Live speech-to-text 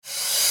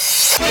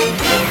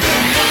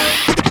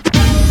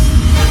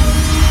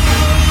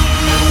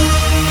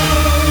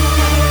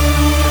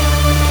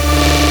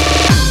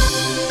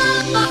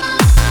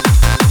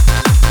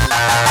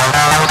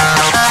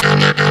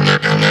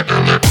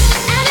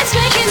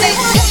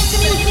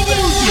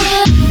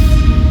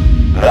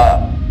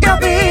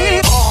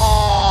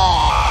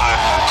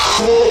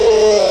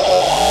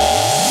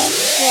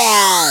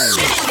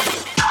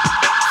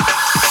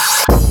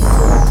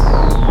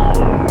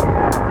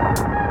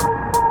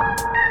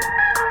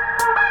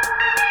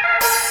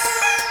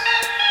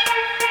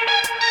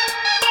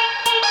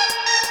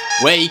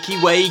Wakey,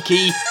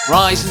 wakey,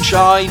 rise and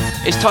shine.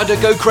 It's time to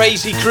go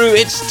crazy, crew.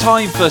 It's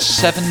time for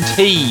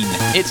 17.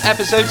 It's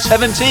episode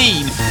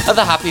 17 of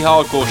the Happy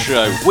Hardcore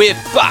Show. We're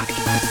back.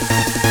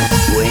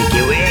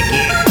 Wakey,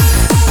 wakey.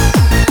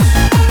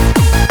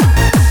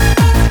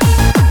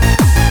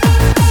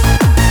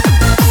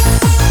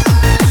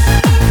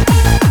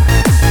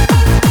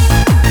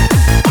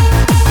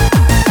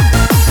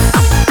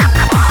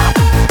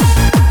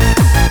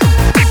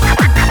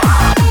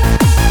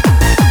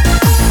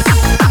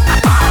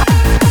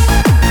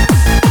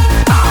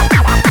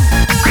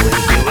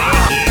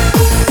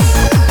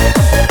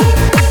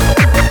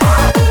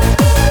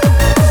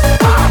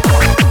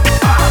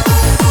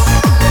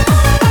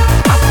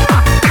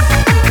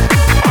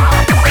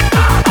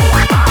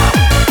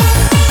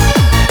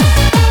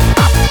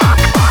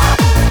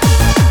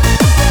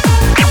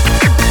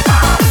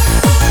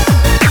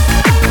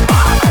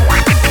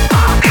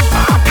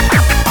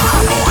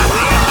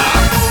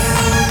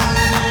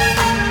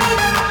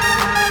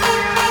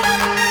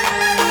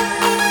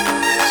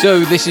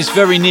 So this is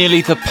very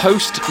nearly the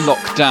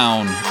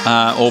post-lockdown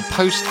or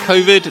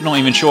post-COVID, not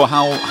even sure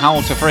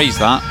how to phrase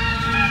that.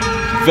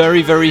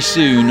 Very, very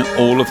soon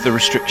all of the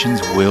restrictions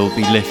will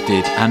be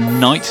lifted and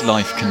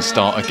nightlife can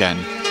start again.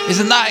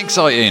 Isn't that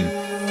exciting?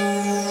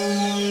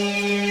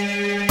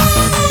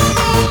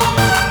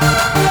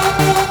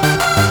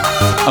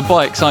 And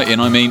by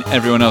exciting I mean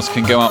everyone else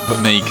can go out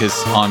but me,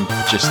 because I'm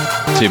just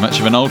too much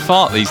of an old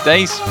fart these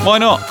days. Why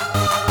not?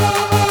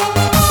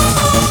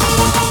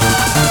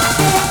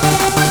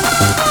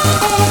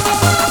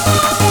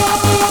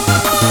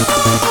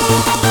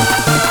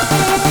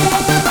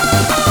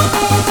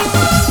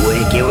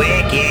 Wakey,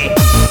 wakey.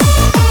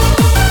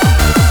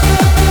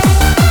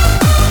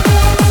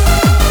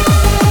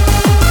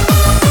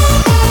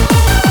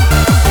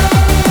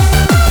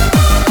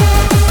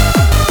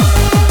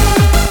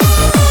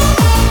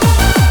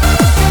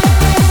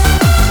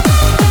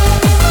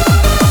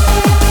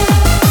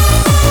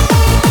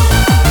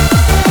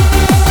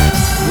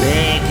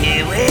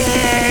 Wakey,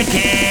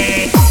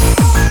 wakey.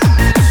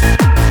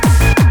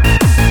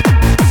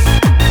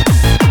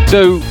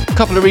 So, a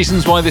couple of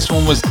reasons why this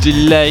one was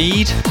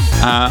delayed.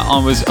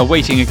 I was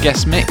awaiting a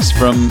guest mix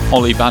from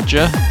Ollie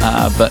Badger,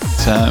 but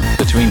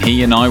between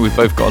he and I, we've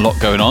both got a lot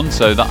going on,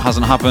 so that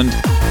hasn't happened.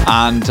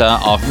 And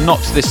I've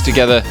knocked this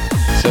together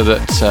so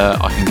that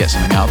I can get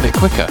something out a bit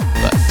quicker.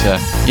 But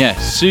yeah,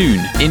 soon,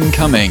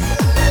 incoming,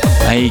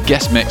 a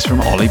guest mix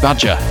from Ollie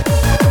Badger.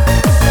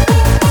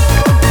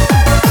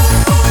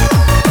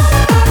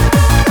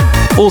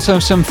 Also,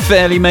 some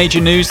fairly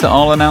major news that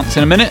I'll announce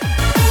in a minute.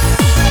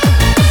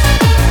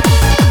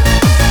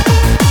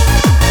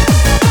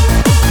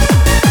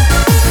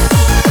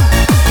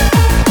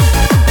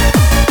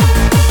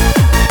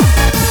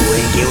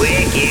 Wakey,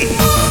 wakey.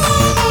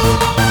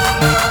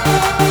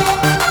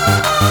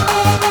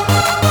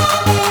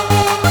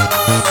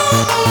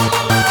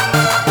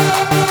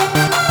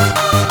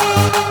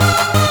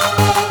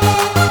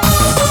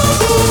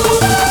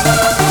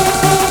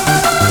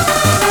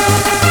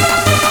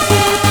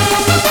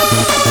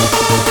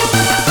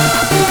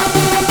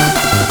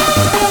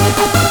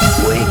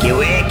 Wakey,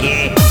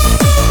 wakey.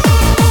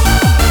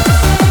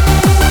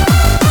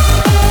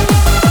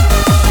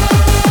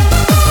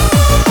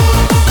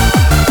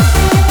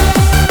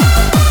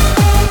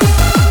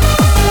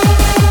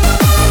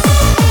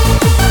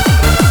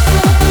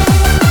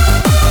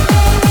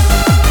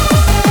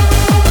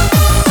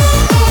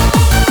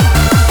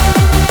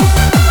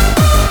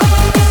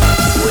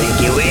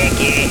 Wakey,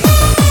 wakey.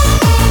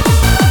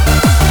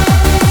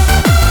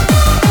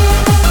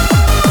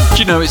 Do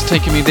you know, it's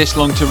taken me this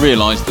long to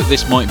realise that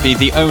this might be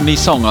the only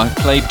song I've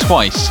played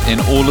twice in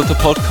all of the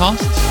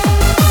podcasts.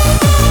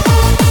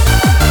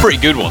 Pretty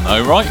good one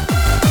though, right?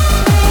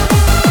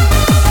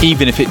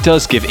 Even if it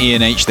does give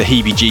Ian H the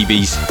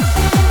heebie-jeebies.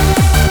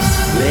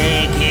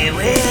 Wakey,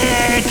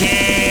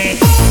 wakey.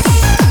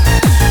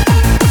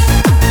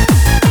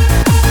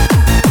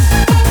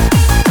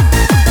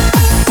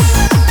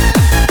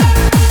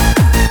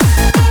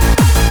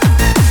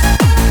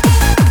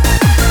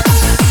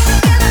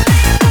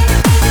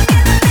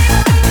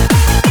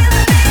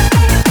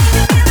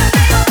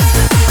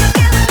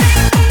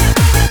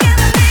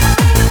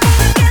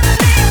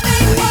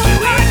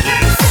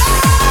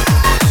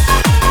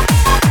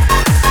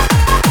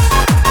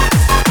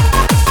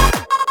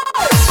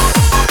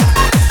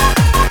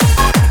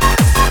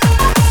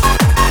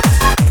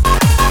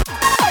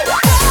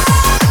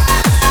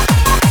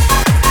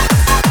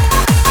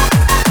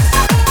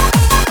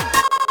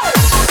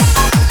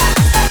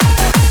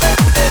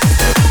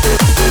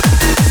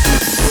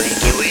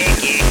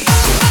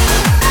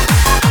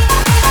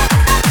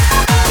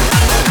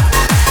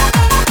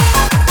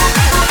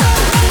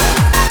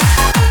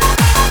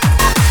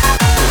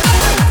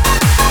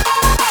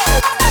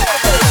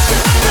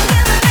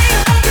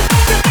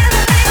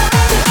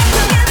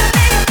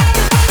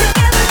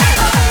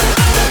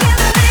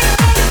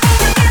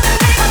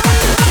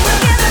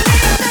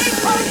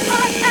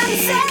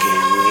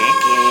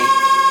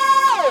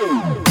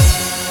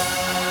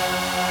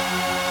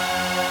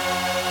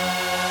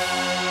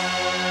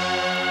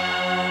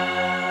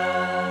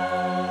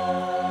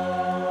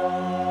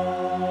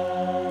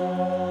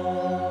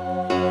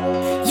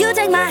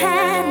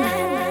 hand,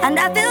 and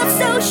I feel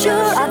so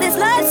sure of this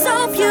love so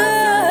pure.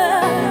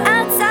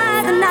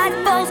 Outside the night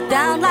falls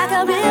down like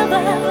a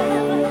river,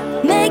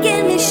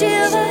 making me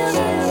shiver.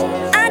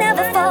 I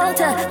never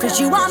falter, 'cause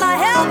you are my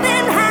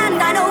helping hand.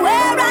 I know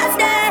where I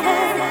stand.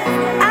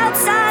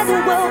 Outside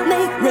the world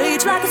may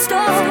rage like a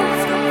storm,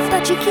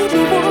 but you keep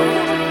me warm.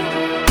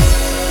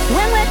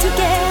 When we're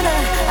together,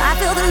 I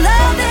feel the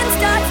loving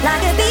starts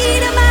like a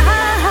beat in my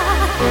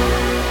heart.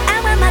 And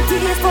when my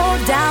tears fall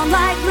down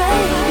like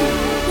rain,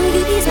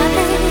 you ease my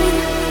pain.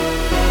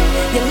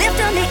 You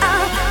lifted me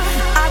up.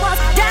 I was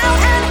down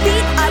and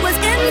beat. I was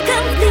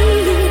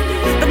incomplete,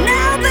 but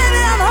now,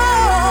 baby, I'm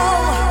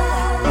whole.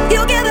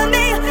 You're giving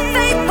me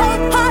faith,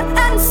 hope, heart,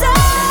 and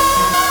soul.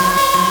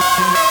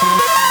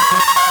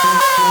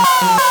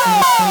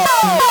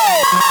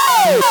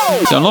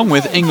 So along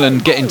with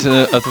England getting to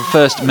the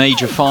first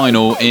major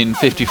final in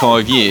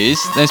 55 years,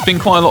 there's been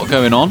quite a lot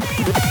going on,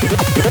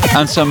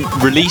 and some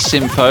release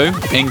info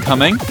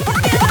incoming.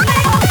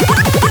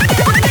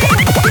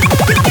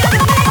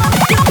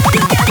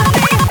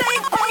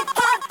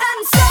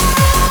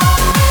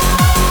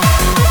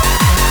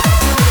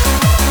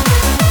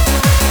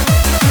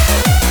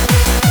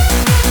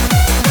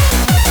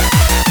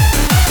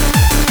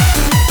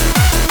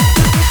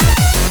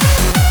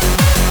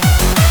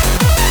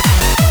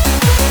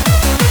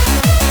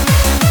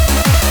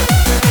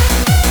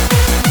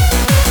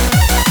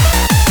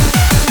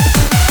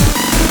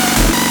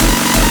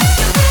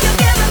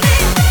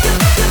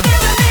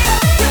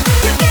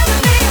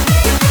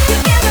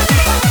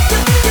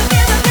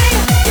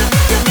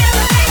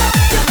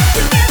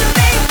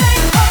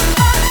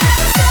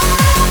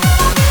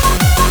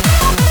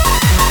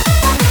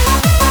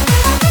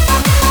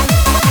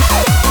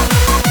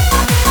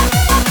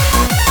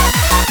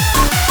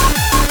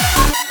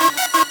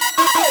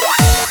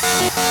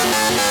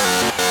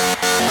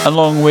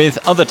 Along with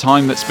other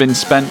time that's been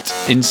spent,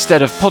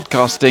 instead of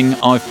podcasting,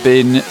 I've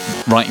been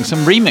writing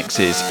some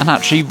remixes and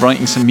actually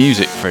writing some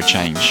music for a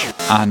change.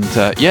 And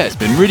yeah, it's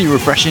been really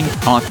refreshing.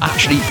 I've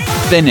actually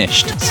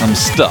finished some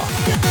stuff.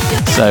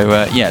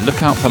 So yeah,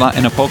 look out for that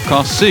in a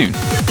podcast soon.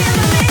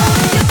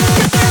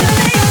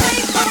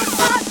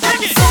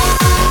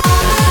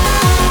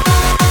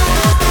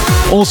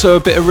 Also, a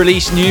bit of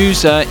release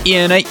news.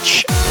 Ian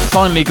H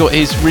finally got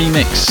his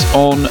remix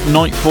on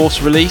Night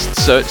Force released,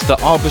 so it's the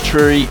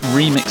Arbitrary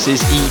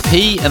Remixes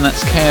EP, and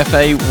that's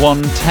KFA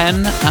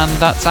 110, and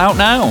that's out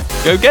now.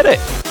 Go get it!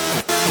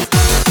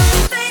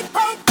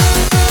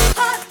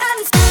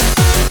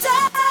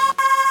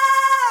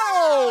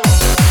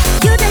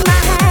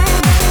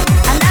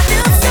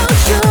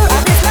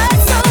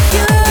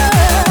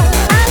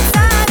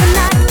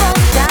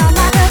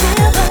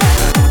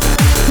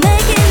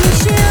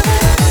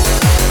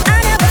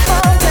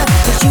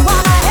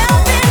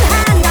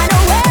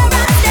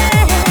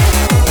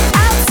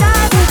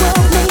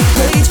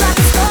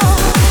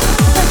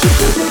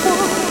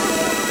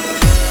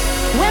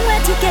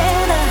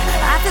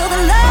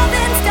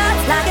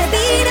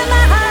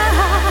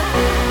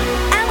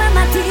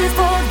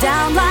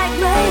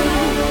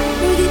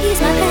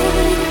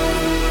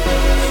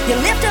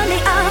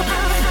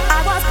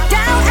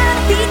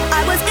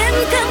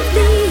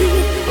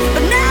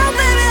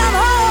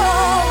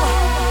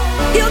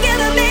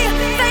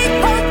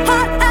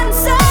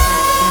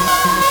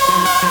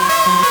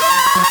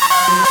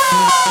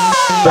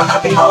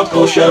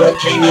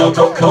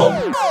 TheHappyHardcoreShow@gmail.com.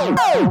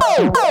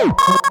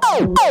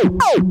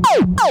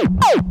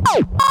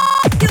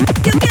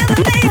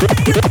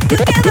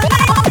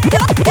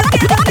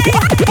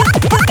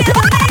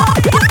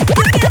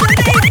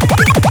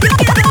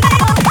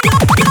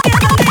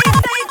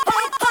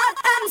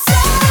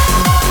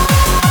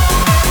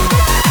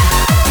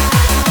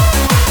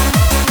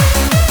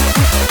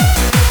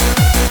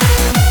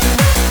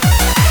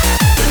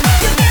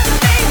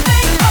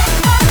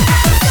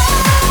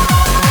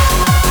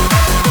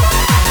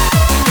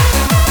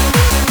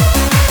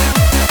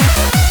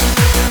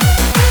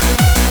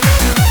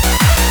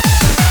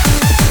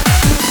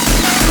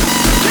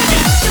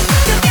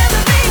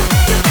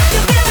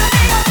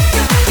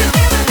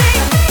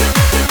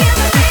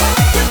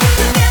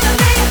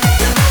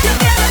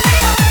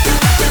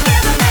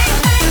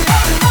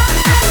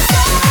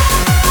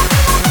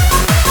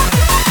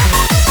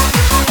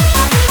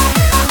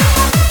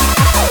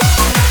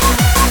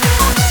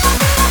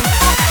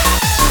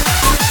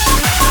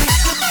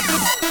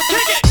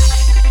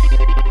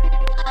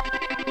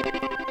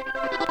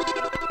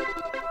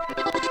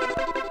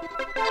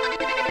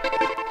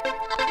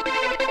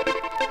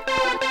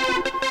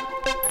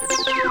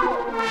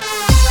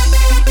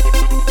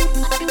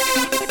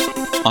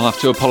 I'll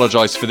have to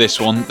apologise for this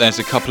one. There's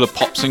a couple of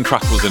pops and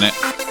crackles in it.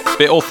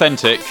 Bit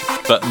authentic,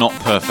 but not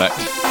perfect.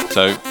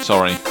 So,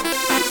 sorry.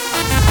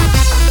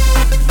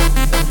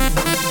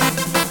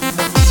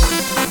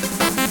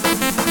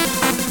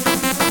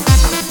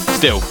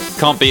 Still,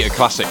 can't beat a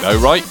classic though,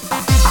 right?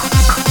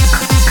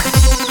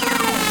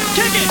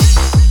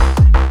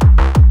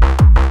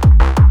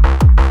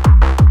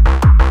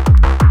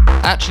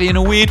 Actually, in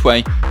a weird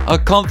way, I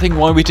can't think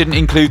why we didn't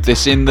include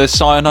this in the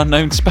Scion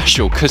Unknown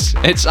special, because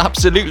it's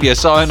absolutely a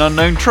Scion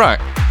Unknown track.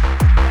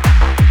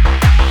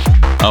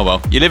 Oh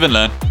well, you live and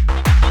learn.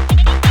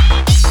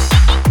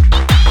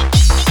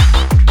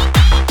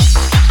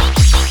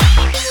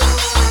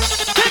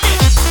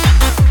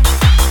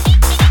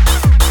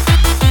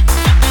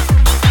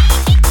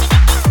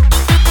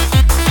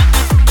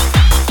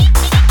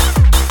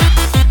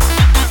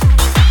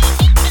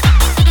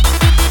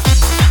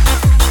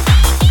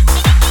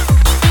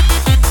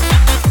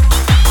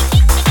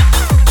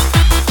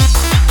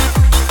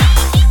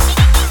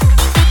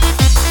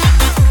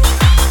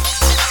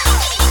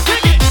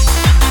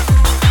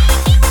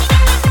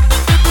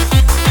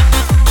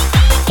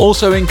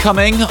 Also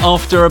incoming,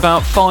 after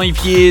about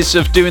 5 years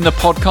of doing the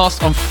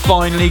podcast, I'm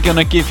finally going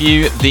to give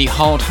you the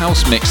hard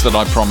house mix that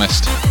I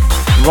promised.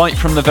 Right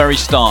from the very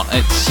start.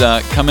 It's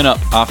coming up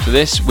after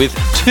this with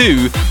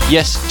two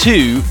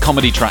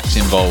comedy tracks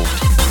involved.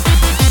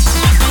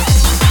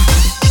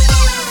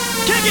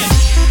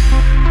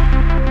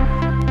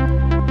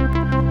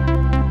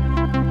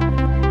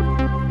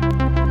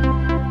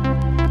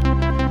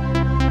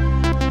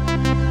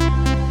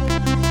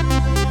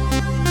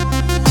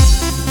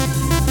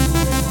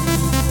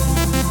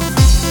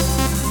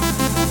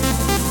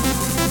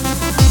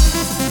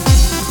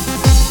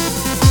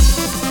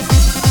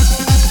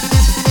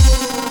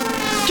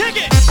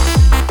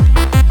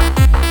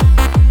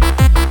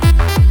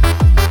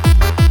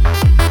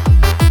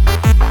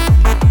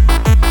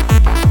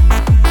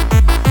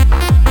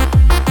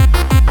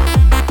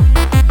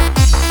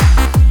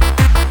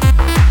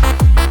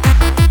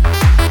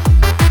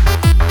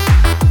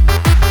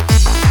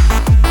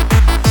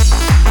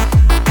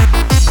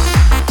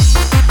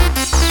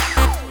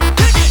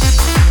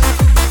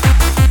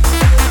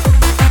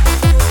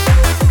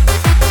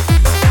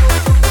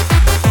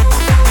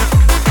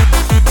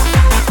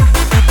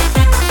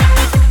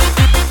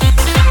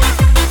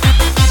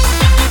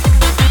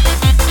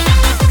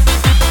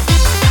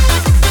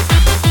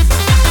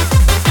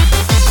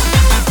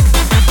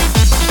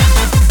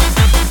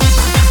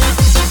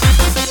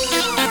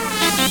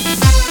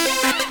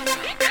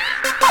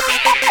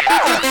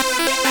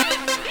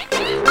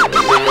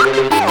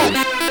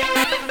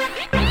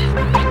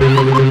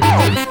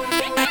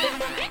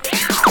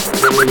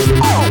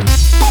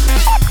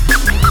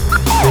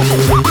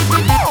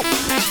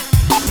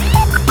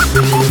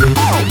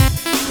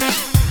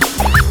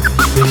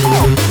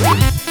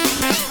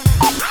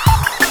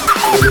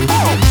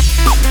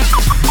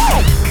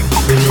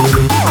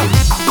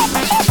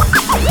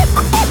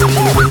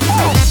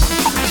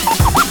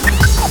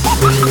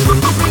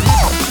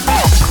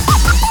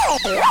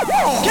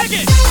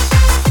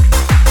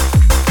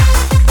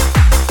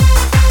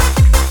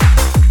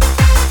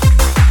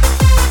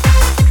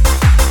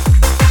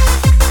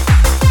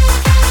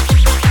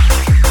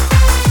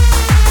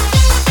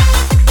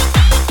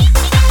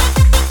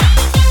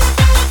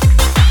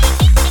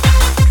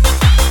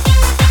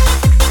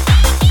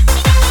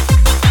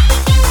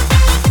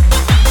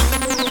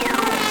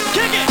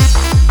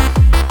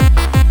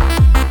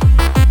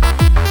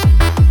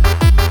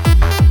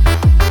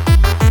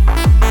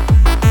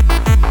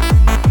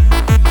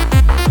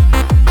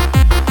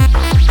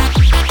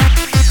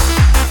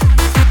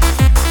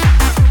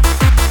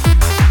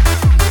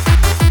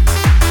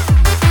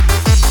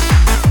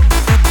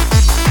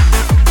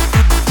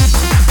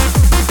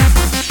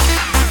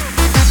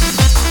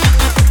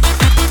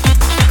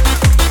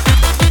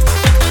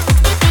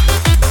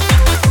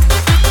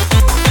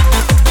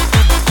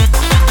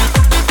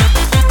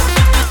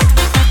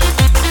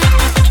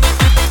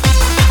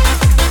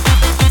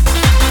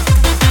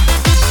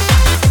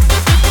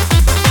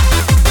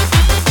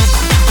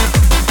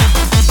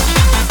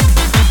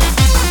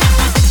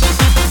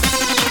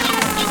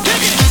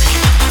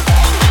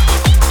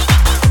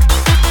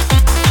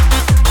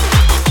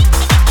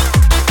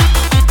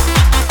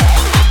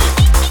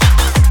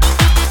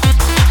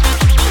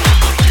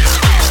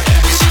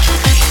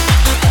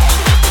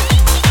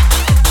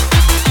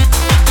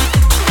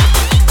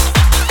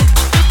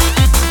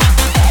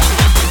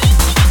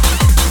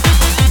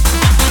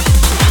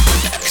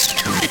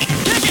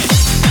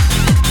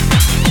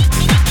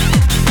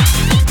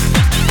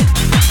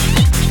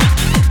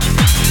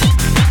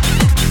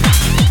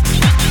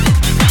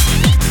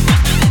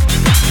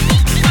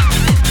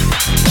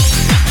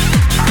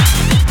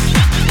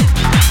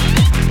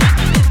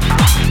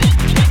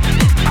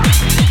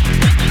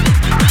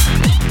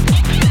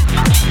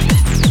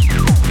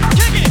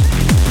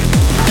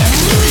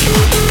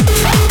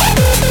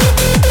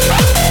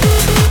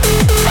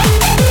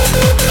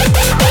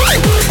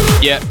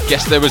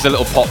 Guess there was a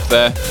little pop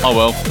there. Oh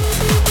well.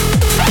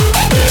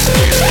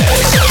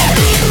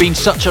 Been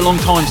such a long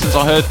time since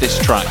I heard this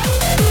track.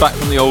 Back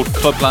from the old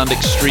Clubland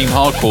Extreme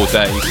Hardcore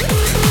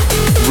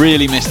days.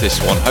 Really miss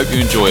this one. Hope you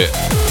enjoy it.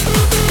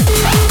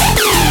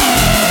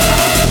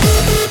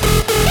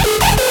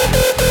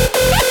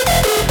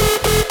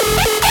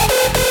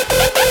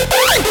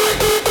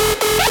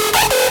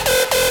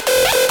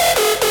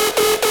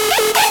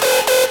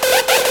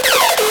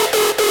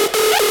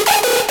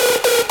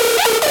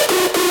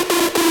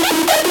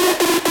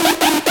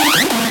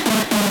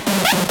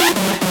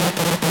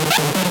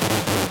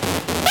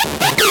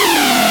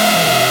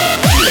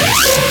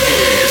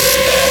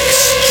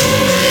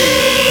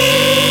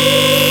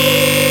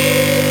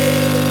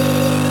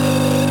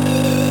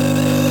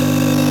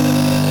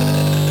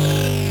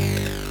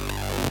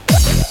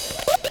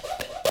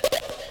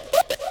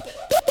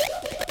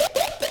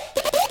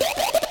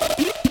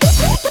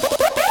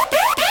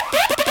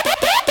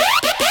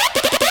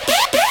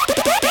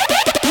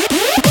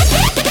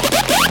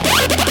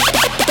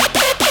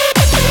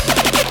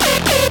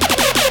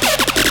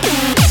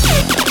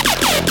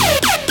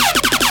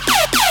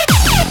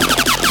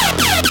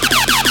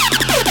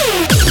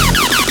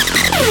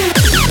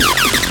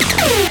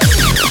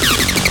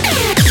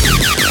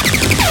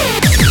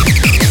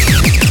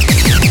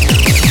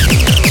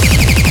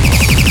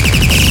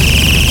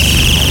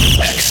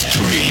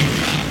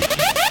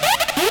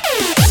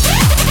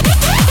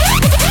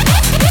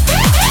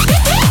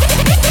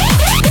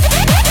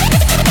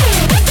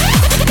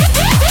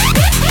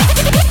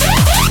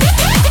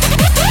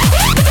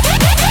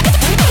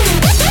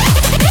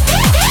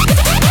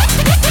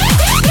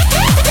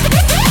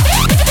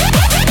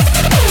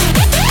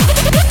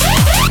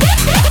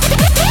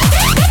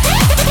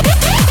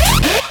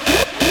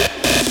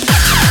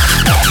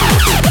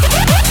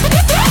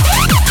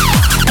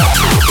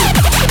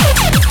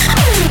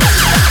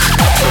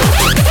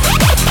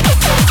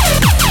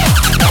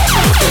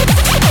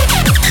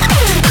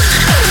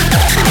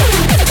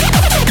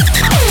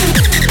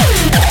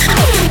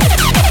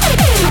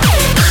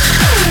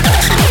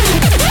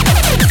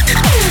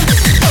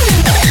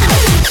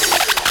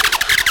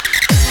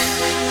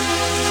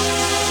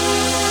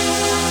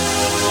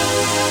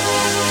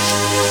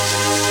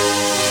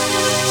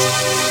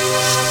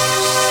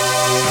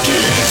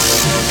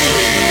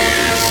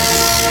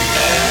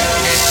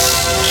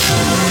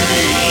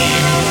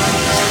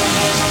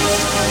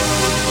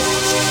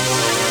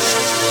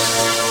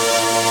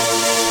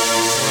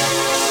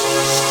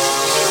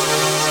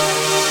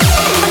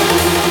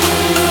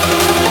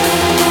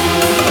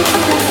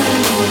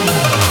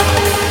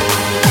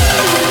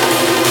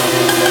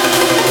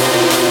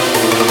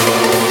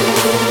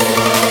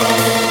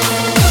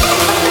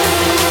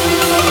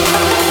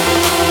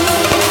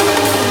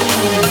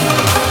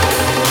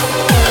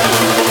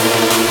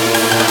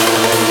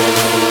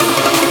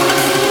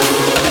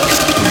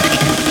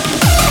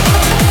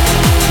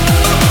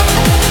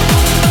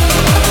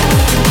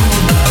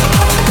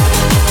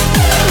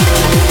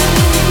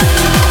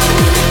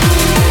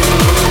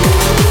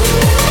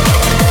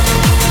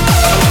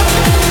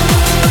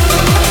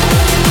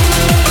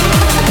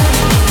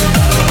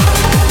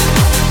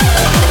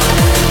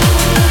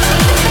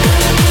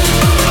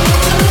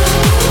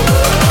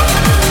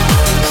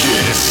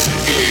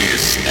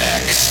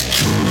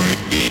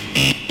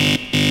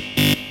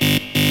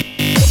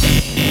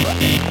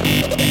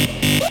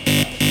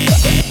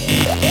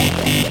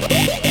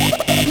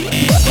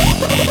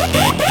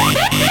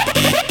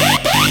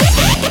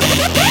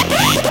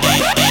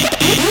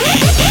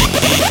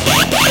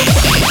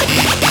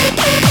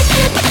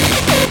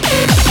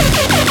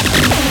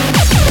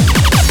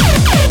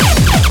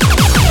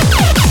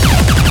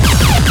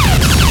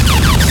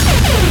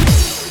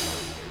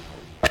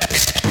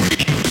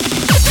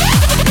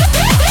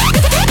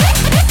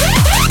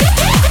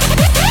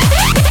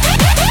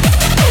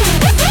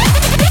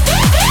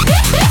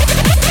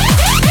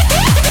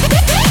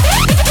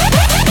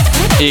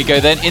 Here you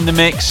go then, in the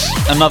mix,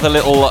 another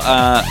little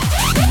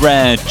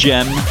rare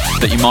gem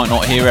that you might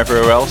not hear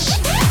everywhere else.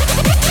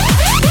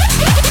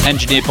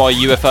 Engineered by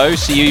UFO,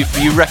 see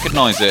if you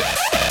recognise it.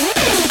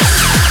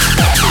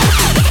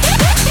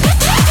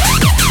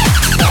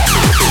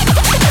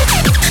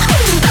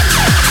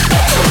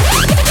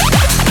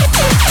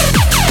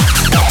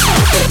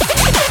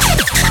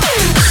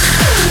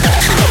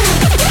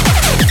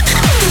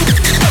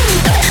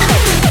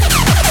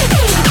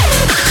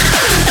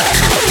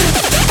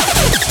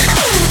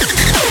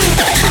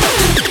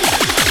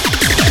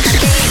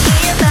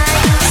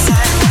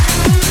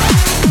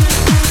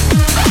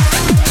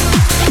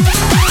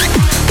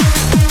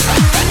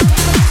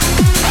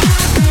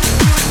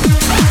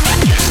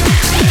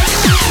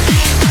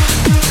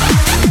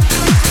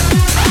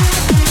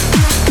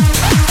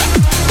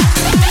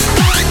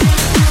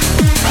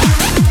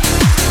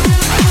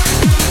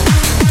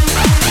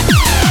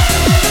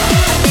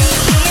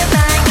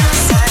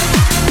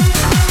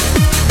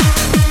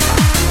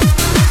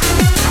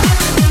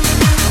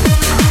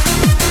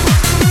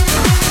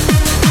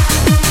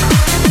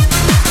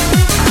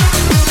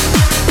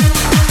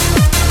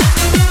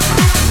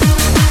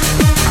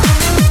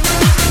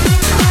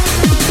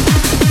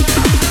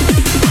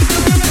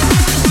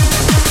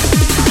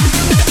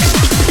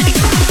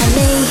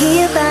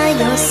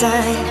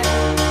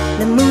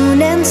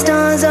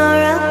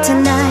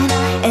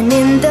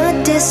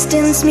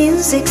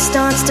 Music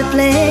starts to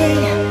play.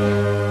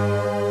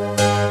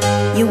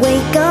 You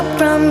wake up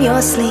from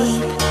your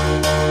sleep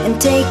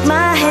and take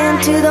my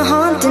hand to the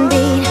haunting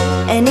beat,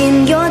 and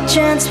in your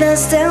trance the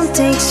sound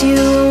takes you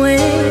away.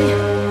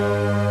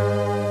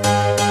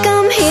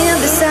 Come here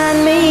beside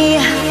me,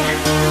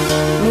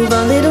 move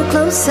a little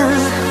closer.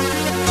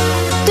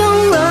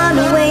 Don't run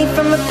away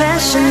from the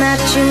passion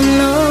that you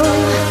know.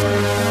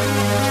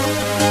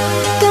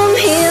 Come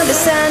here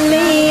beside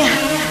me,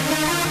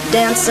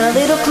 dance a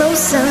little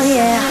closer,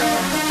 yeah.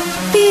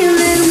 Feel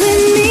it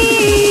with me.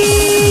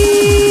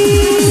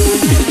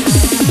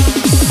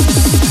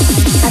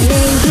 I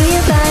lay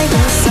here by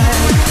your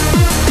side.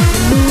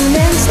 The moon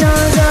and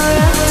stars are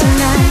out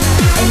tonight,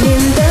 and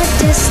in the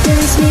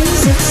distance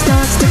music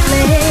starts to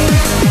play.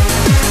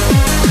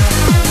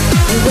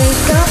 You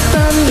wake up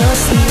from your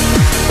sleep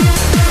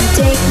and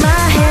take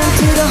my hand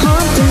to the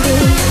haunting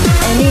beat,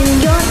 and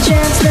in your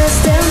trance the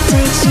sound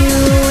takes you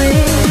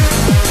away.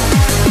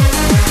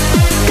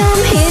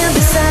 Come here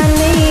beside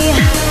me,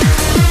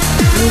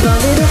 move a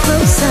little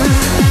closer.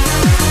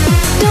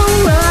 Don't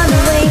run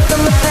away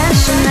from the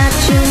passion that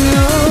you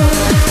know.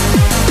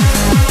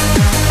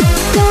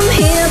 Come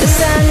here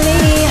beside me,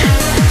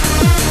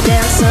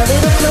 dance a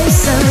little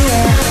closer,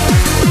 yeah.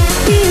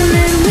 Feel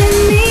it with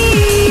me.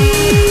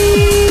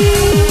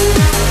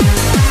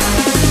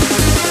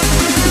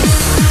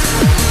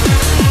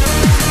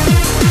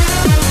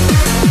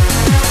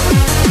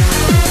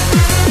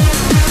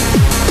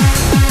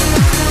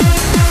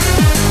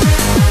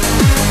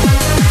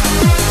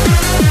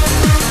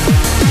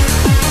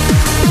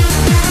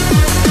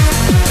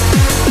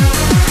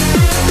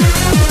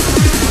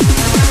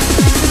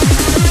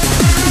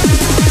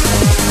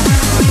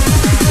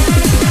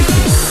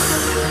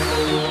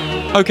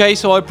 Okay,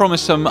 so I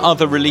promised some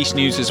other release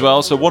news as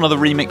well. So one of the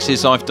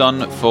remixes I've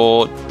done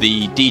for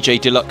the DJ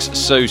Deluxe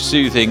So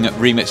Soothing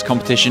remix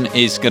competition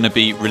is going to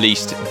be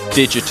released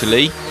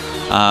digitally,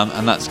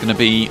 and that's going to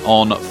be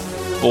on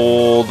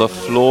For the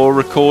Floor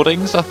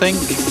recordings, I think,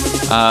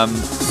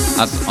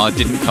 as I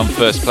didn't come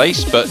first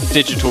place, but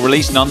digital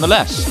release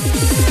nonetheless.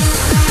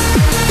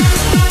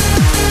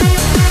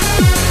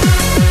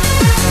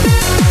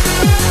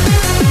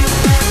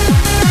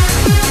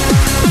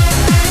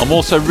 I'm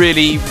also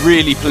really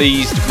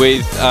pleased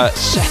with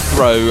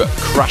Sethro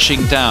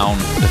crashing down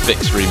the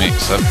Fix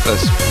remix.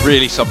 There's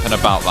really something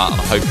about that,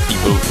 and I hope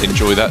people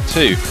enjoy that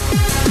too.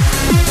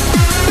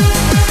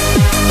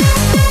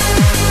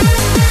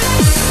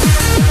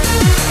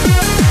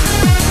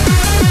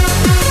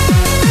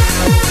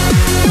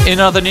 In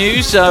other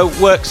news,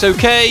 work's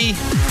okay,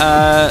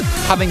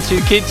 having 2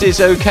 kids is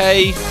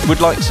okay,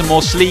 would like some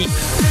more sleep.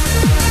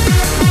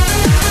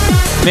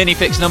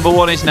 Minifix number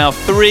 1 is now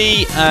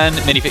 3, and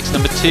Minifix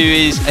number 2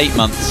 is 8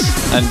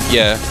 months. And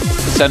yeah,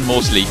 send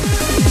more sleep,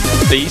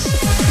 please.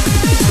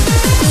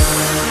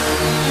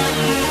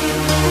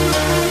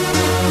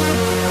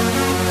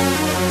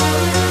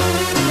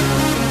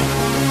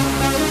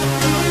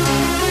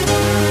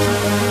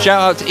 Shout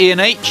out to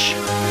Ian H.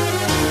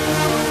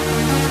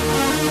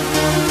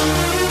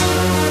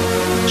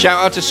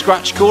 Shout out to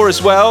Scratchcore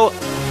as well.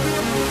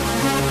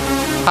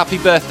 Happy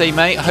birthday,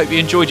 mate. I hope you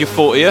enjoyed your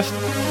 40th.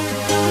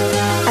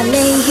 I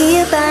lay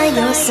here by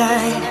your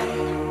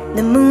side.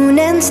 The moon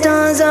and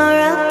stars are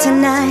out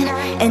tonight,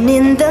 and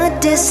in the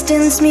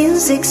distance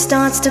music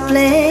starts to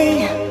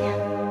play.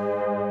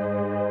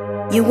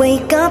 You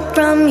wake up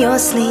from your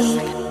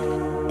sleep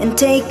and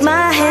take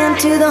my hand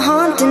to the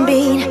haunting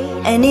beat,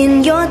 and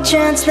in your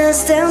trance the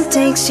sound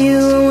takes you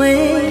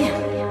away.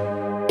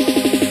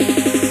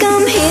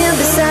 Come here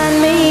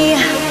beside me,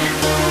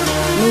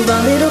 move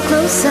a little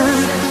closer.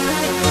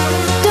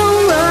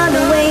 Don't run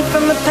away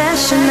from the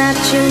that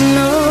you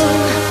know.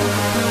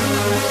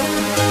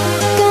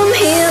 Come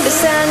here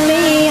beside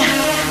me,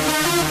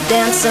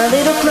 dance a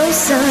little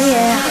closer,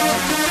 yeah.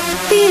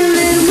 Feel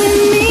it with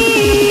me.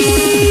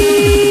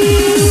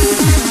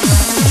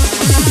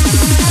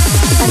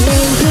 I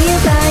lay here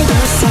by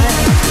your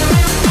side.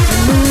 The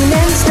moon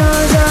and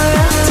stars are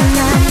out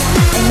tonight,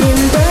 and in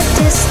the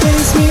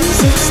distance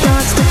music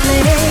starts to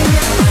play.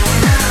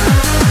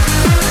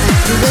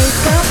 You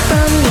wake up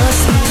from your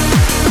sleep,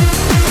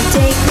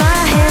 take my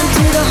hand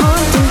to the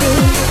haunting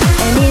beat,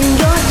 and in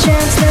your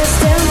trance the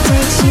spell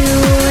takes you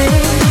away.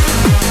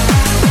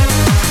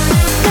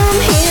 Come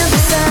here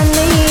beside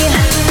me,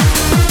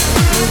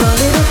 move a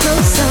little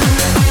closer.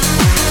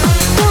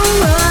 Don't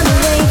run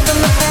away from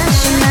the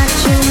passion that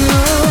you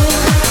know.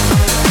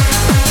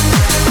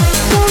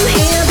 Come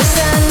here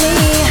beside me,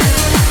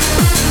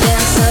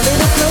 dance a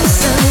little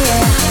closer,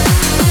 yeah.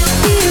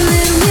 Feel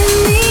it with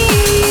me.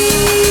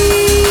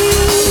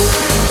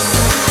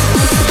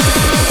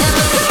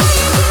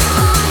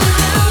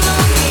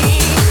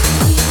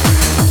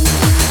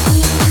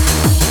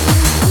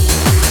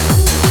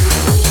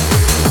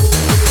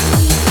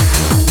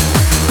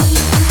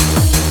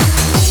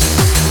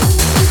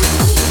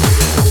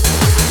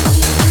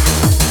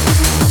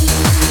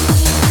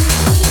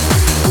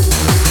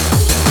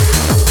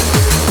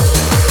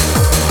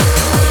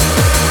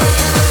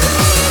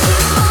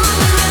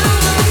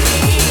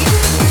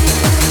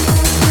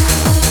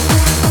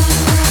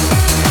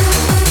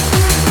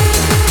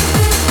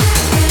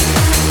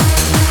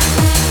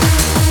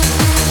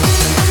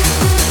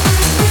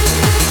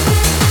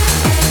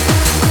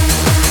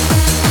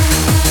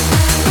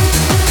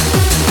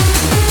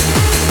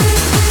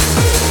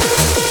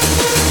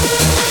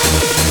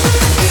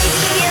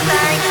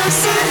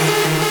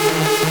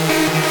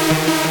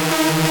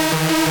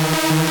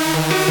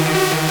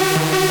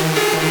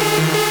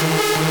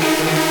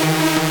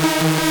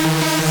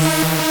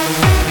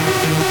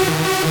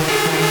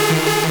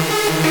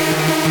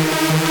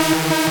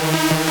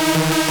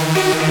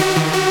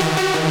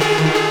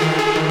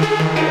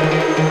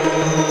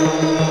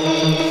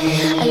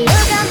 I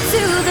look up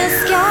to the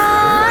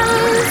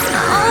skies,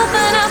 I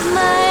open up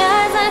my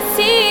eyes, I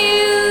see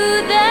you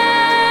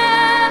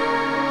there.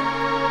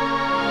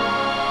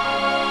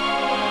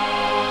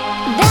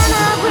 Then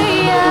I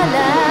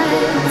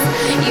realize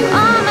you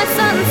are my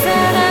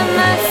sunset and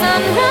my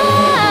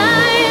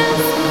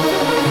sunrise.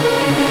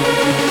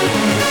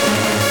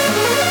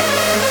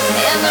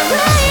 And the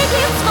rain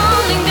keeps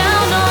falling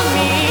down on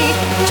me.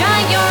 Dry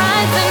your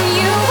eyes and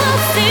you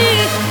will see,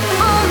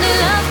 only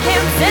love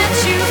can set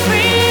you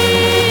free.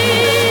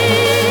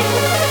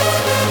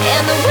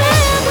 And the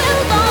wind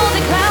will blow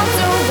the clouds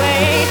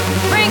away,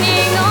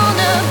 bringing on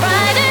a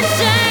brighter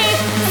day.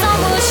 Sun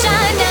will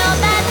shine now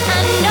that I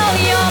know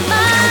you're mine.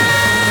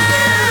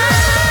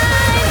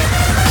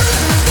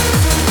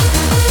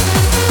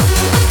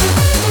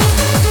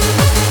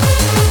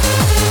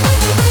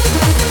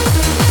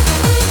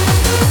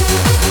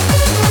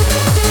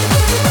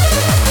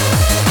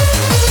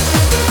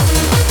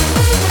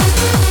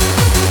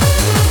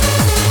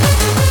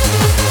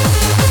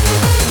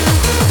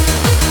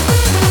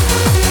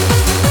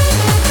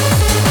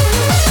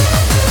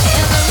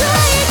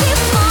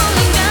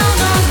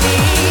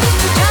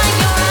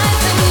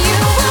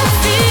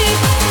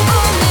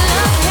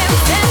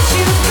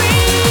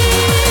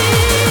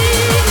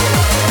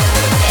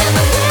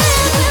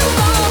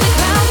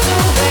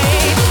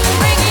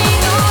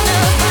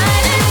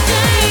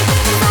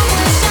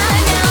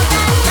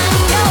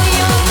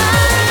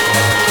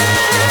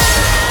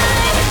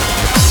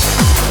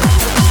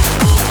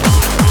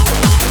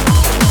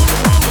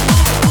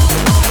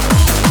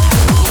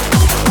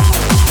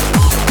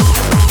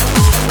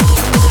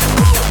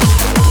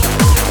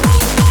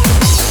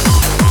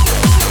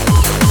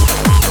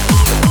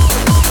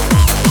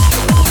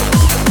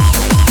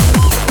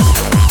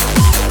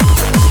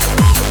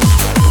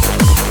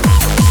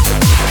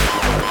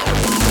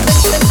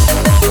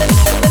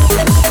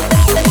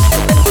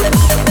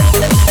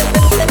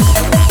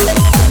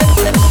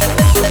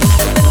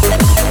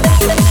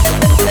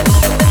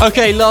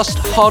 Okay, last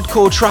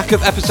hardcore track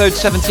of episode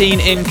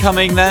 17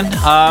 incoming then.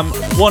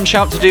 One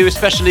shout to do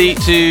especially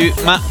to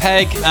Matt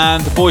Pegg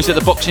and the boys at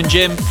the boxing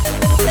gym.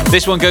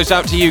 This one goes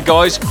out to you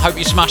guys. Hope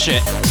you smash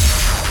it.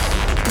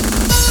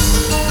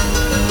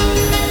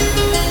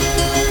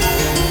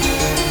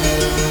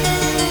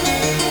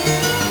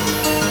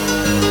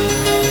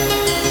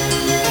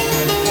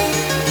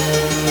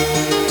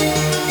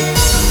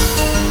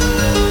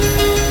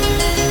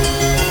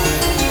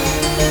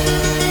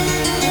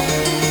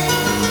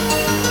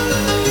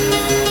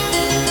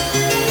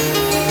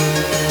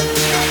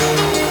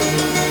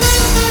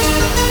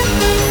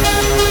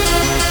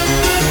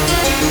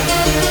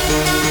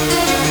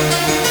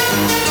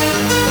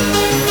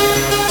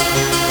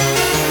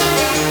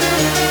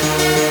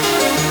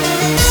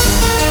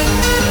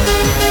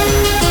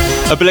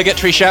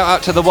 Obligatory shout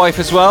out to the wife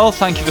as well.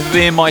 Thank you for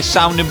being my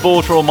sounding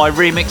board for all my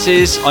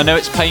remixes. I know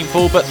it's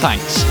painful, but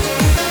thanks.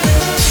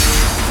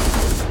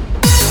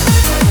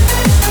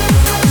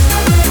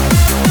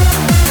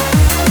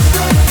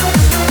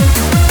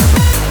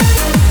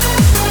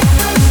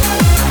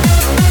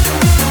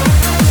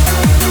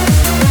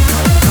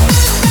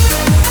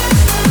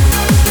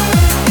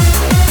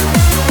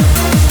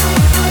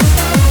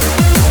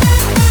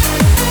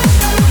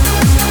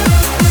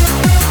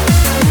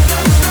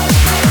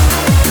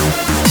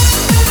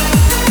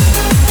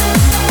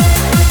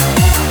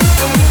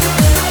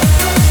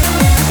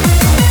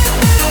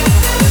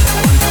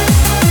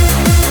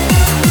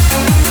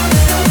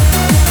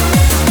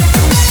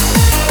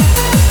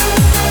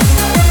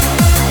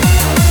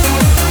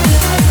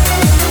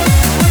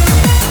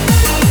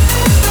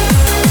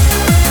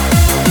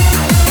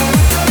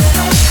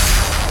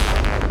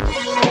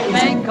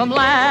 'em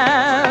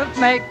laugh,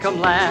 make 'em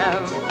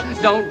laugh.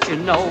 Don't you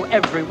know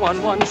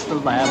everyone wants to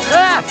laugh?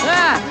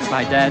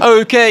 My dad.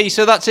 Okay,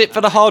 so that's it for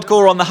the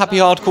hardcore on the Happy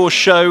Hardcore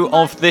show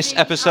of this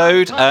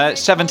episode.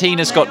 17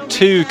 has got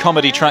 2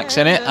 comedy tracks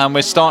in it, and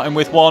we're starting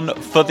with one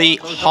for the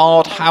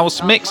hard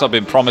house mix I've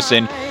been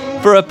promising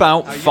for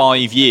about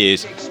 5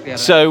 years.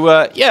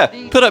 So, yeah,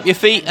 put up your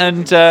feet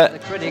and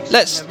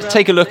let's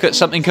take a look at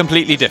something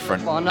completely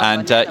different.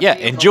 And, yeah,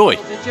 enjoy.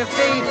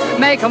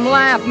 Make 'em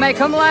laugh, make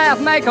 'em laugh,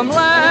 make 'em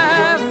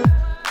laugh.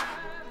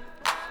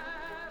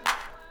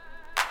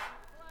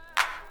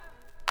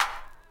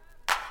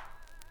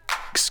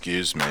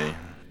 Excuse me.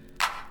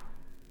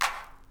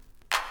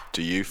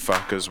 Do you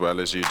fuck as well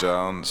as you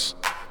dance?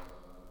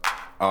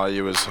 Are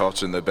you as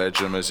hot in the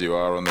bedroom as you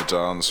are on the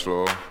dance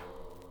floor?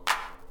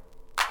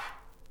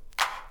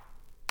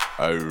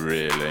 Oh,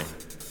 really?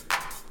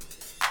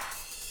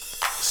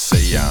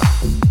 See ya.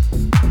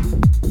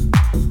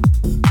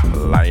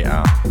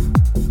 Later.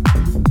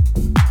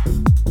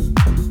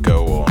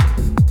 Go on.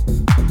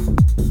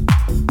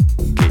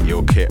 Get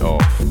your kit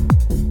off.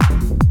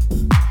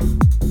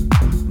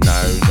 No,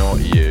 not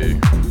you.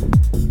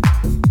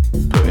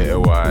 Put it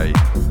away.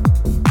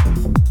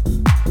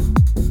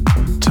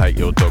 Take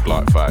your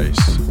dog-like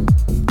face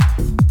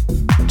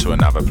to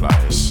another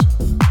place.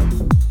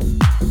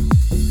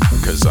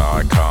 'Cause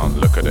I can't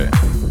look at it.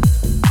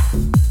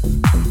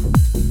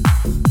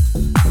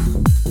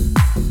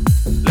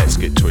 Let's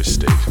get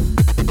twisted.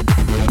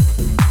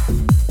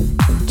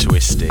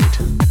 Twisted.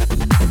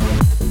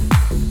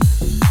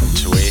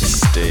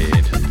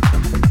 Twisted.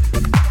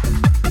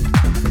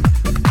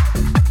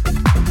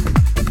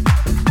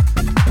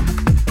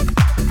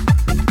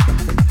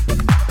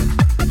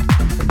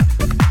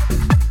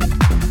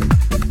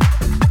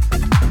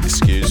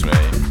 Excuse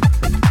me.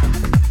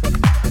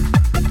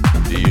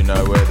 Do you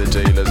know where the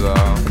dealers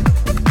are?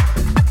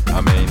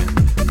 I mean,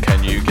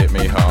 can you get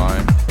me high?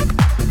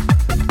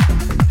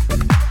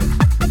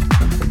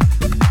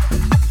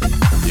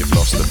 You've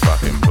lost the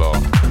fucking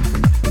plot.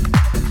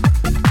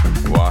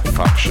 Why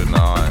fuck shouldn't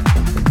I?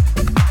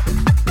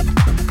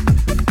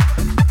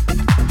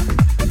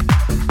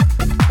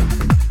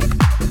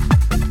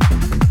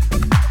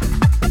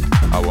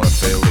 I wanna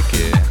feel the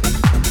gear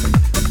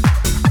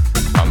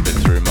pumping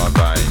through my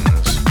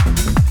veins.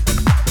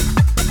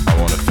 I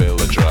wanna feel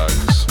the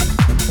drugs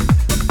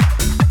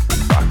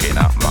fucking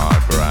up my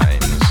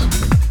brains.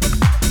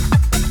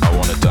 I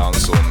wanna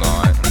dance all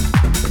night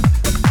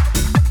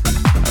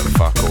and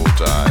fuck all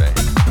day.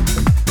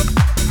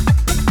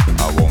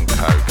 I want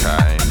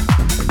cocaine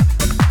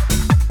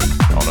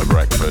on a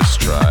breakfast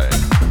tray.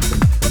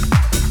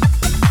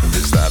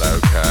 Is that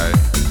okay?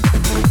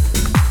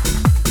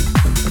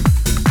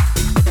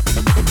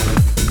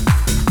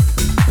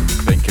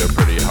 Think you're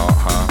pretty hot,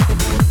 huh?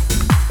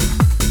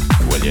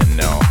 Well, you're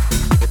not.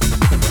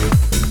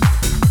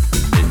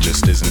 It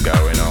just isn't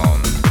going on.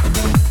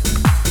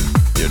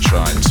 You're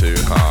trying too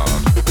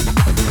hard.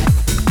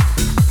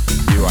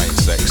 You ain't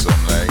sex on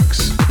legs.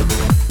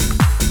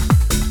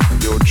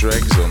 You're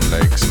dregs on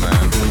legs,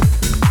 man.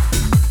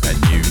 And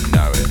you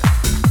know it.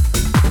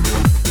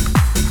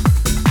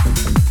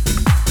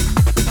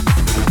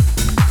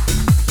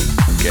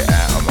 Get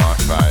out of my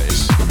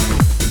face.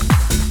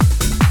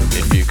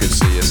 If you could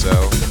see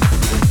yourself,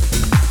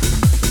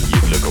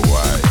 you'd look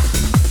away.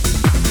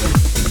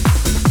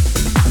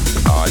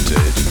 I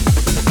did.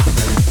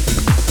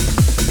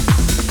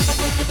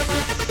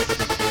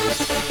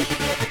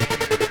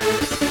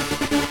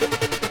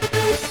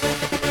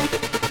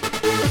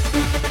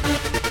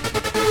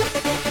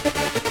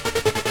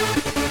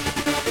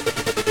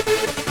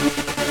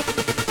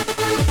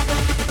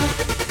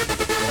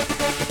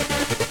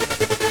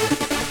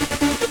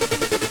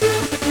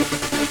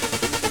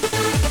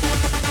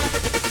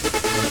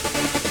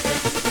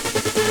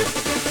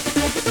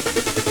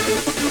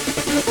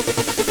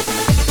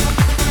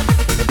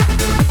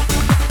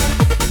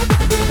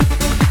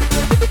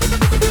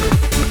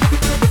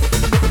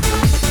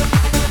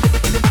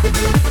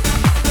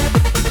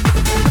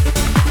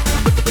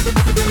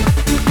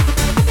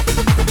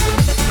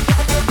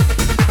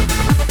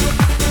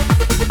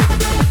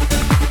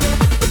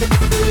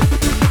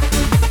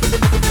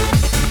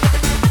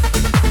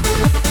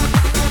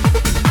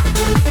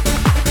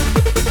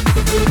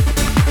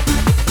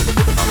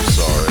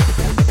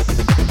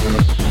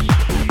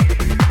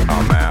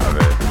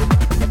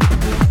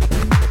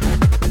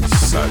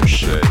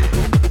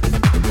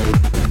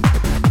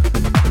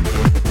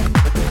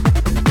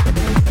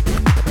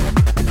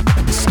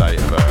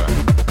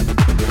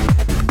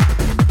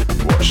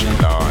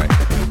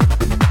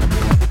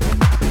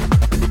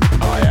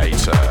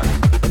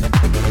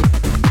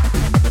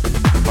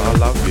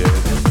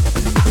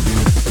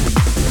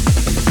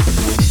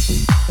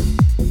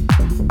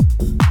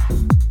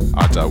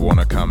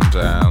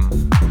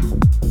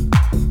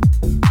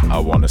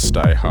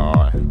 stay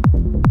high.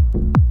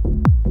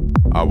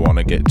 I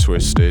wanna get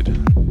twisted.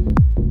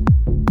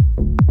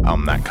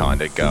 I'm that kind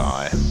of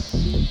guy.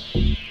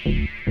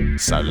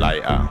 So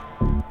later,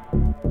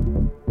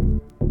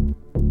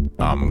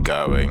 I'm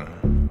going.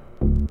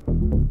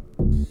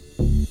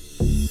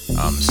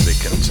 I'm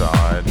sick and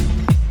tired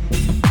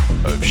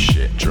of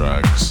shit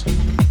drugs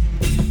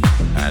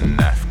and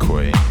naff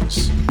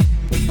queens.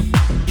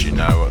 Do you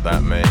know what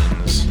that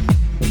means?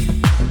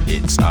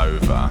 It's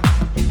over.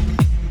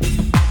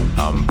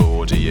 I'm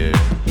bored of you.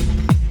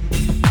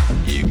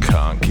 You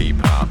can't keep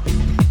up,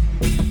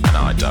 and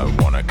I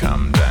don't wanna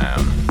come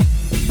down.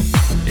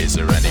 Is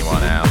there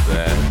anyone out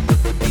there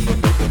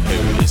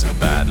who isn't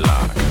bad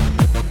luck?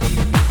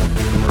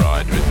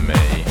 Ride with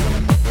me.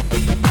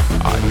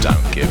 I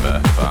don't give a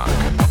fuck.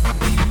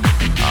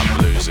 I'm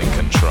losing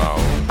control.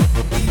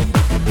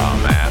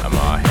 I'm out of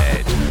my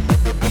head.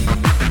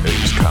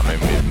 Who's coming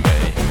with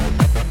me?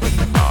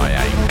 I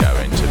ain't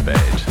going to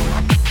bed.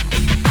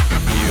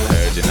 You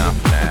heard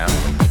enough now?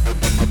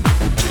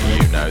 Do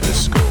you know the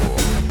score?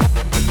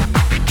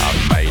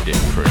 I've made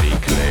it pretty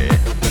clear.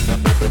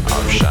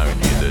 I've shown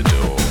you the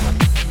door.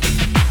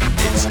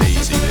 It's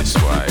easy this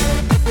way.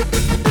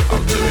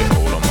 I'll do it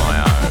all on my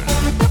own.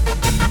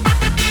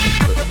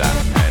 Put that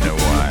pen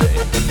away.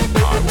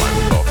 I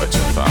won't bother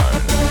to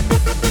phone.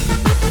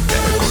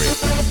 Get a grip.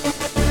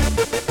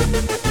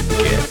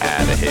 Get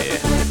out of here.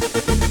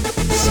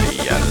 See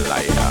ya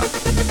later.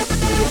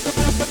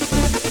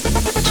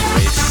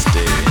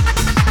 Twisted.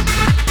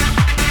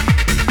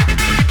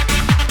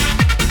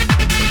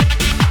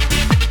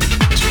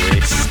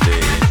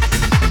 Twisted.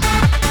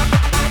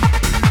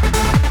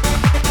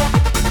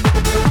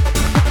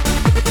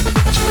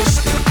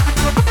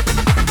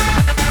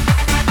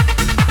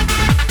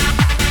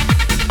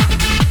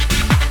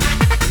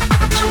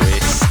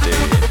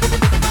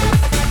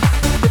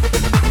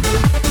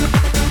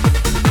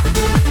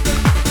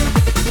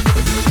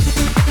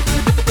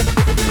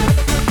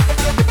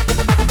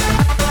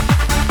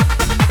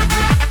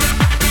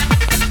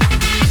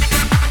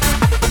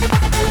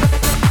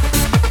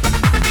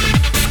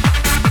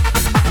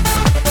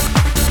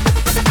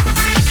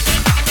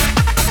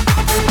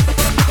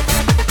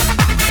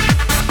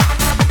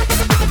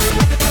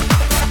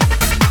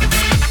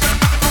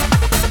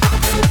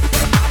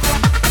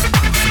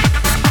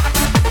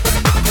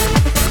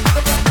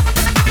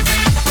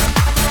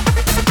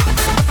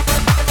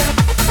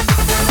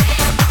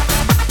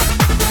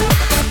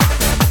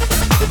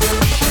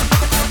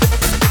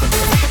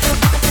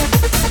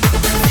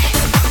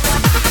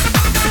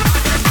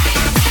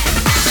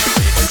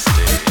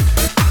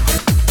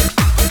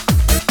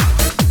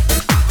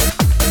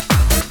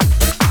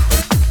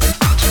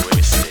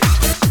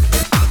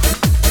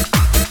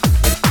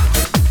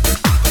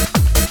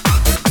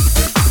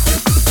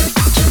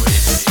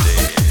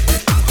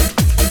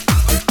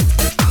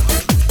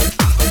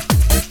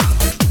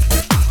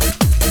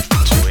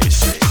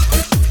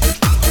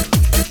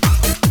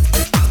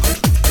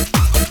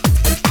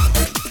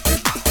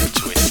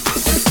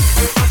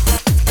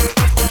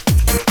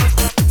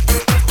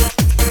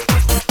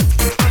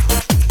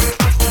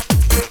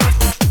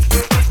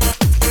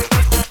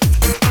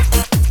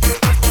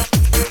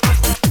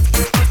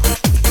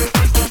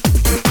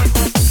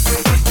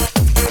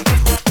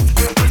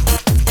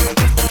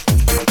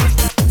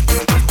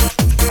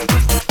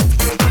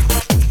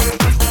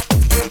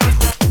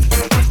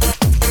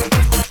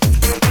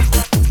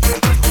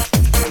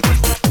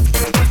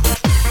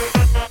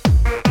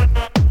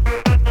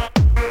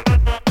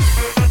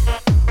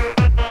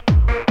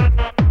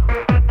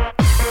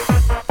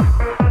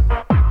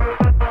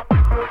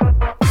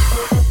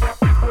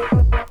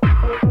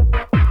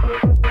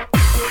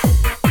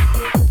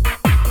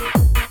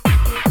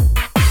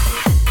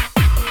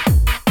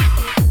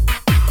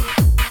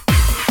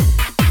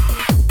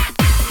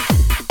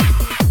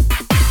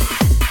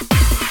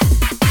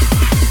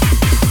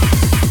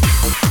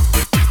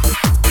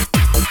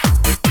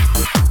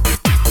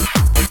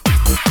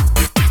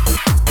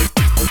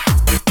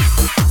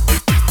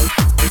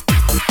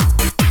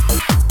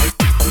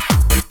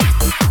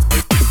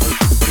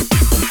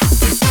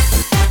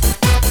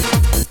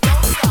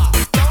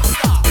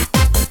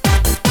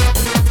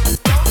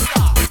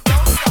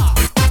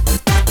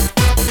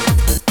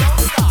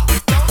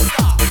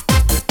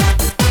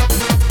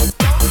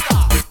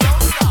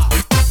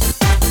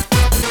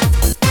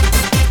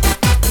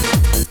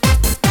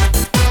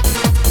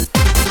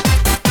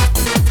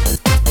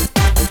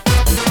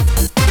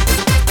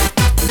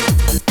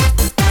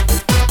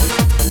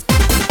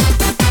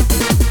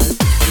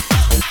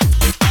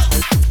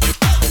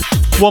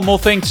 One more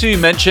thing to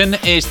mention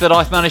is that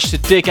I've managed to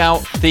dig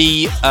out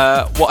the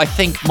what I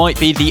think might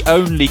be the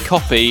only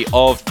copy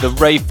of the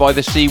Rave by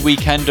the Sea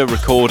Weekender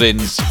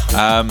recordings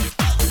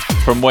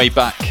from way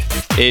back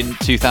in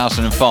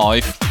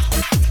 2005,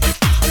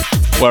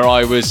 where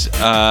I was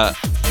a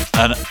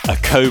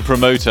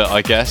co-promoter,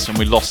 I guess, and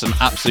we lost an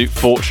absolute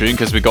fortune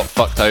because we got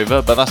fucked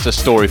over, but that's a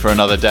story for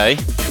another day.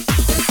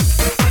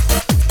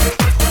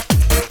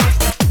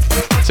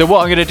 So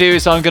what I'm going to do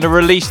is I'm going to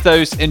release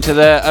those into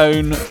their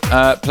own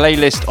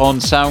playlist on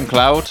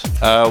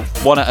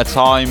SoundCloud, one at a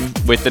time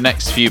with the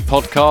next few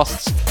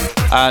podcasts.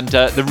 And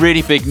the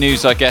really big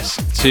news, I guess,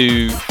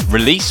 to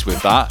release with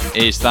that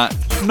is that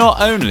not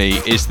only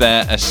is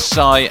there a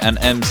Psy and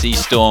MC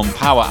Storm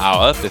Power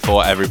Hour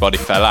before everybody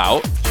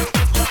fell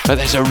But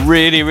there's a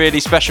really,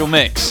 really special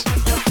mix.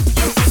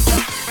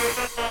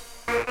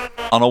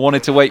 And I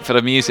wanted to wait for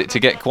the music to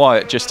get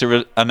quiet just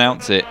to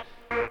announce it.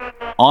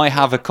 I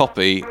have a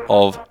copy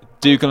of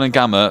Dougal and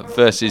Gamma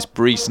versus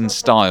Breeze and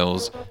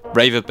Styles,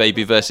 Raver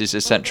Baby versus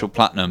Essential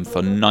Platinum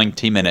for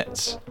 90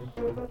 minutes.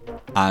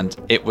 And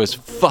it was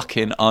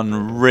fucking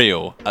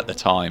unreal at the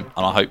time.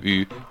 And I hope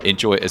you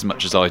enjoy it as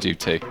much as I do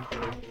too.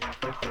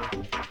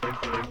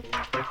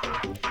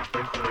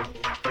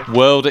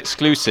 World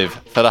exclusive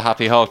for the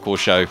Happy Hardcore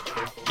Show.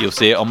 You'll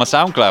see it on my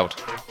SoundCloud.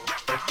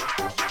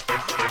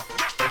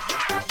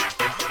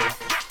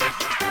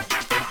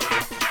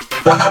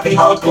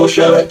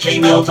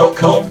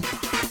 TheHappyHardcoreShow@gmail.com.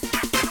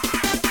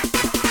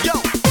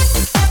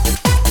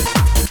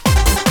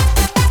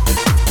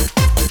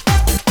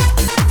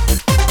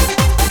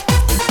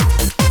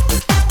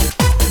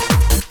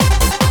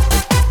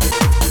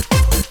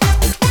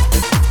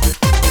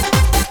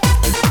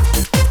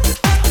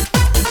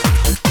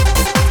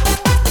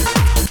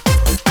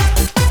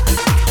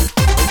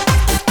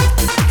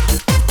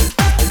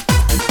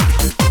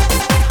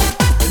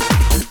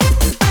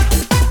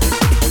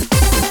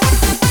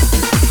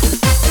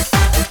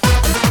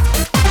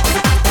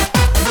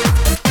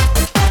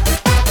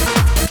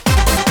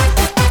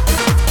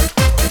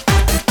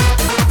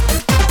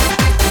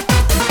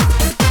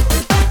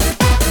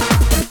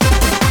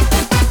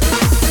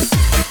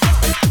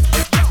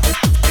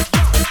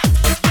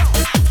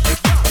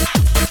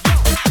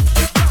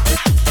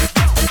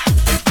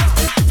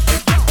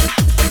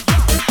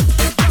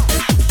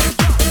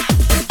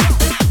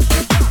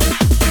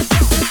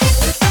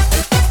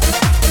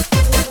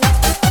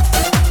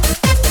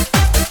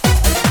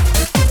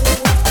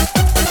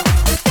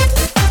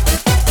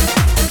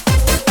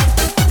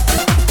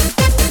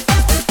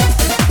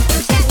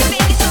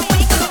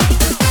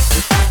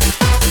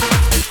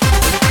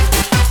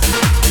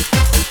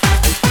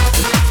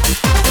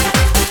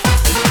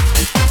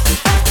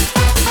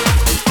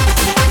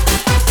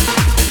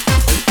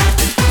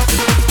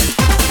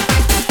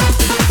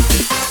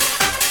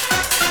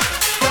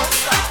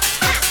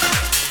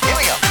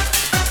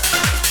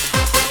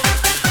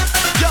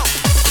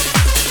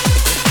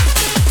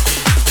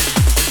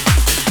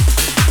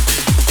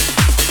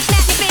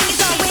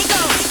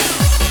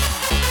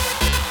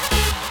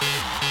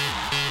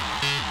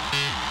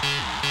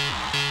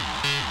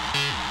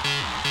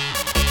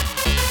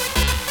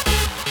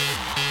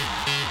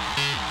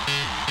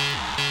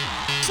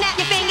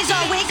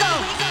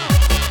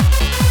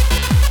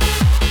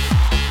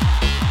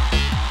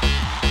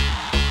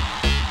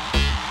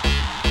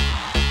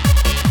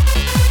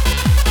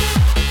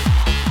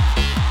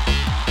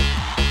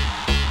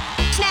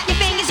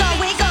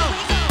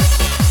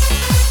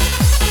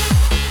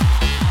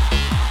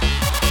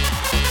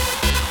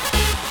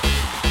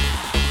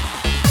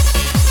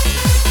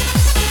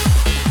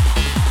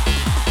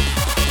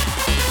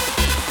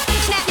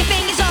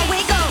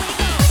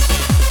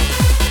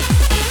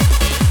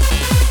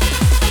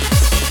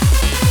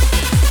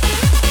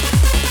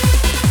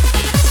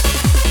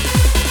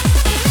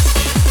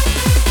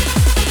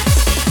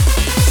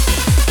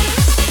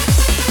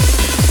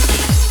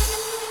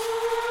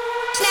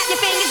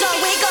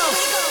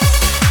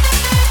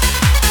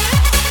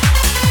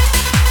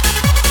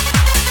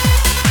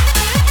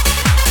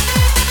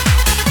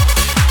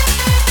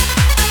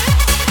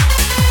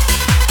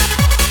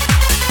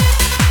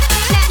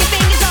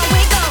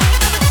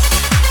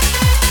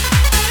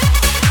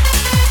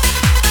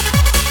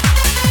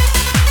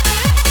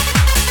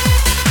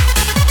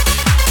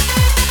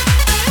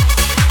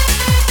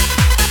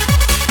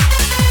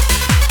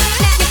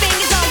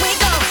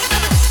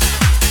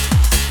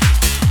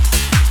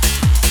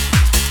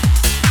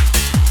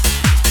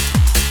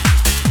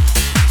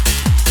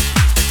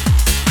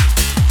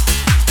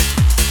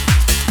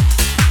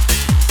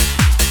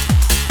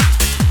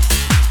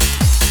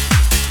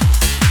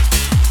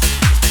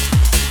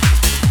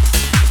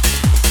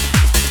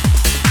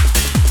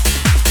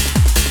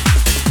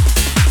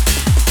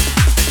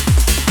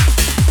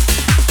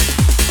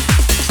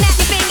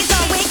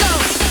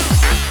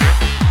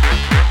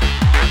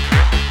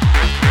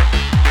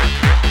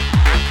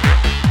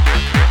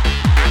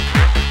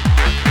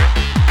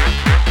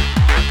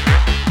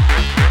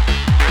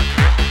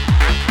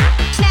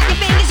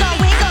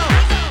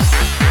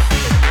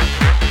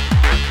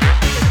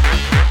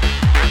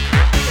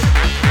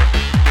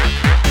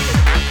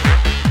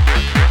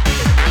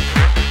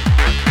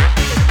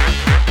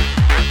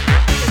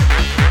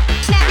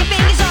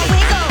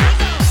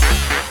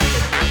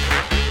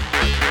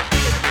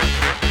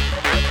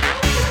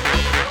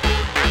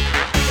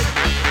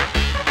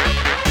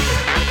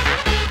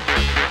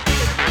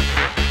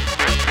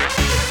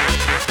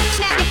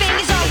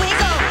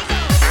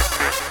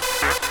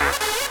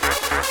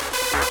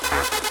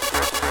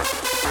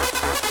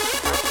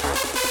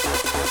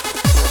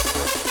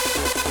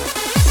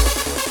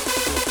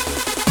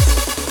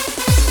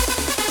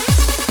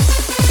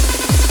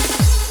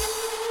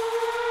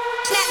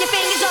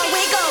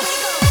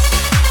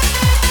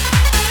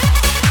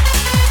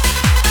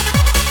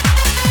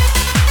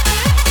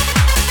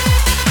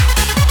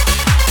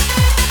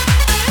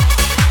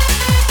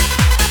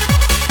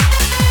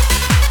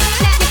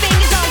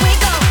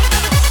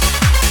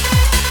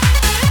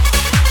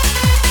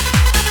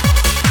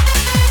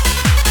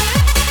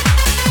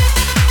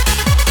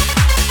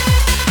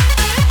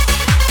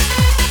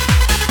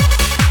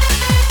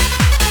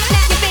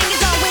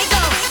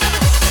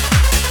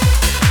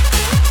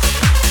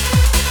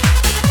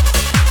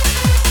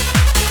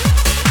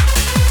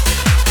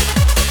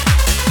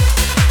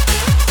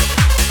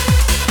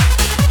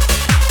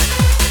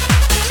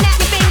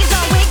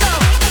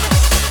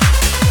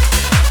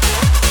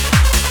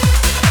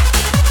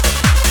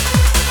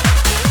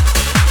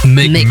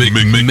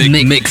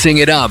 Mixing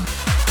it up.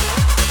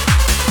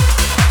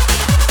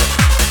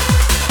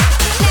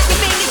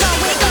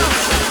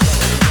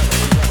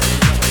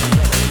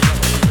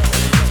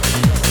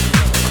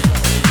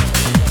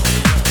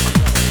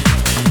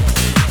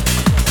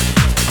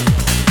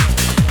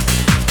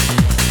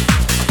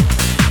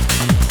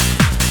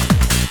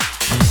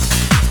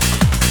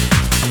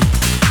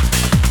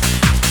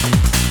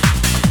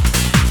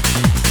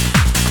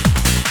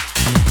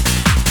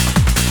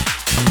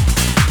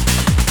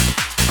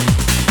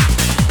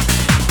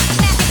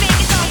 Snap your fingers.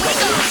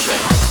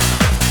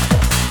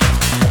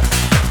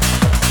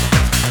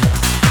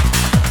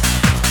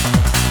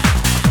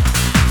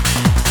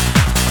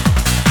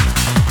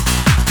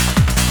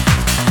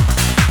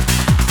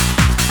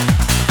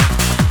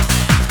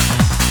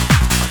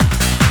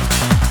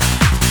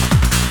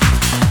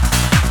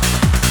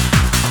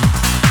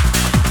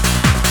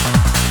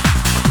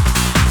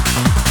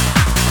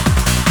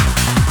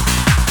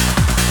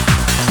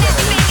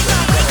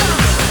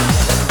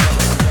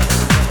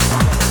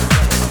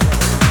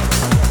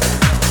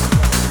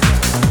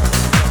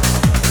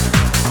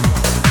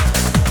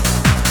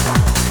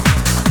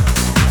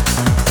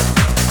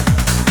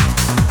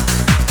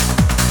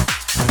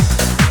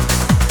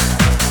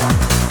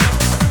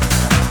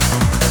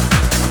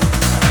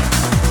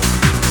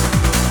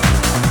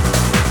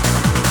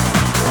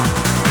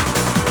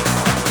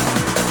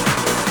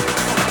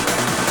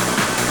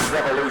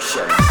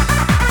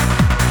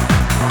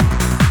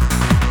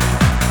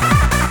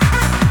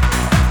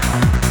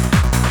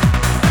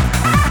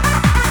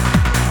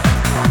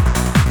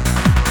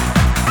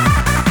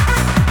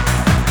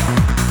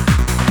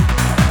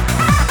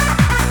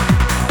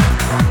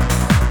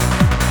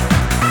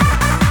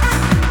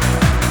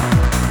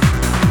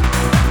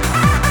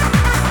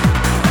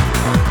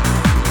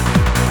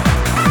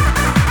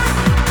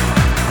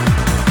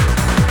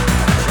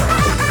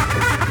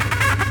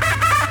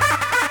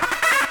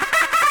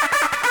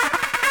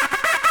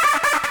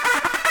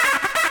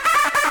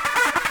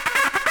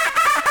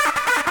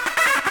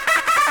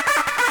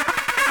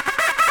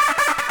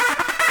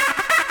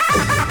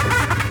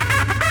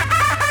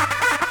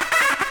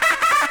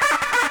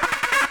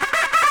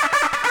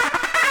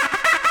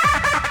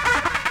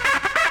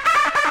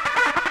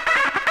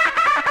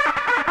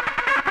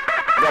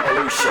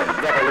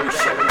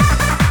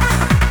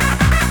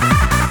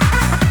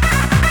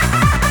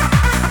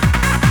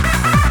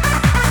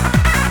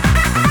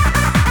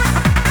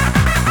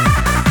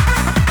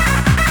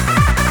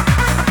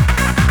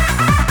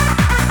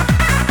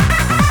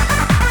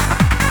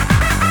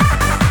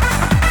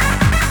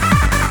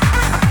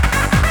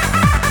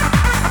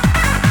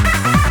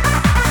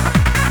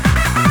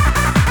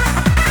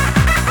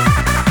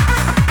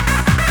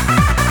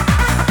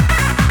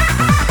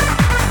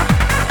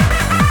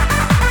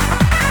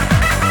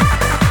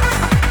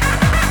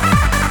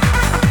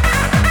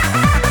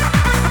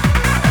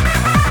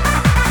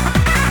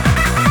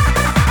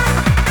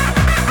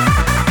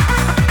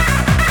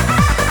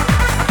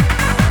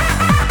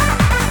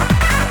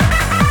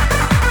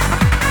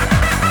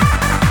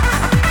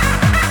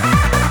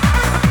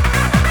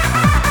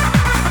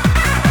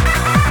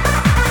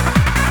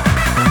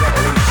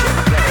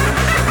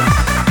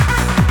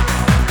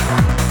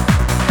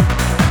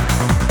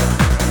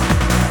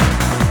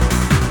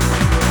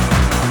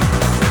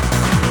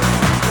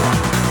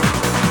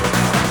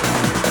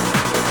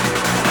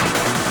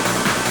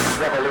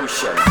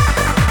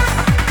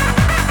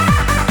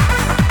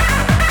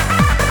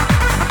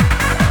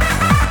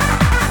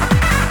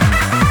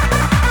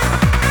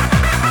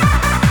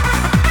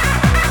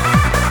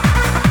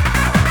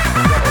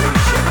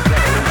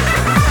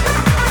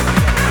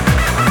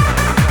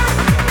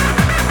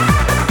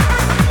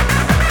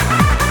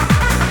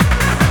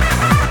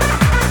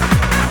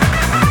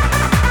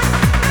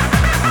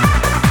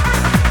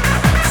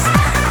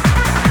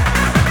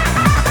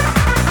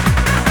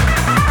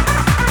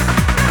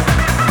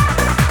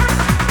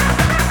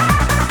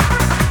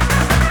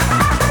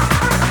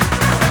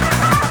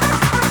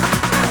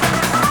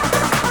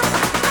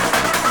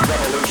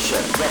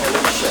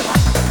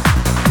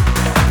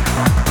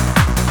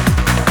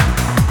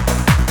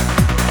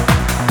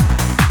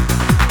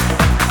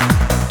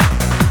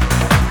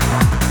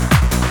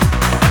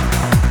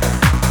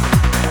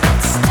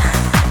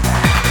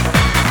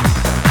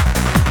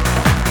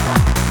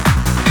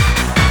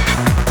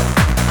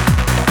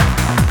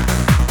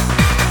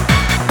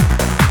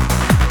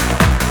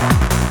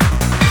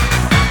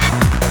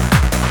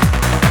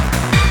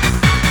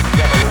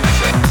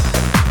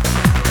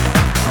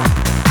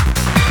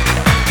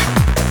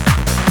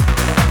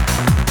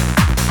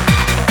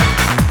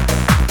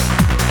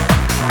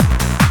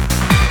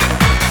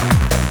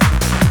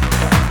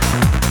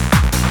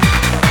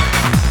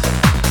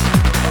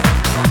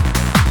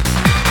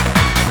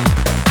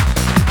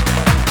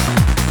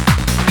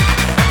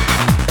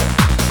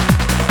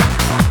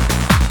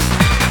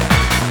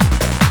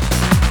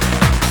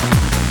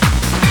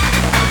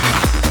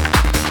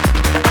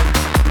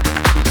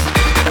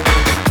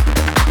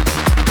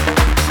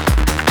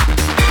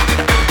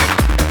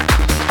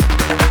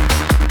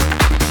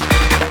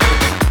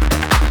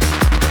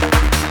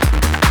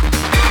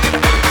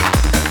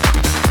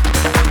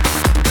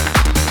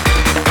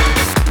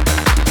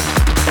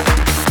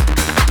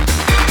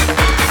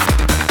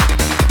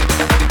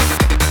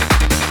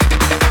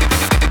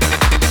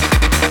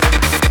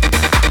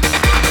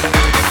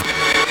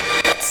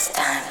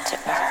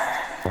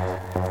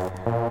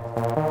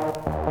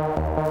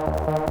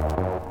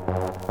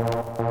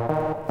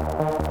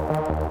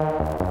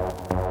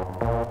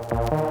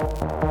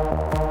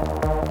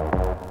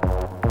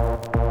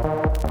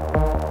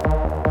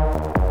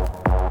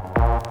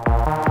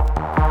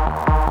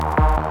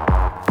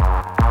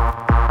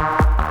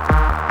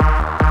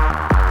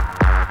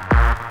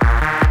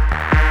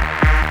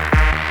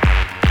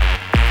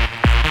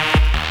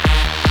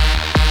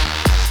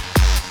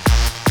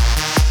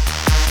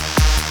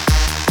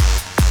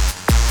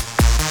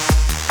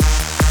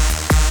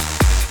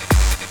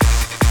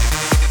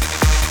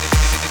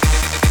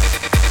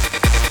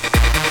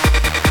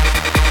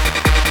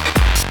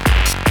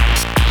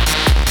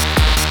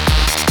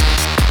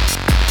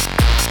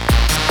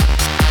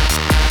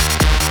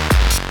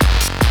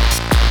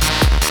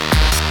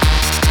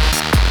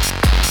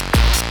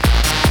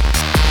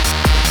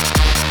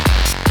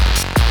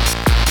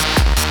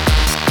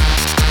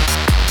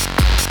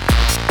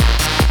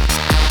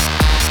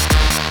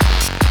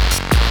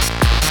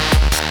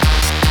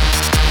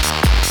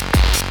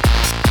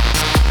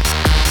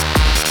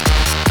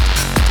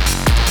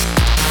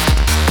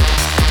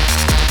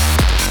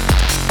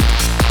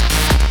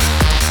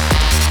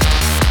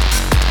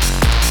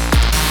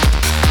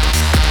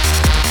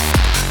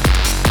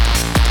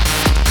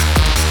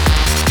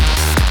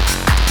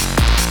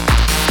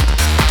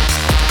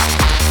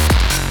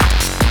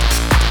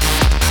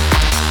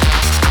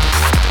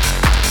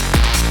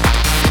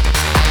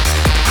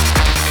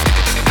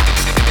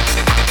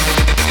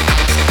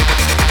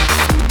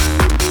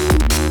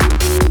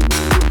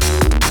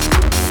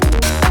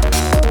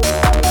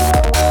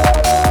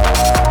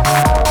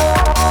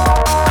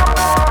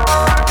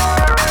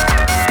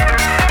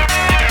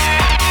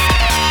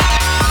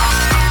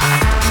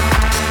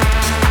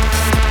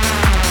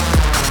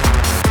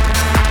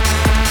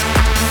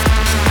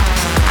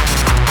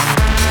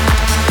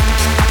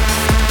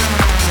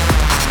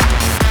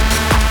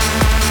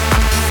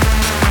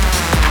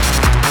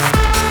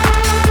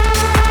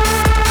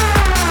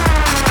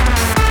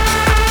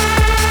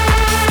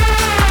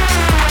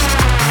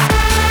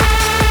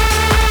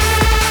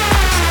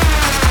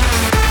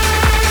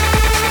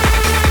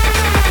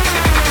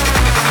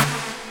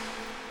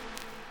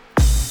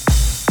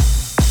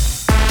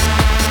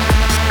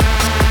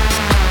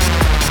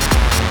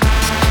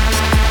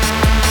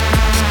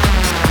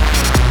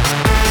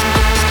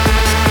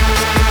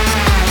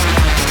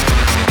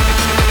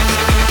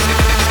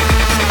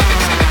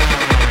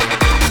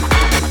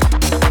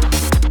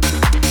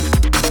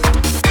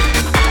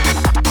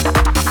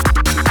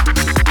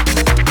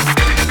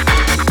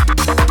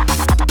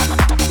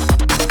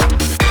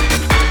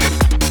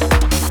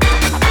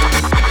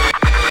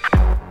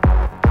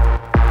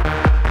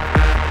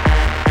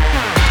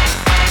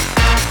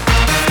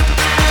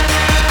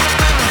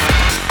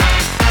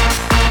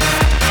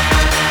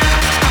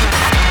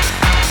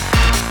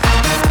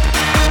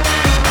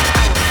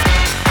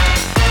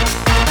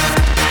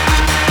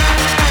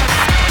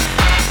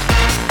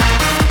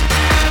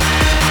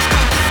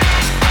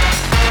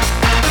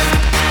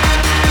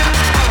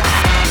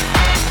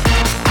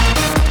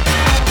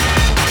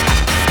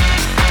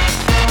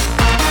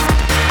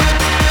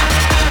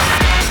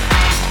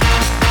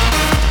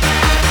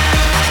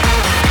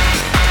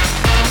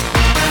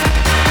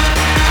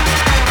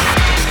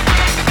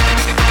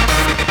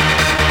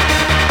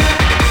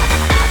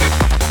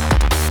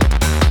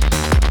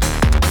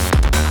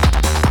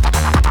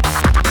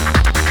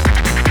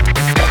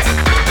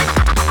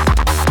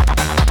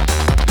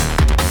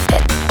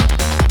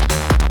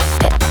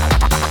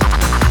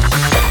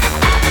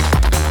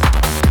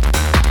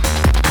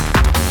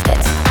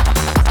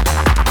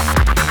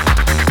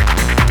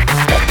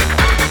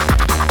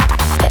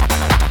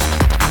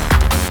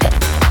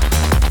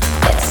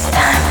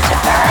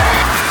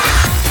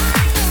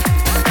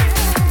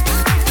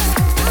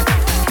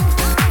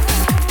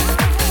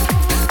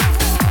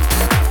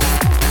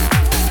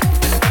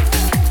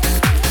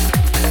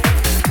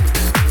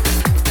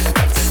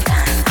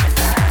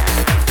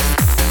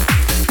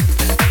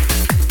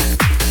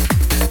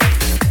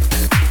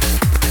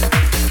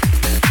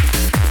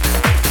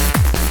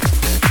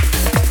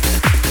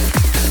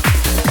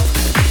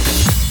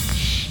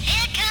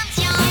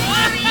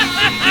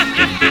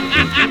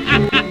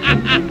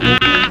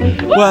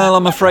 Well,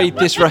 I'm afraid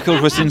this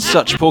record was in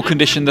such poor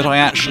condition that I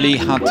actually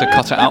had to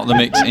cut it out of the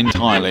mix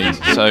entirely.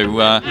 So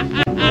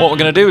what we're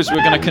going to do is we're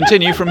going to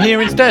continue from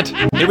here instead.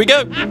 Here we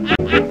go.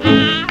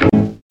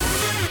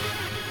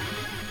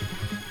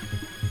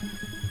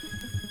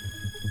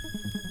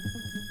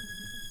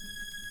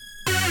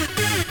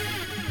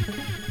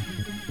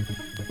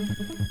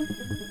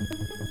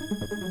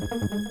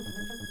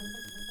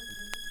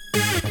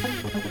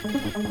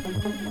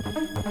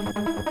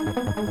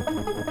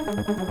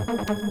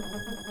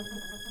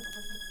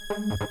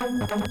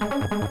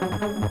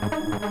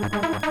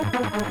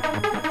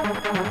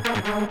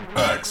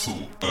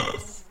 Axel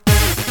F.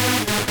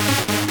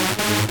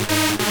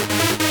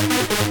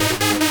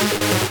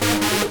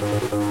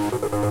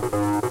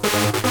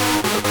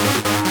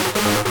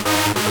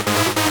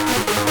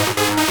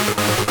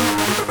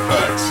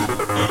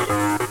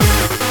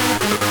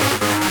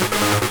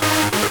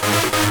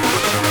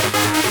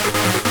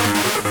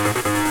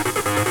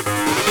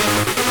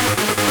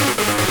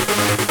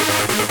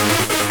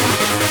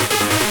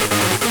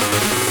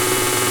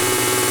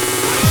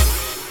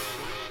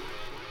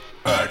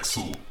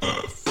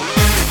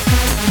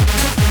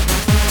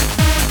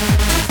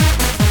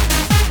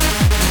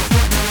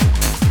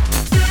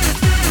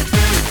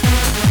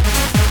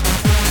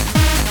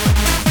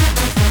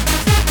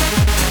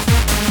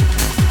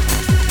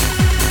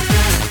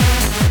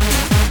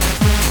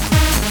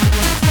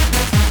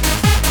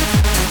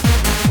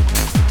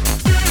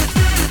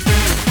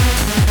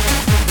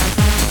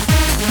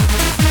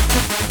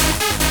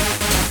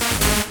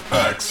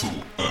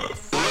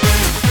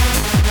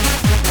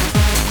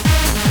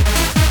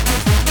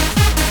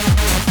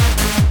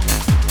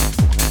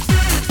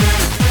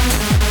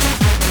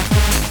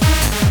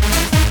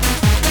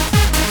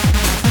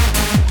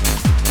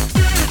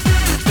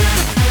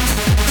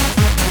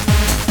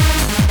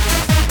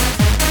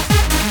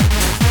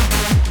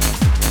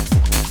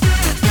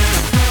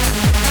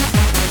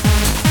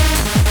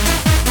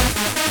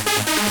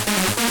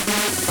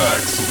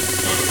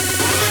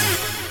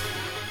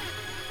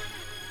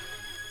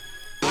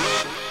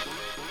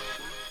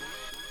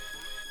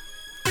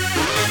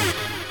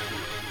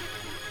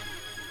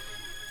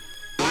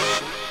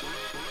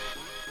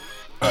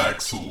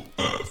 Axel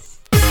Earth.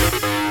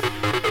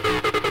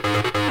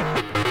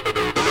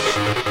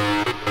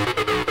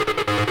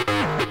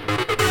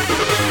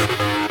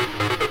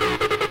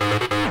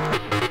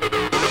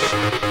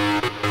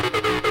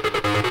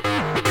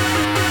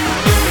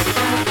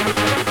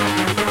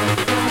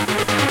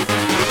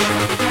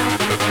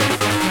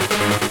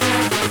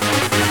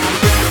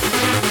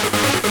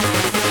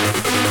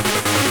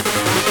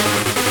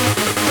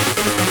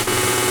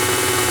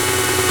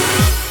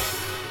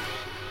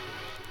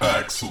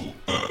 Axel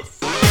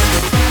Earth.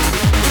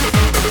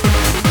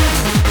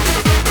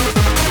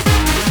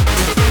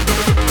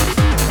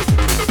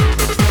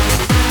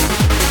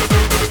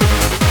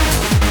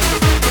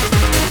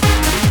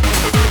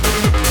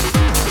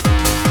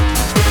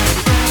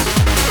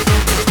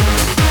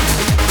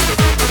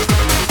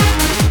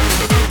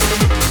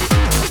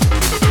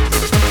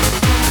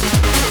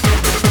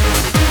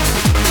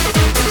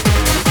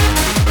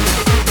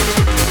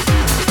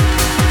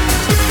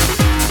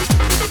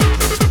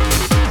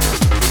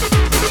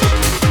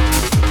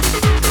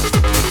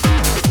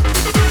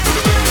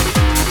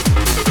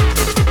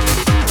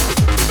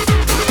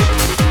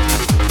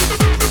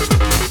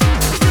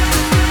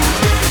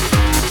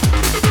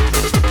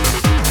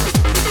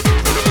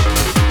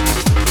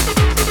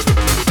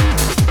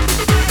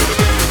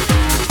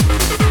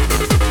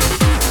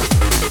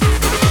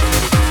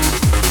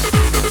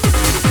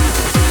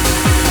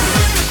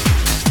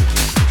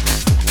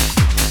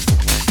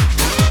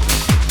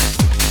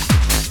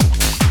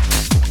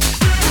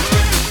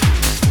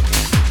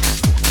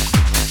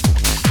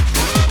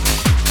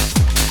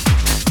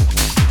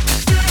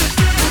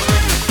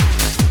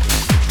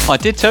 I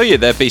did tell you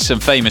there'd be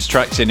some famous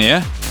tracks in here.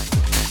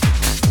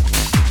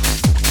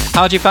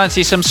 How do you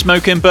fancy some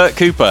Smokin' Bert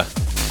Cooper?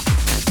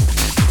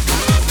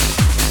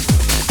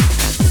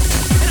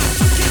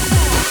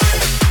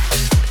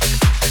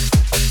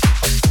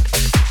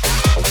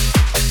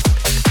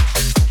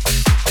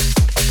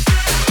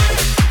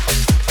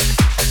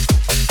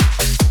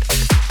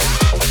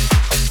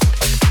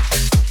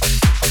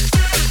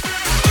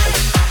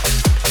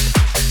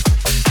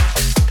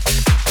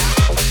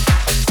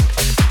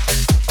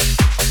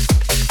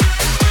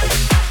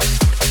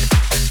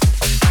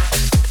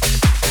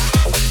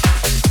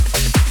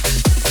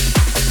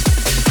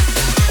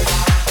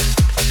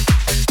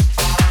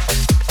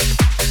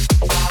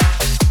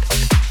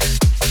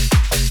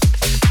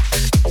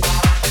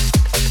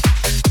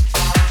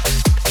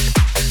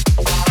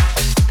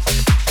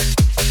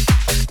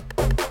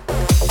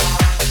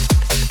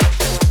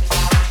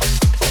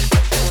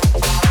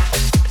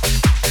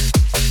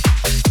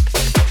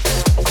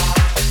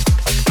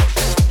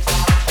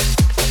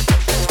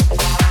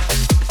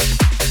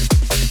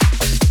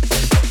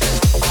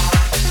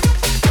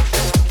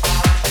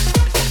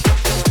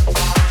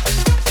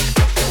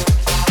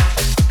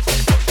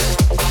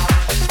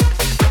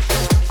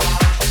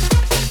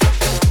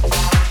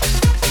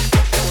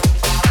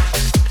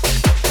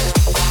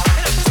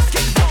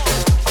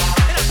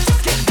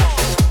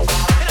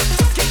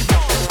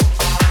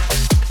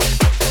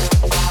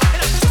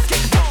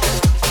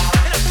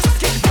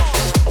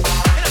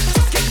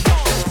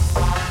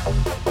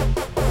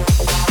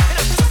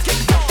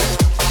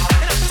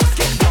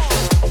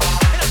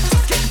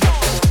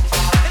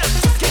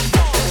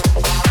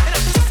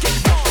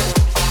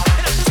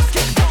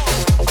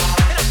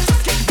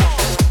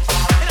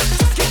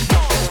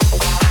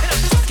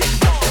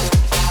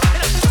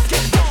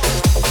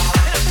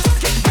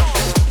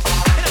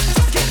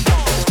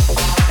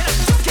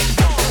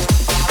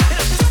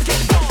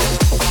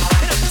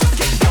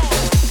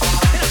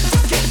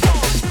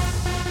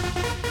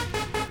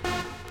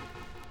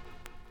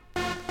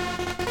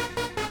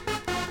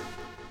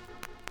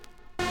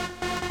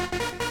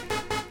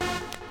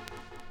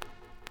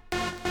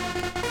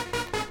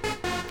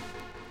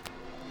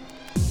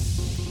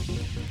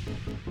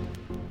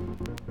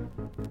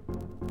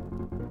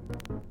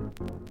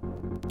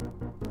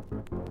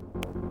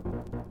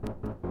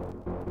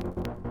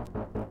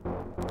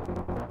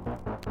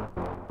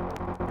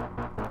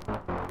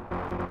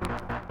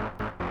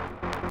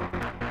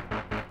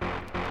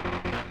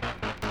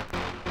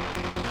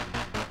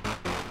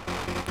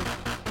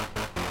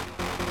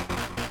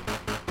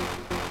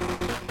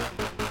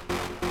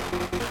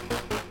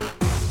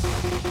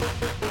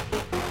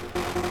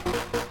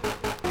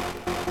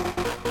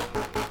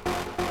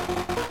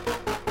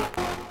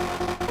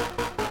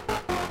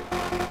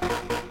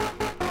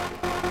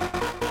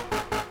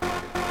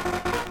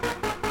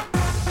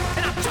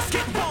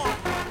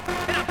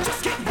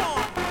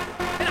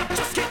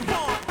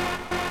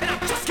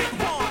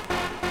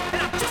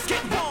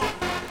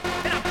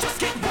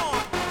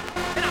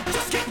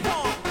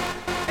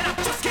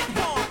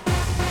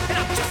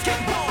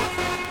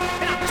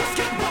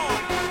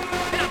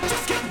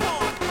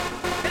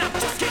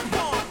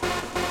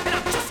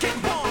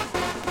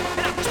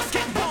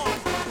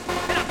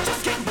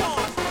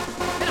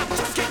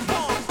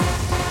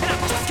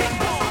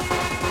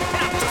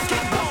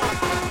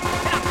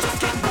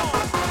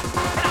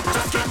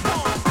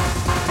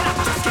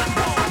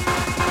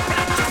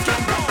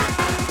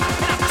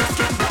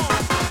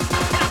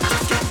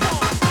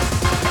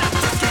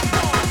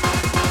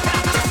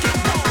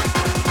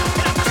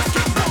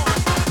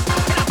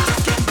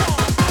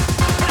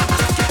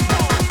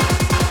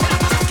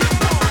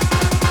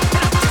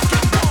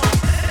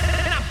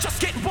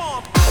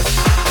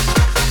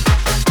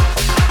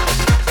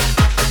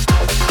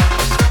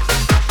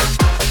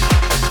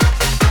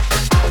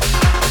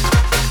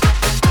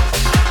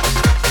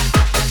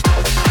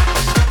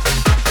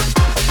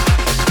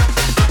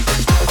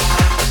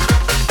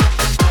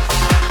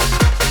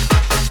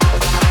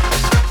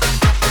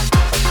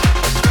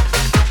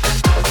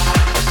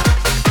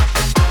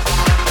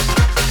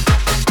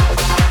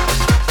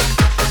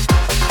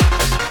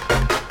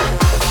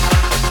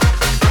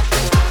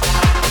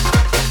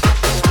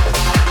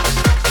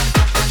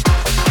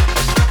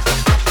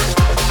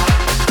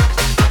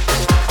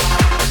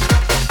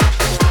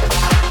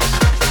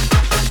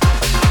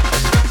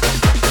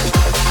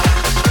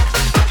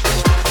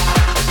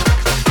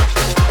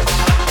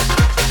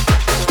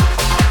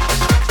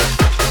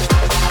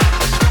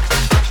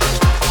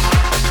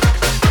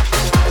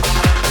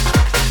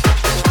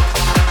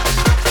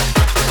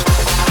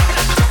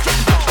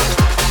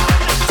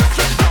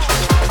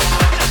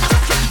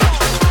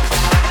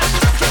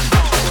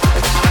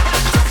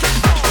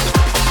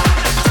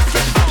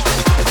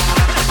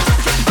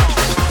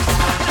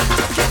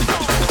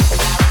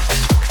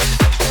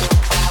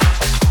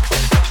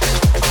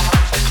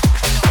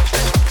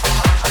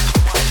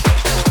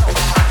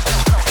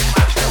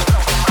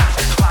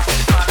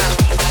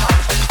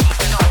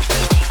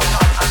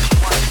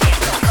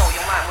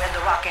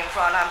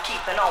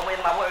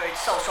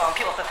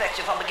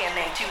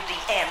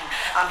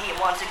 I'm here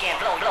once again,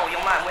 blow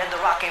your mind with the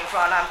rock in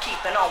front. I'm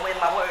keeping on with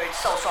my words,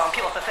 so strong,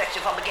 pure perfection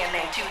from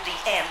beginning to the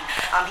end.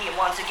 I'm here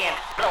once again,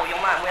 blow your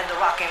mind with the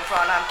rock in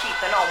front. I'm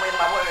keeping on with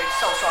my words,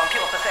 so strong,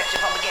 pure perfection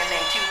from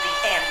beginning to the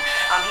end.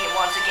 I'm here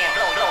once again,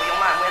 blow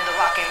your mind with the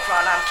rock in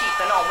front. I'm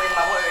keeping on with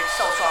my words,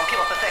 so strong,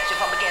 pure perfection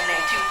from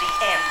beginning to the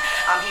end.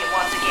 I'm here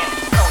once again,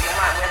 blow your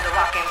mind with the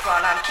rock in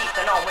front. I'm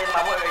keeping on with my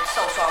words,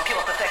 so strong,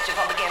 pure perfection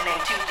from beginning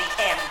to the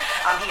end.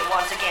 I'm here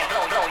once again,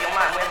 blow your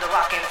mind with the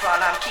rock in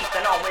front. I'm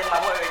keeping on with my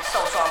words,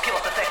 so strong, pure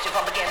perfection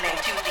from beginning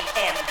to the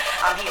end.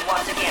 I'm here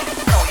once again,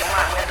 blow your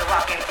mind with the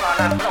rock in front.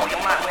 I'm blow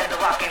your mind with the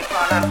rock in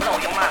front. I'm blow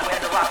your mind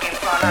with the rock in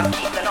front. I'm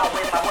keeping on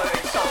with my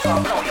words, so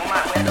strong, blow your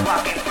mind with the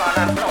rock in front.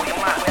 I'm blow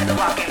your mind with the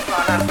rock in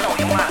front. I'm blow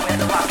your mind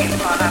with the rock in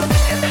front.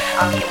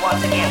 I'm here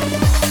once again.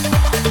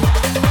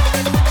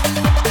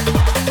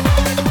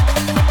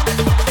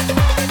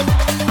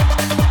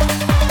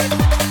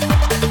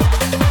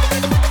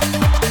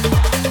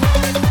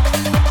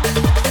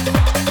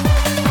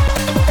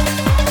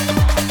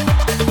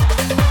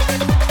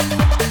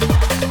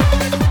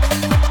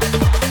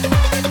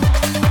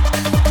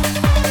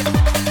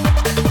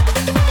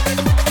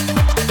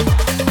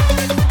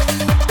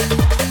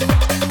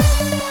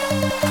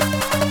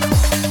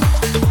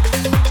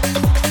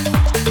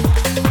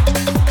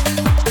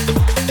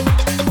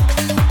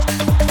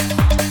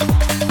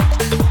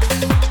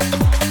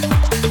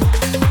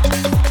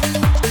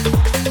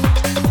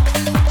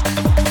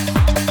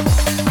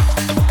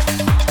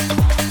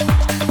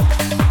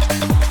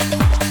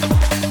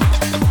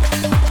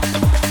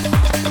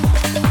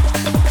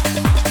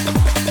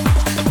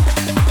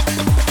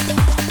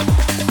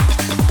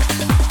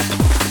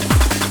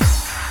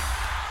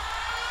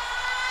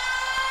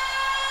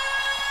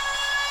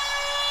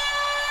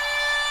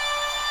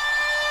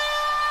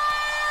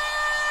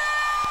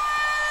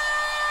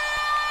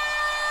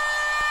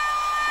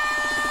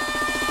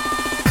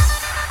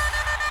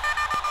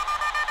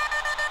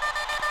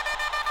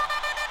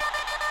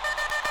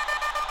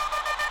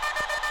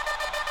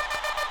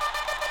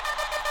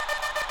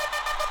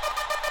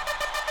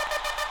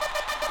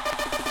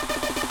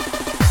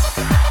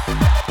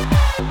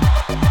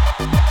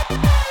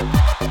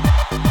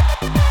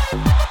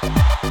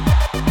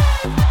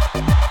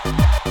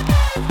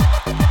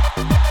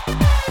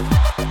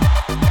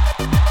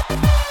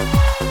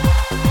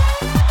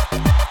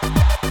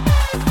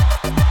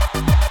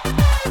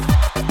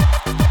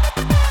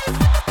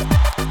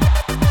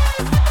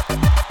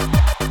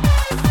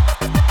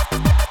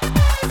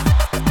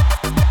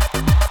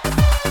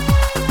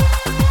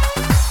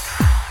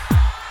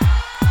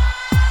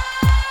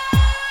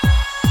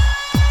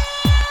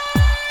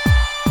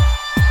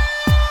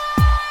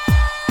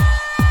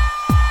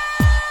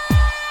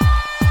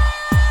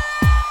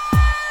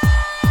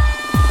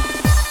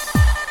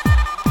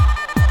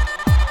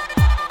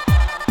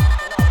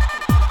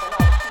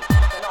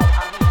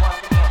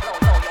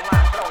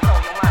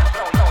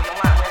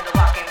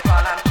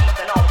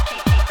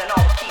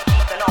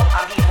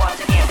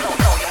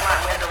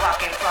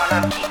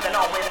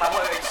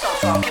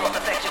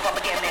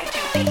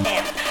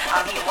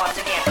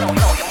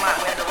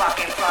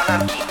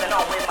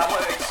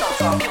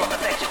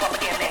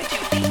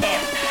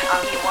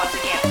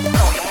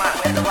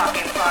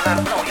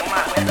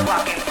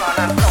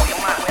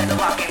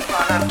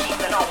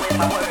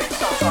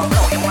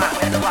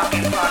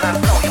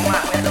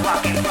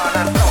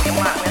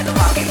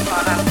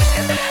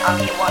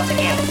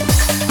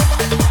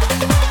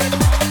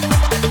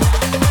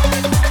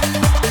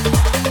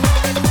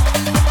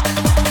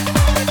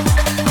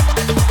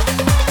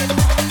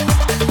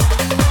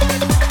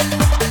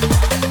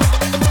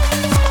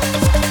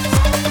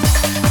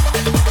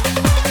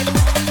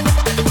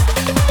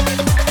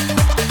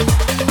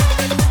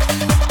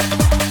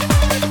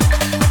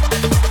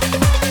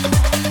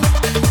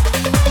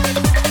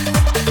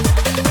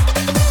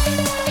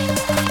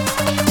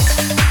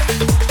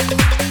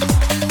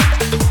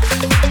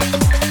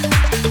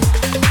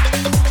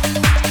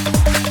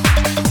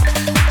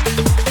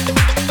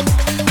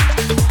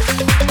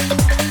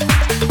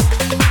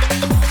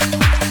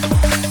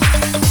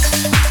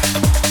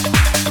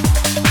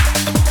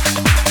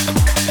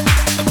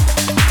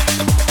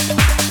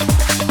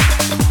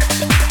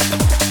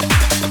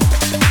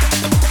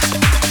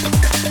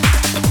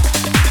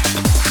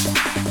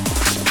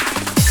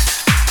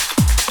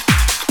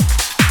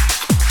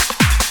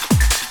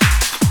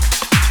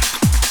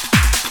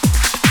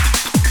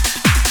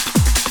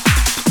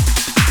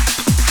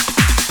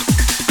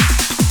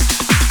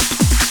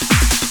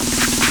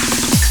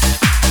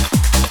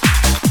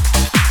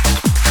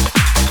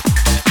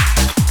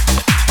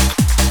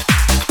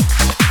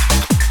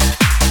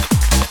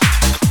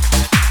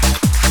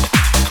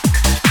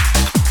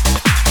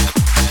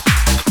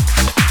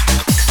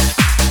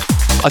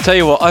 I tell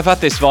you what, I've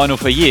had this vinyl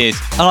for years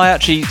and I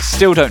actually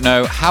still don't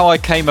know how I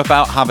came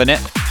about having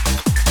it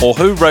or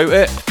who wrote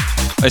it.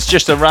 It's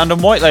just a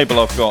random white label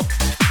I've got.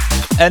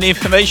 Any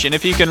information,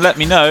 if you can let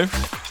me know,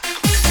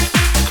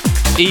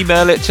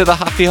 email it to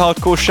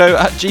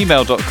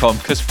thehappyhardcoreshow@gmail.com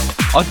because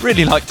I'd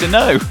really like to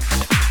know.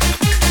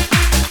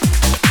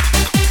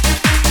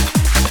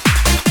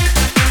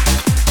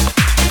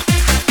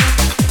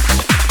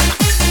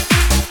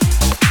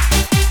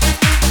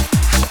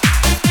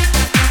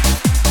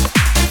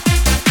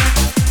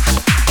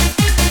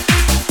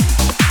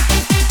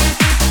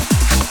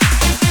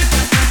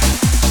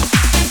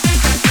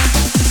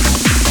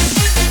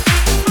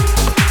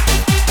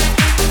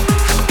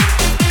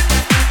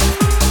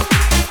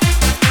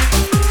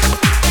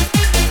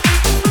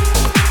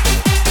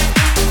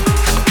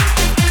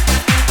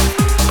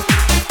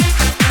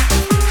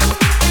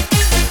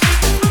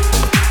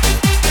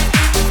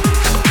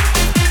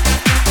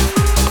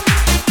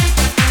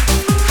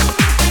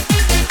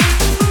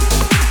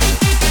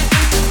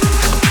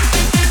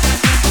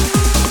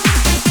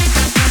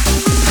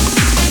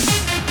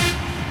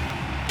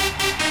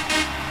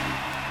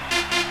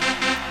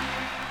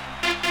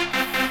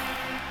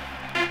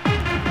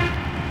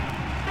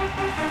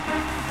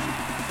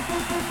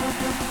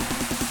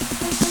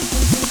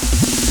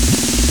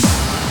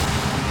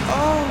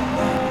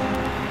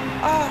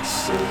 I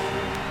see.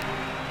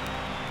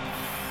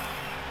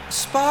 A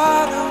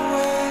spider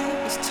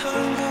web is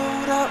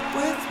tangled up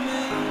with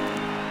me,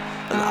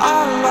 and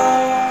I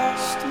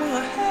lost my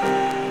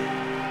head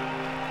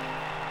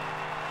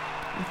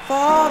and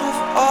thought of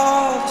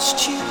all the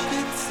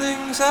stupid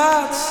things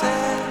I'd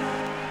said.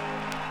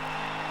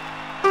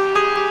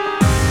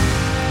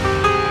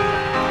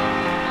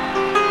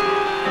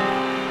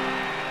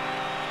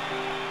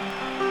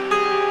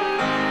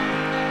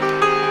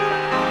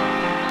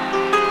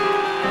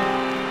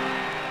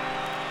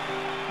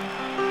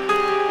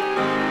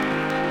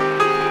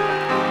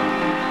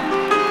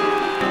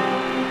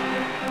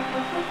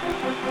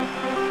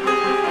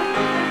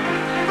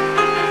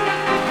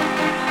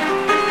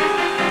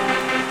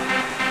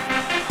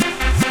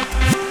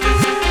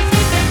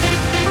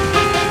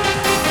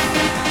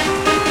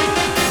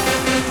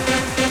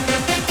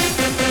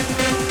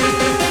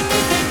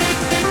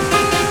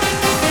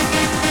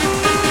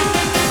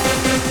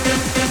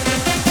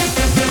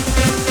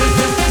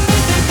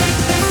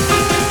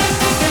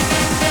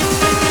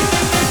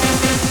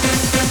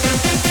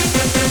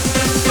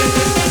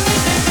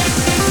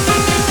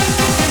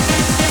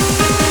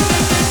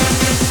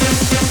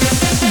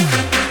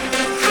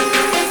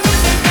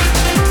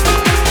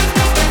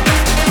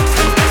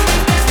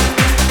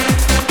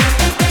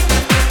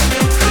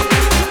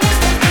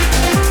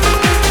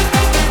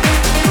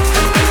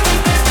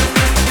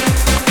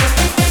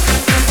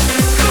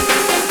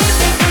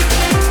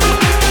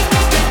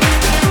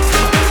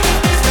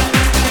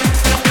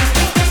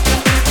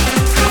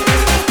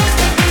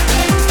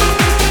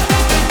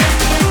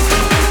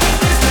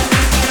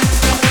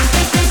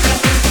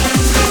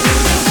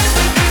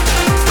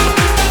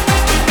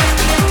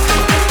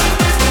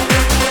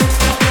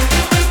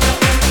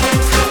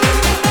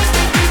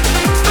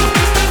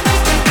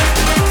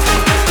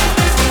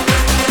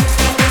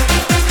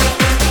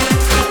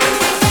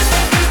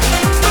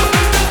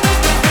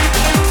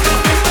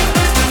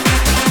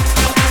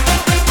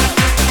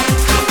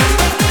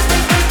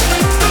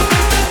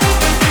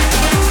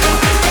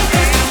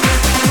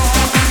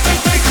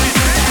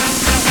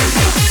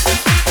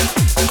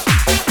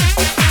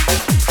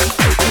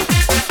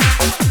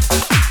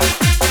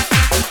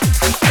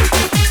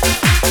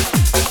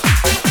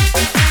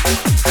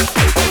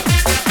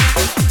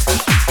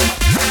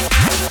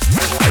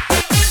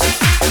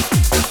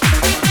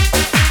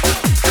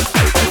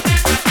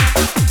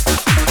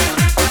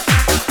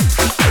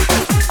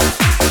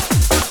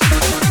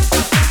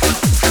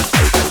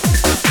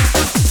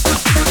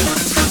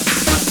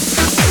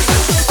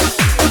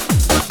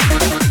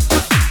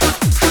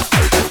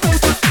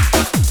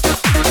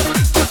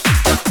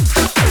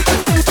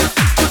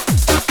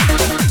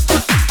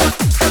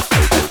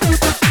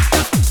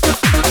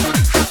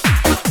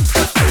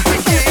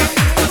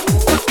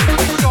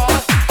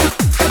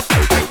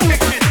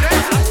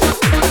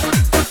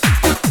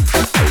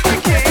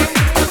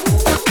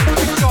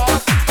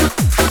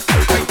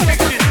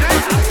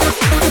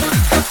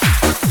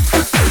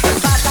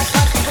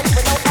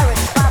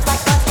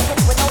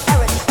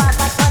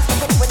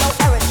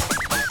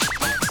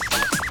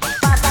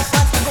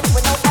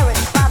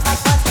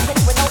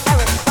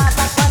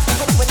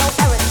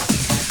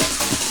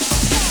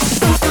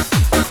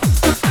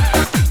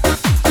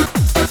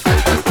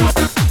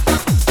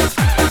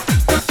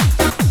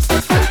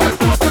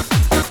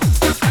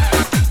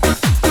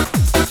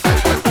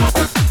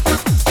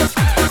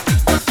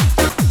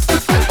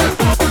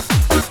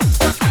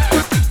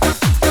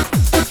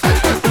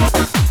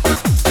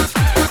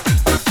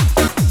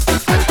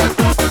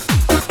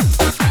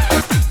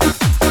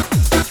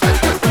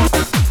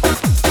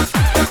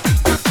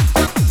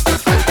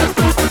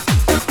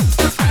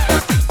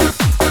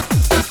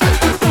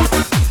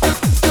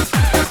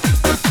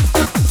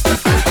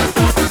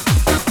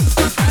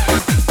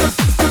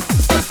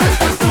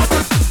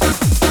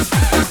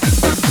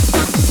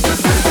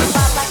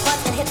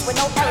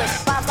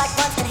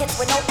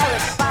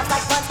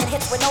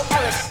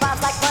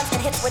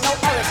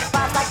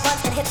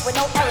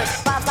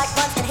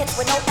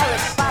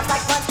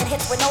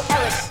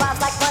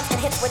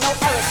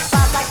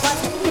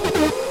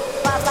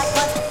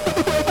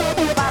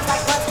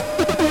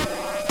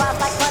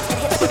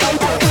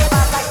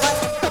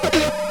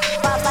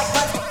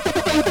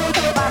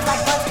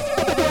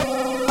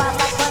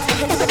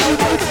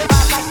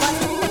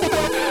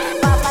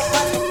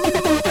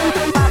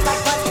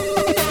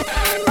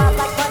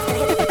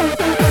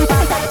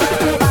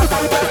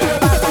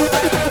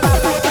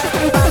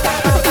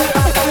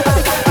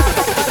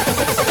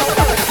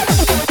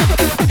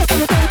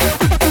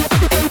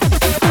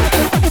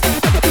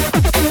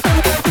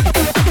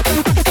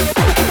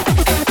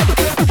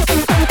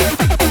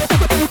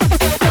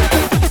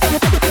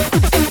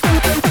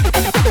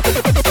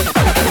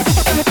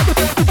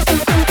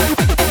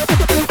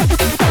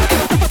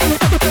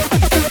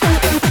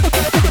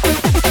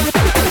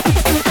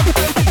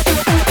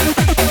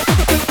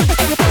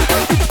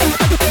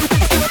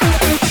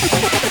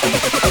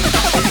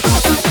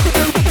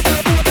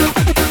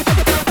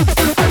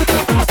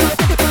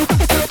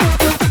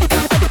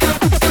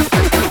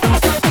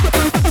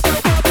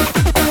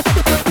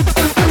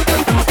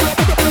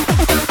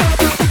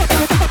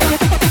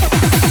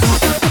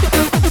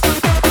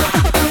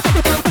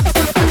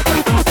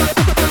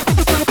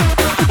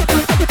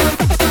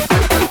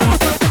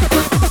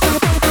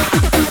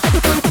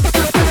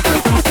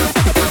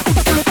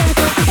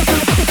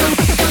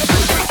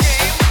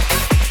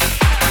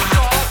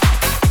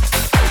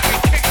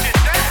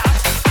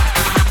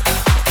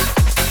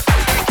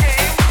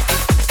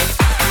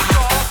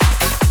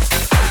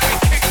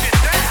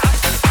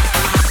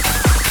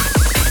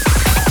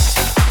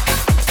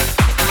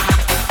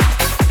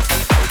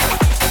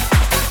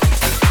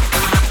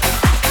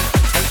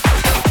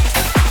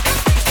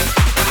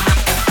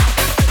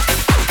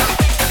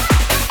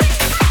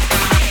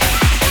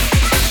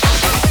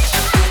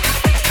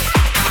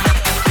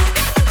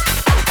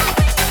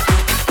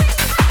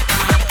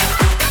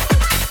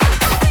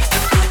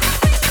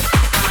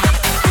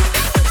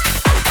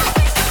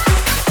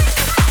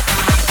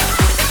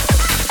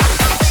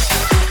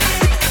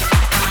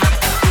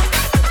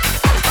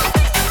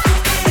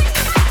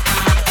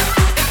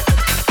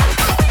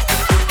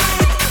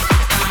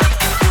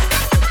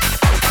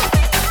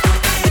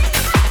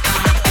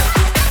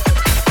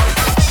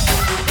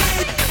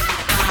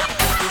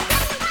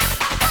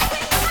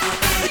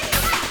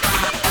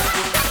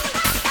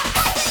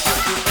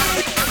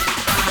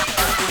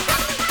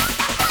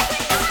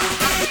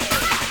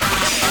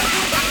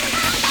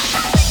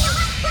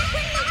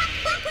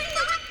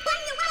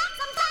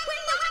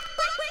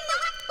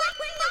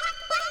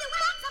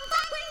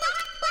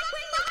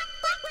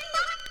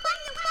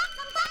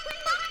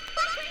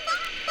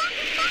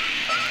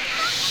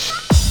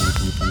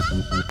 One,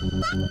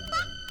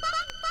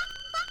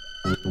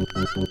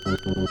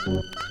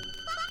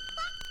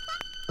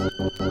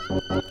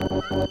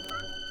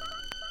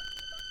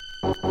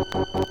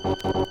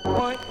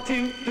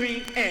 two,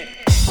 three, and.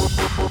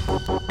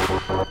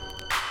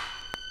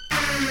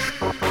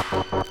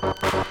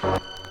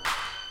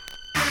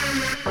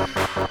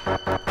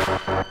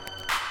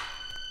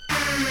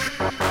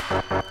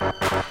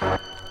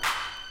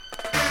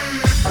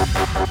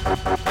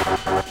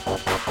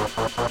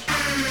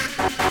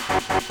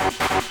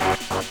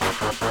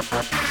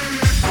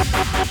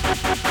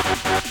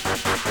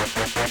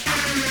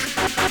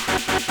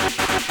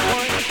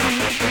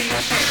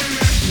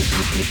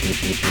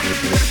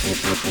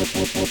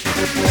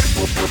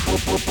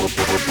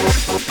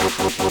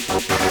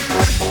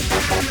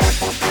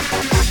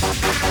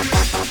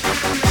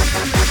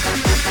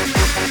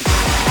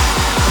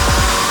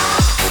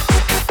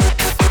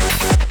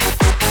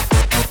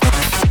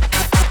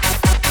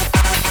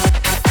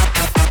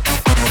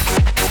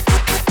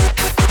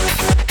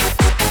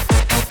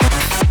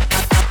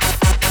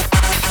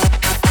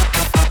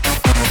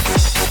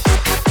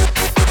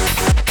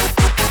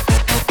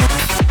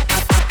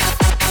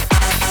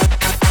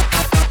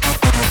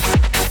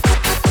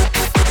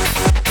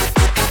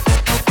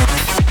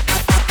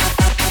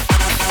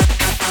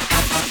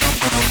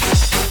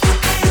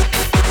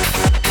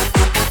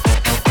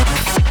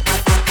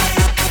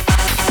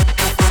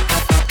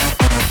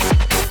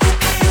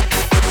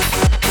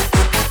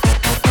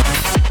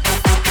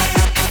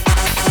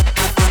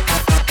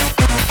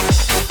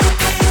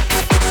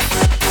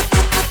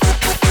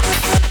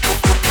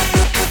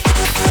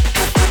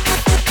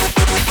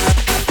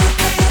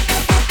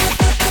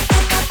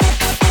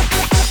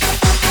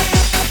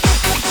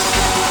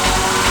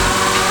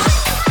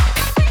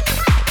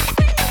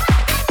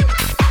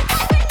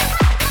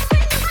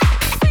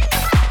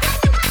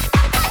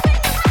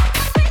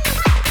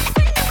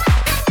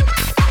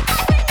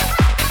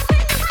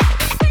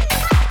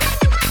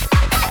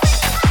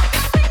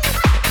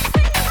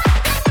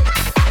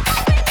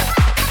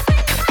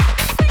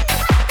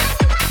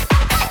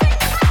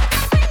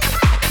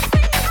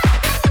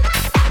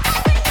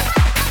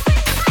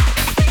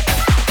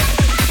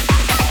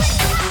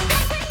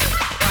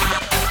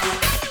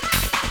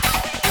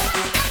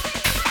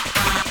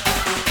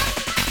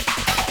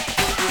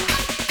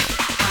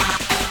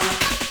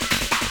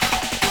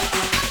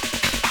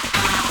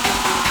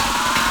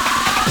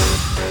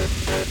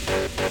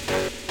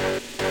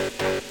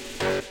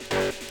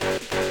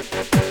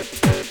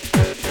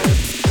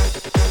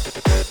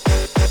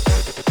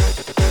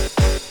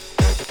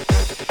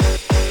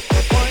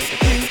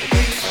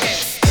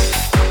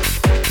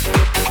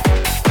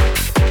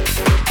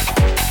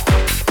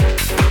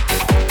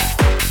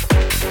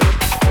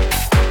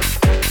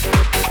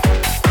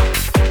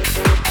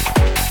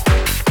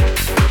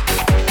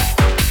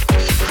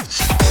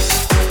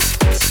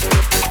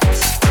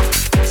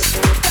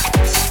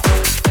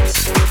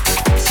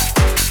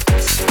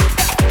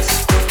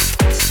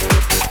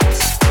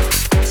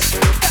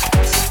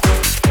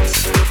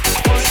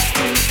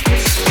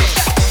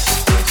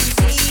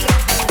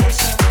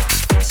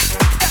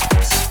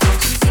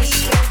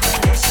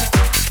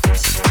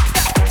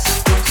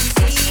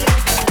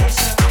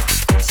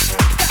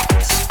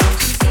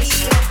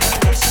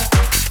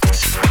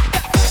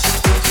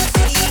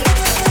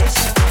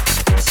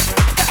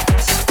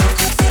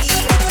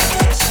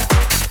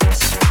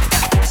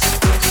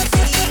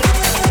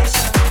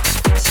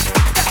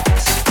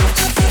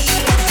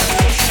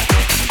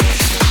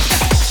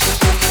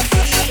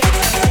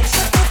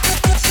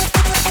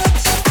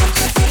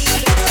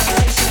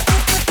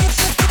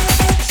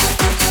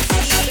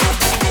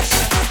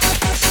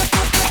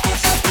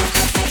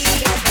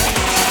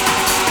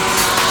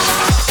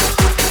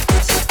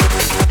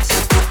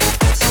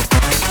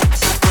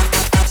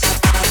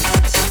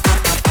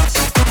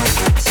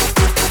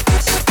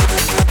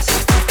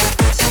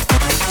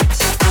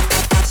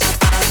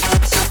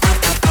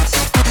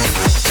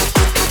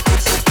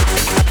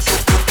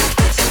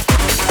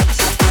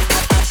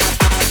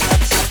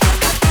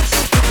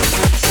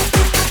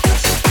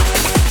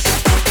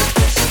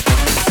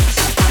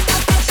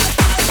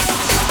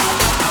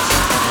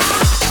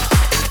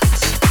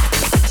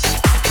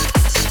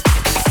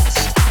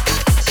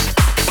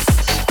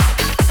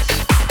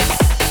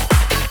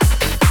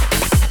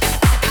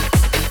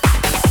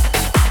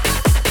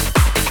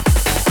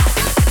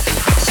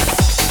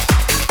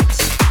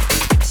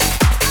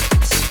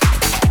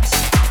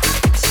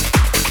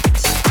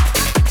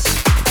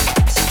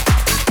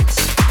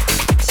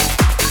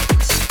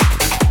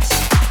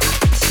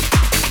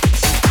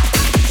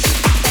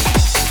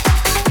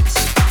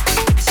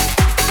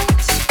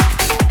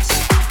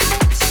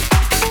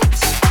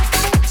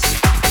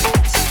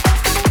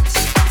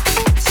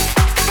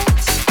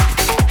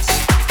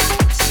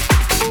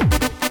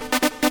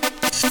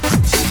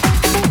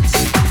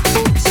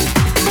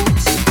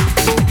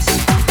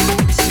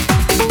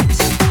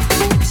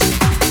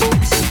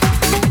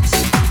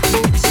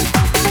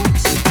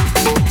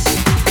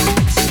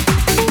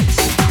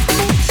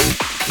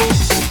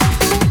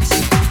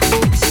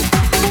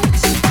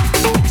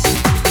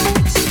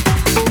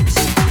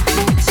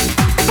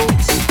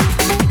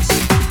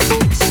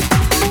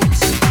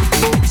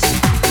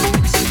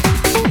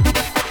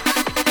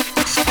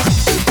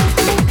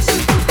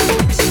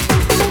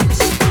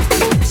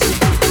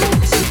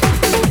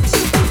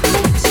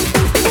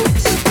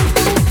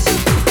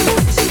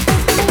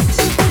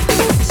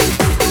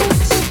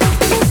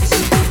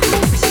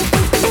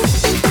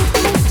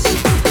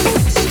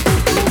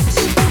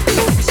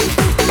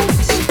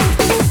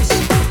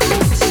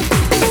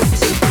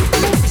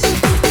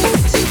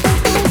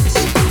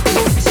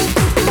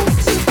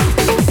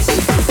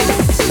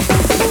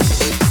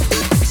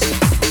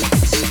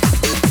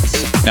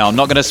 Now, I'm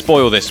not going to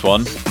spoil this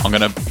one. I'm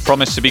going to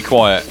promise to be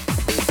quiet.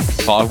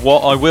 But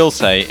what I will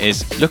say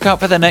is look out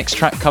for the next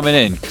track coming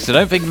in, because I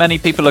don't think many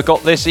people have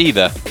got this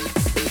either.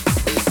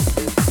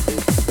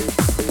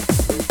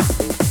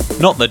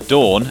 Not The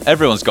Dawn.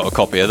 Everyone's got a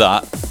copy of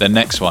that. The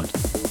next one.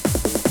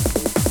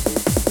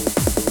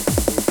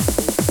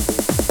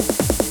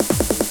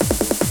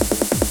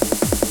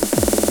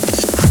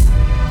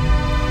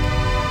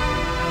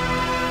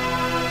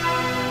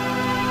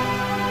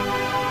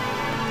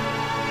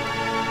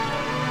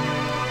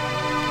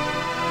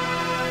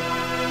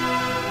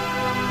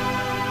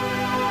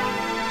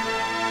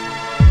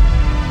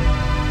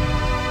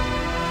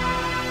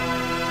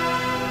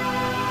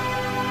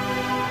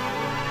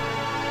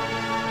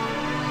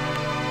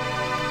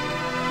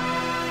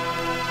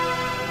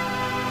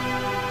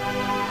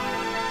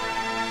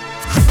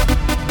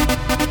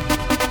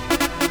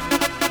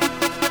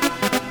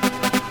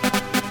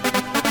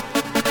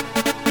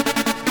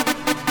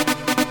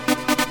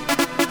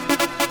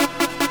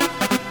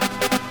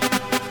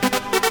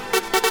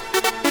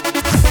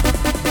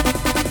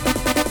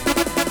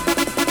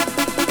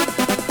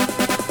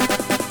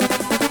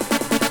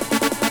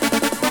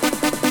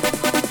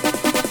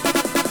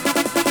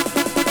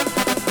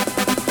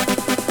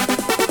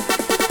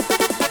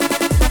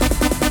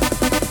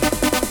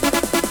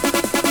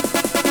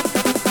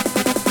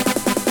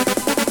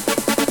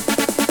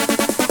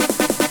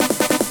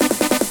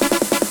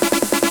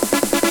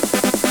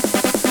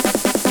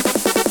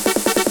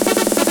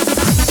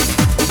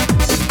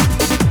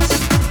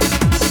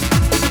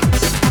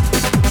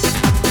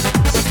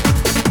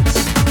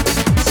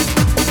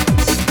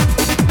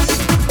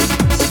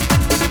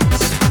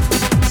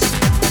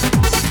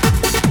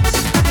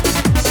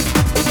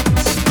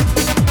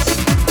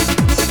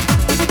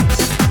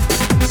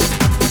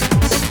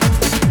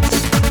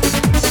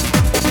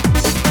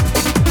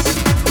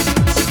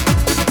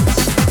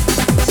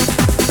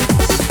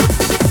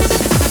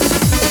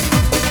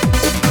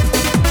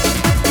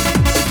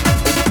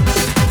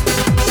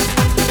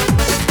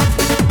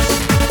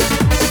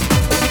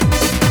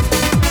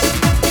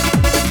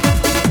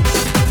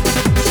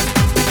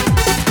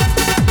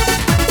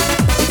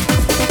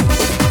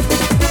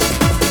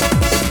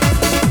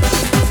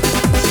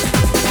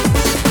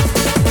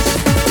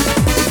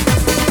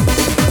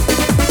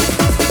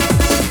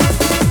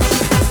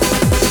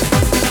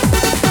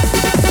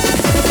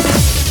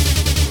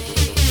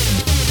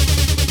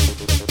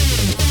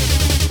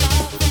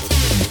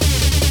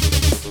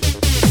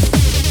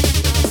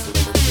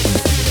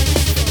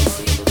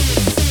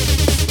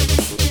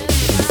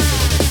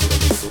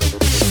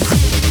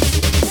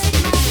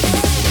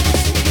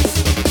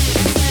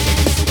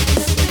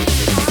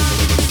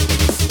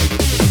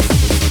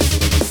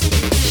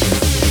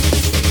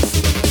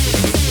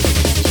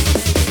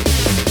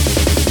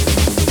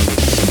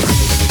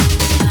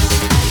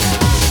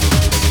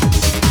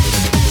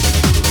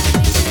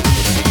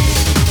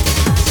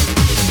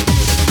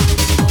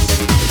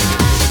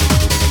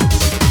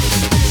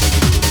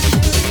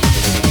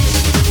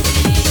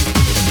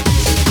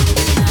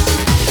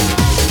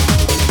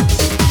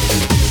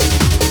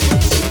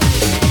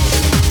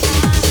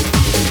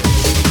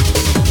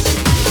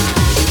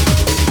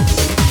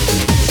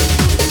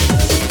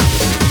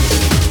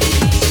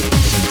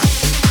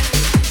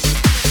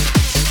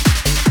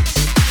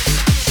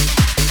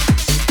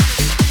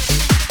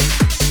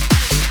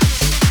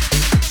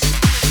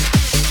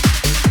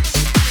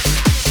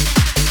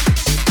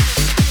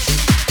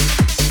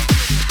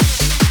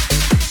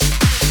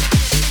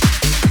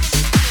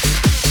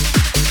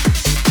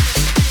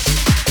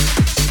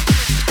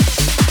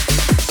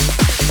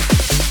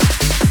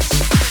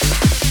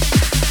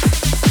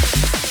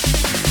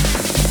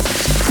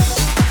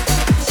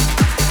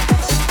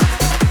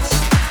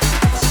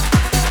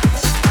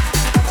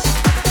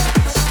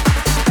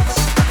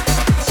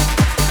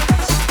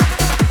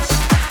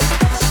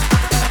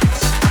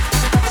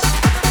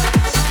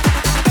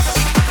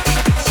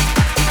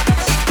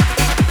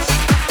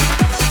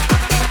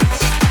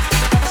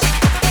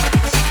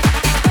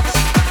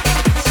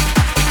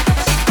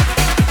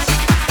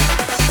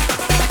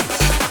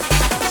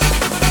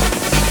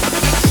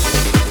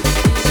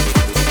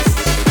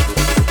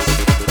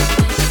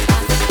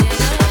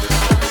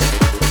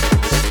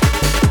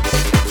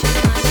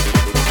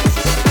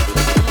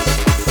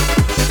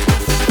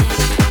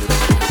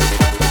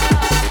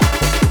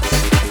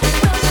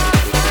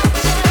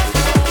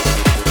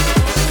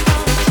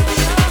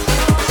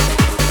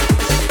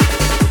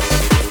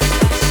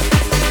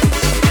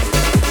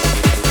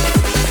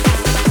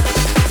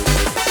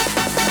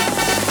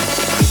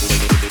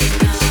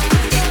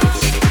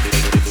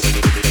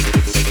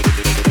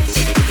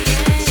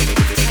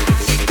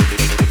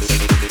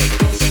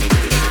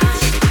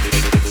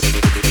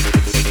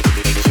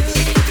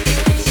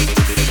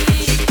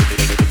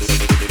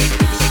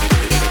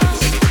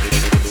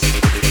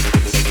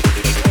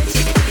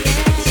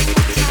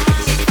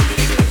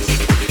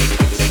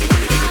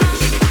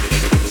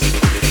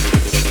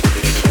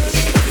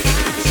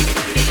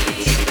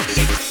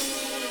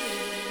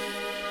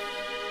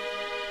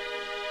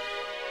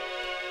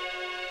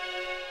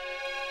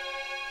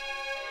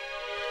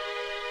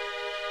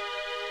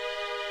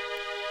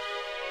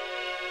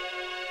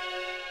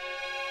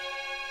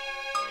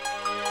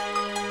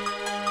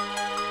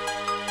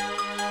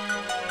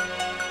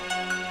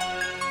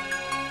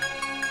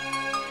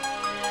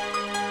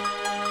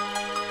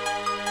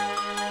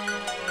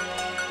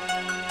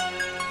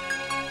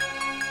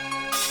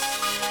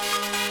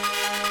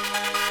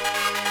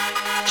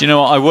 Do you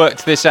know what? I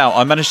worked this out.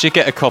 I managed to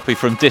get a copy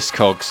from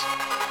Discogs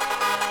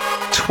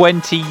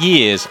 20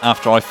 years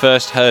after I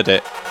first heard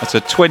it. So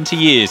 20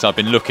 years I've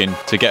been looking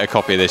to get a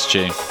copy of this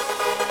tune.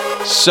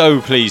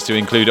 So pleased to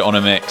include it on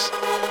a mix.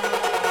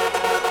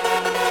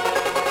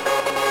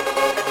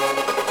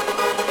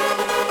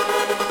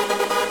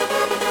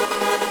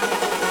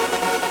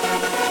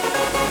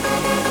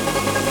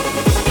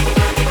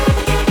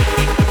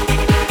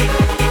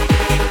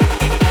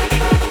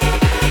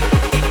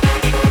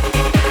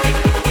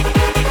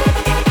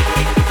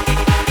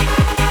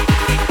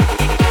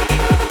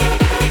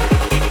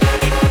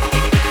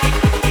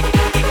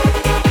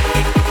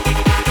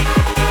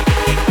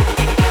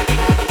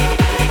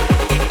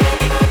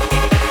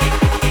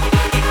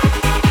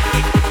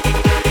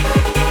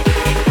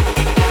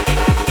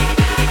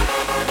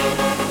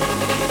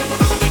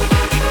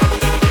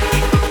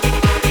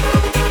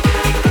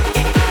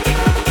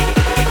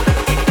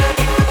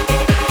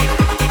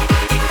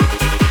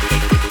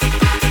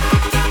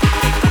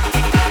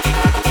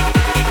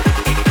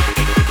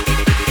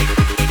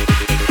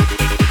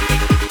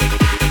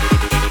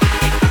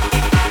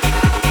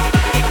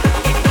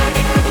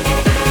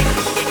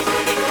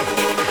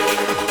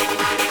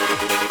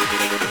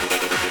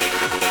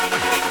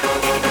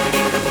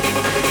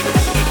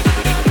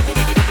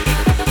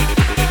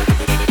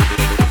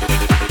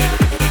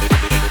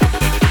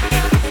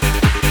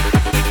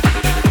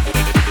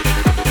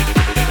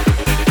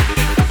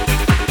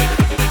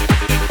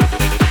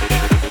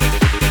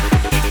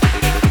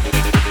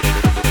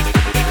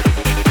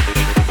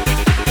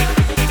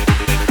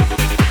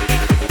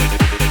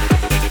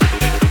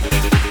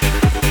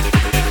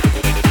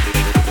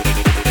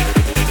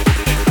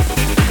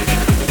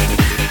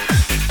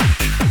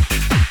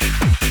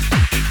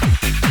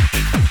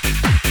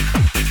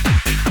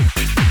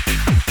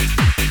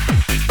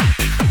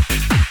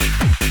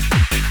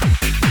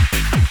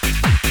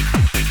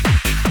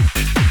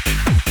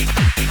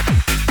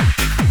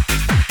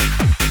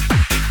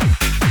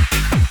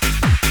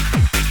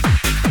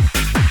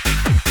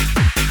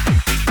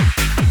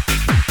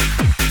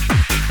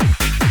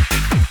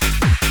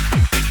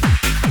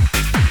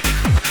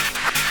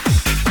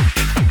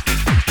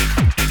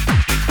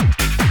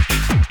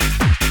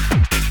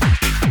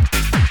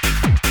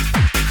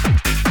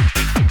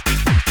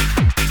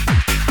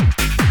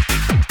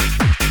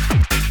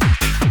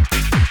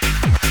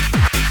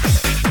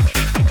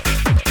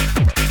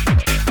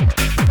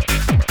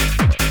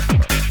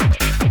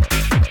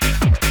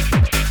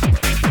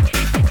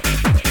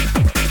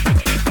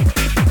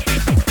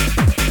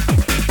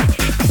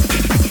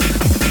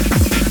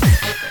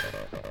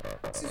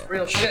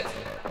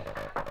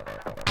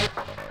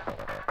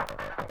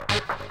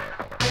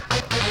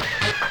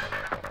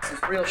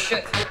 real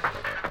shit.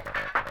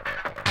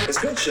 It's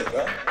good shit,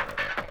 right?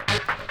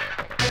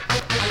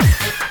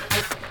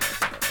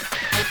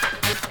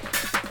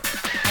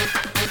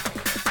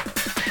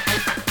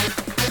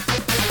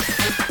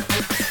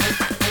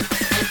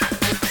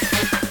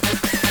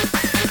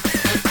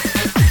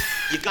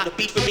 You got a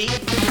beat for me?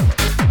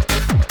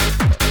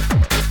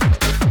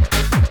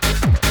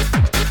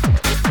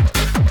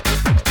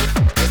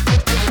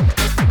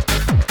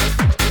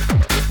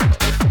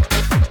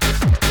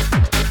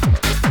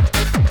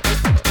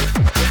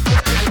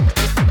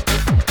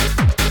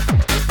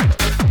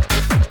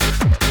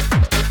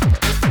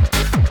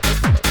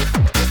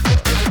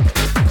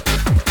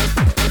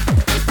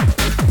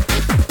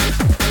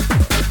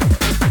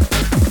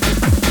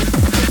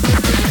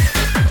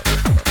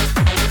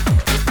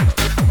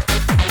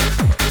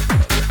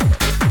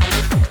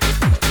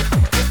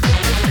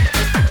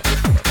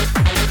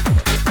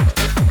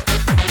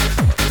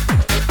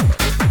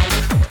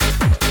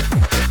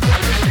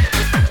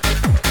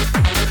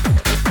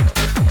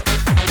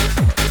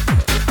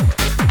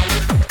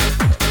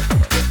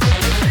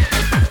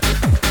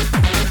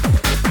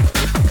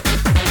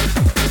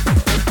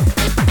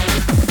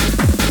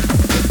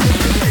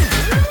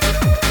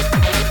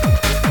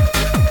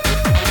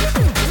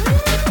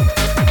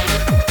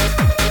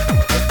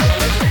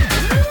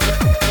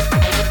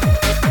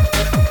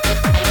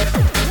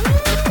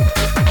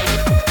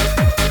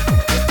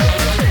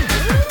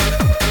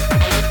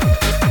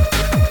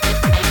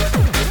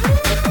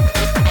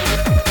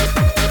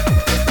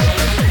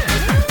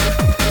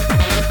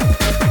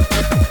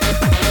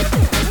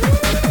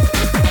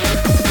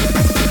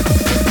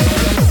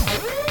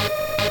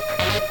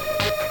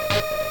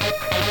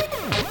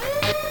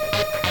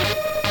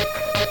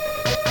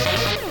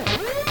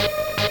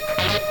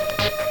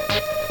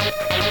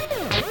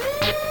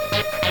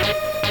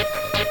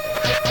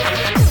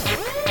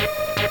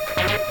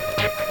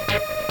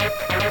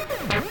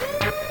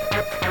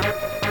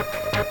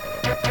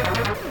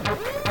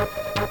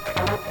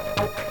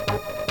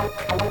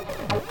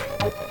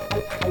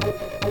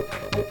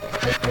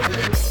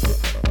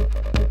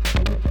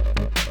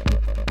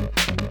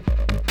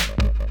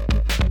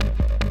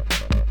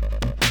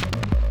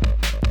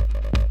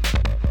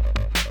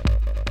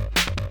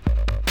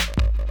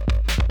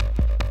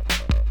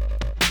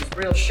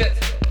 Real shit.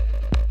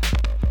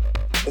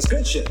 It's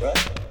good shit, right?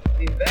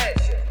 Be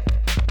bad shit.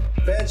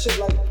 Bad shit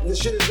like this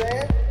shit is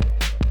bad?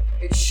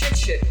 It's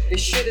shit.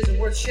 This shit isn't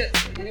worth shit.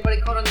 Anybody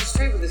caught on the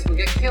street with this will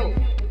get killed.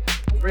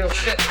 Real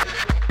shit.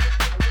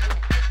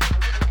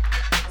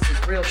 This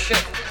is real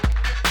shit.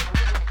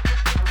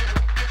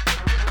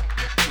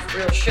 This is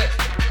real shit.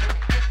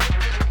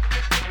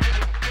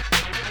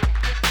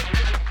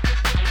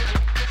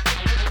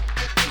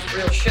 This is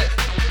real shit.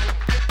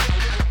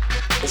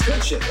 It's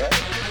good shit, right?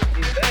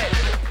 It's bad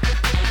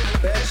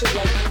shit. Bad shit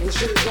like this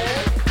shit is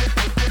bad?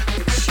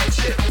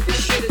 It's shit.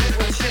 This shit isn't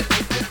worth shit.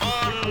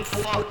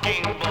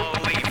 Unfucking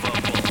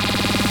believable.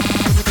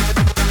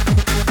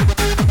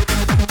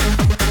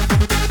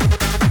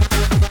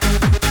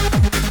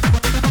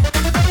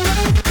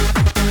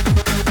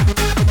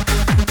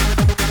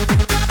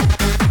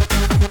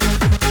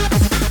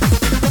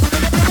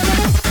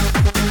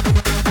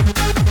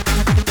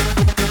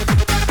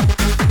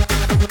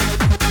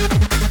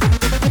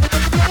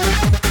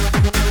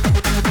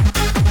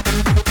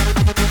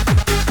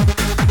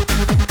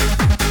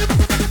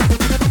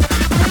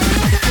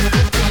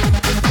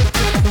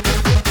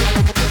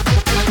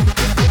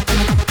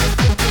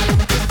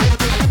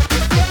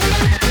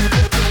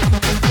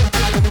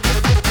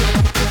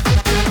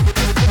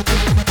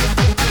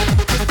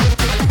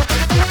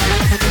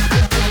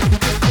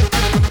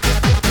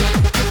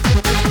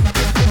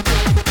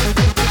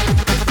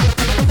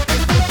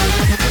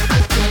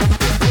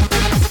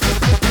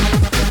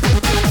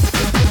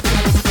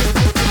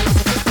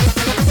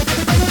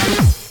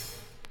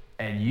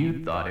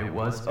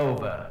 was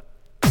over.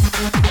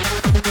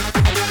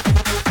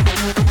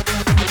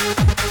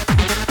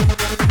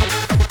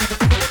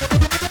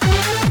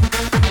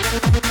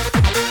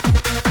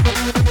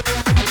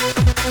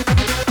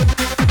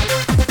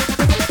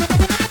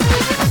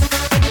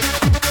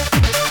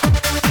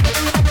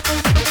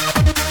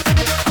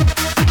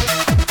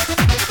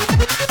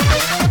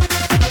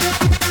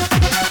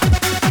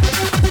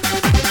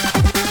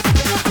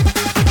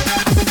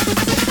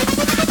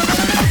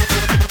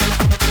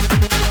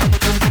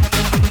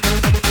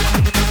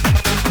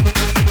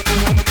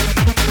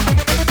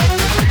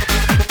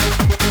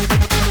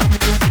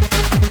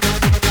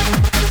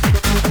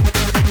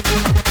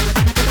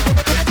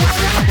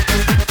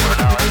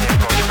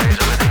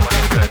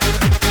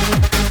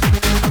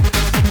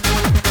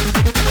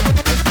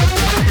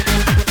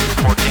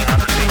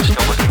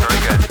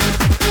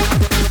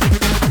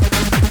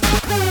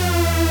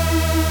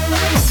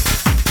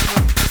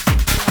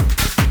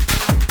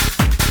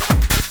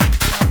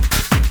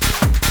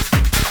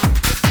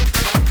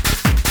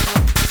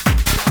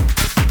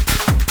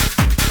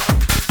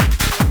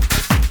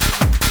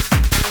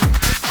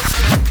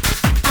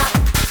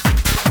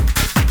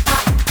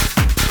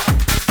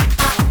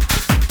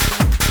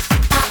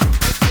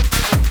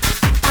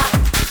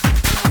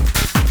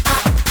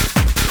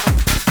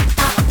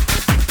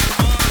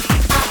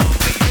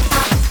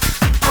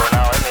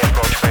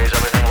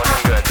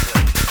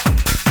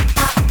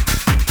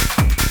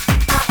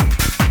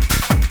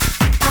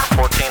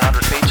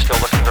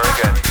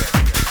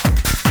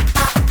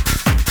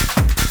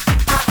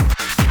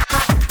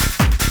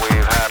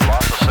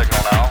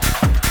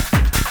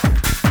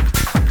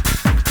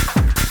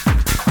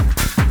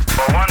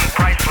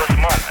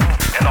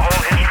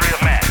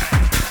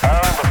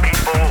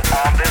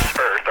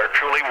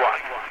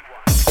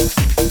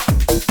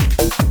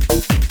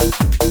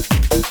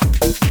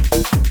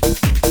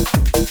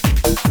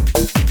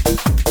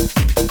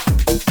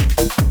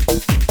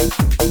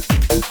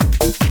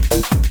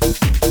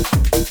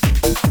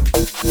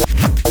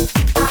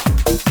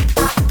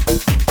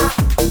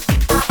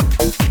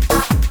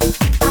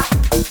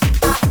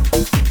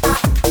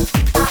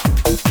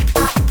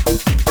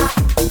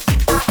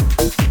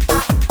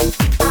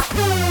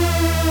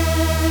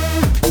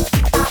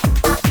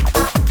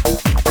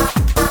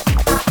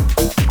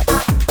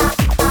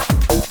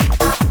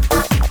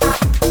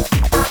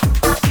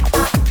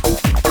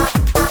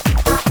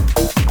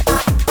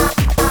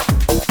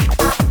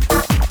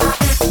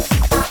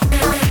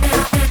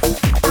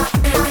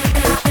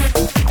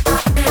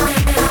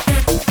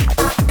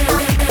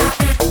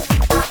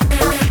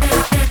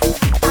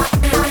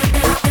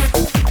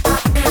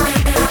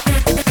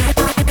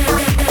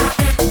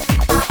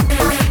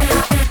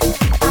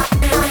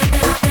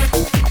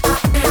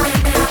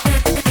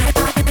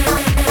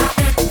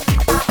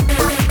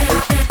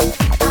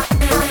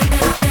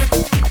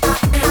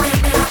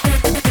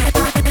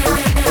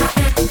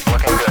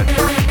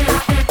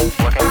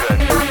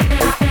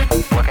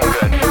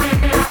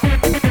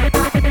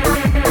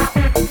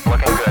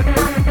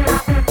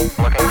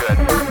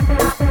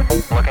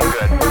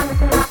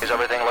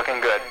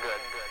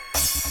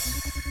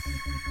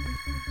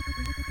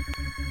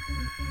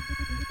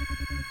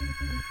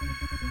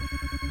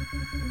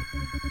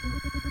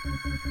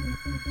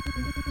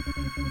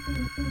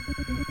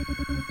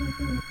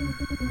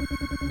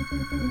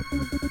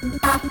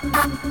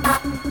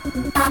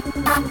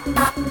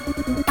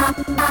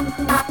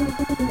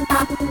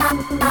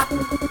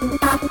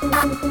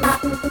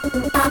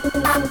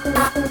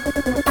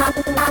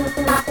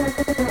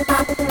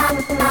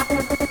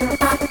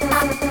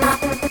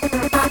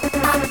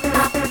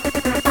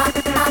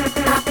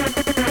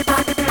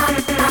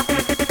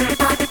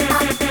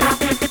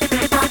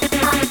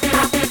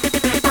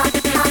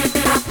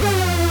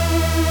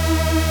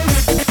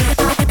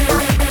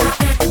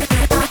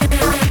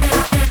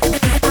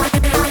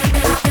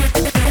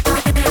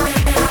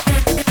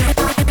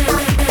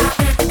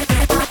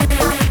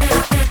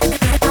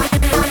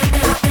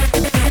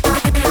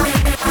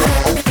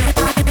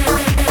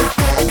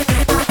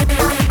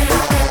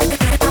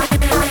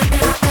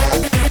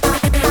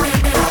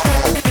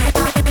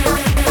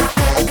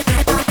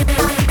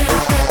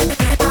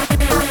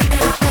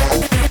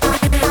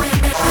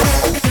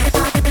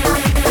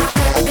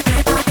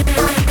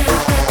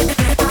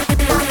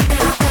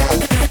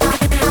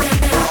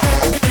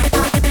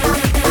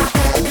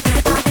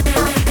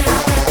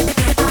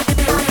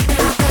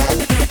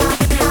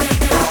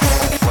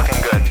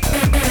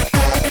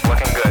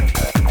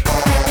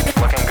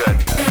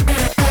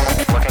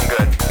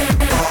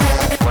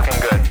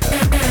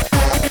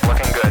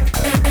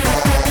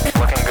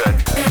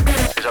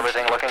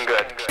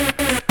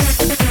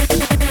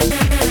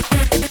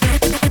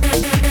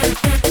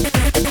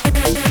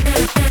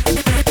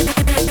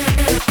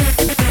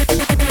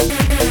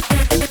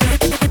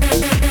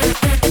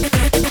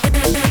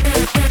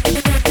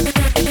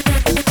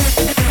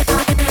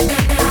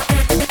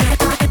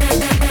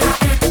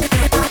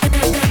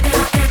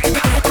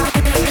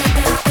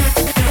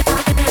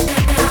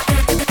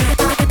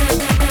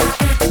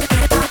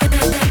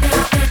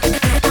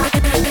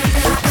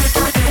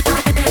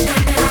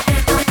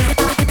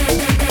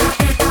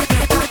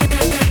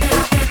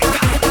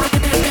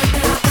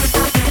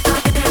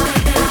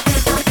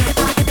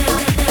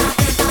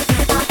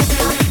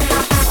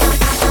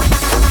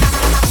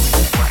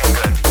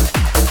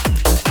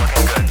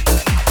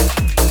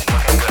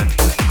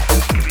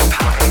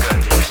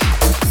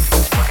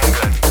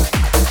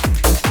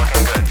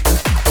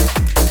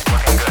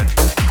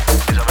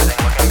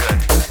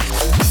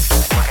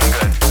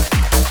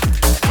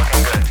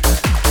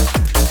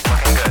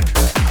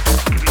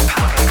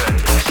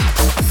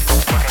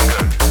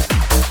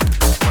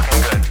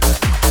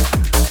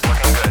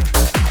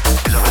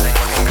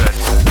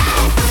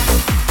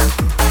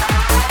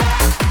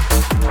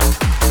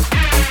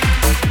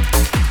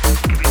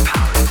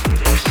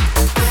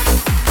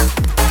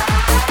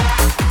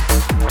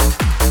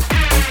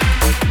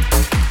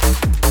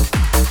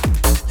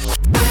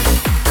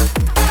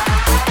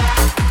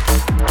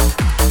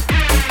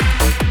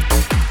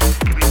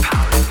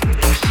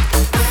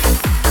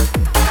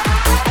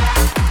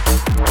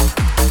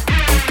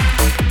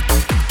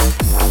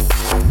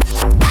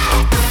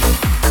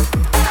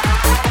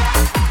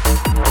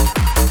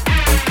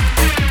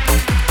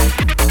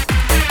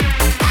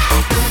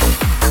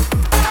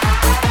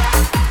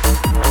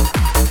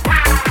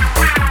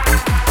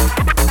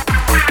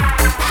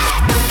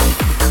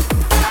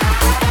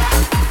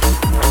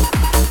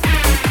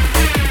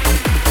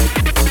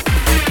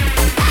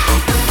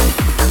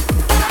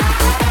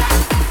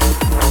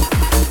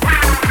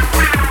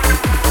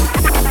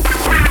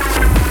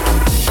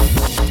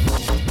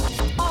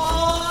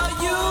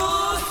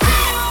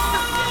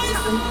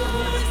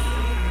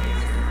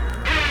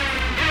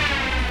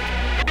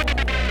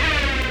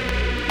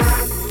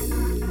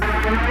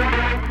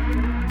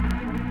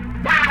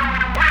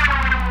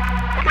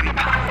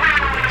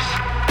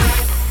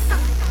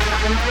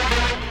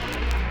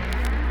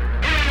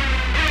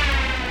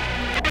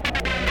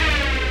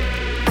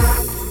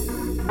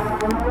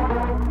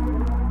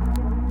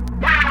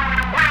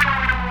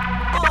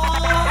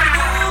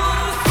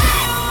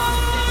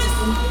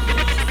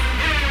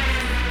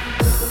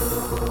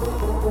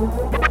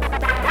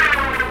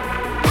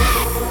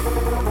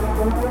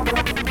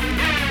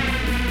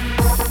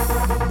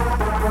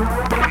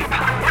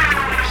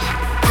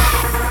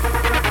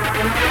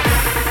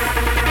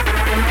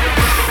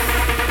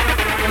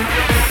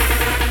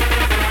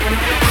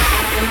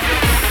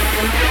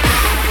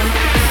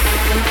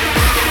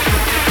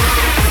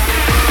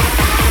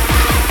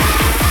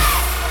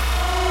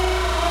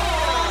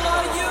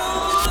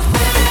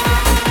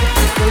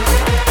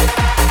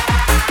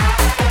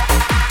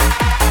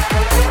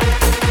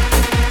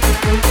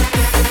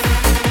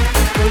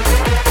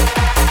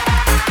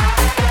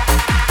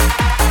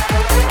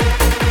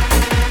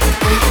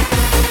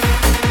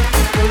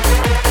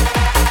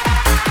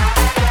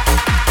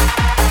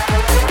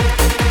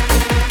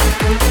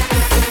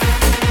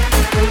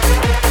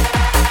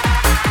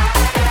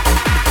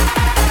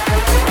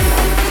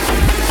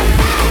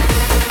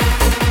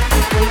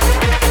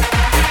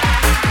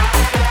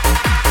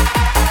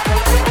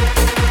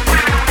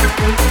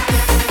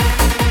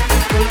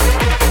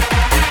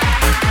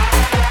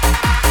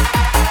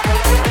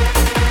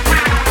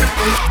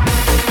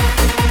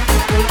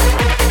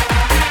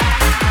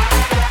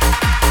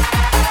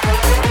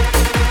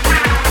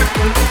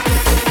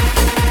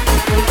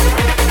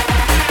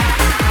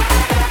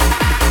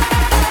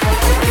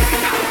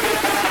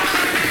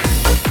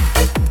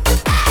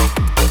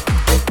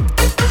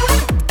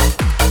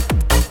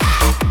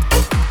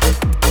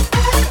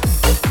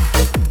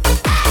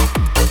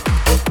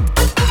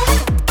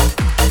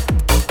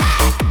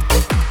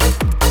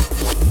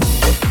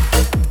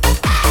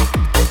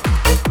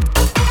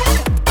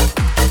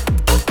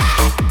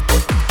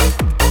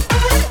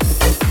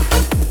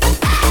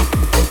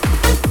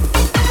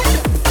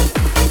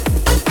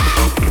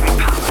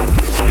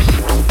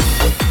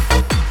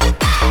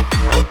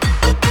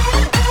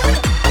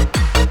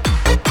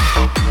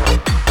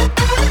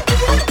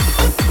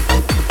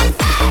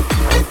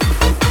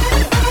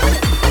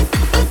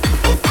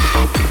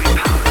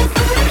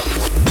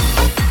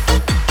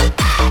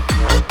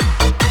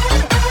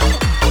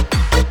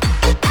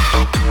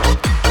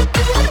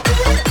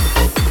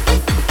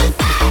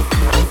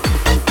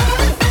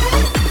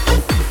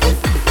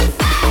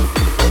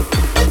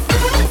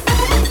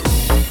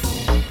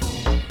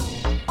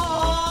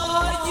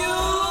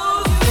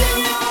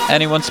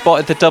 Anyone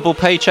spotted the double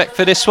paycheck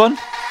for this one?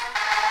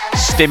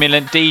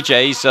 Stimulant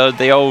DJs are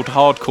the old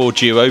hardcore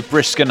duo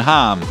Brisk and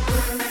Ham.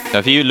 So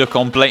if you look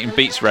on Blatant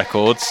Beats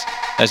Records,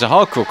 there's a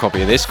hardcore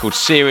copy of this called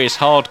Serious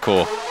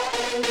Hardcore.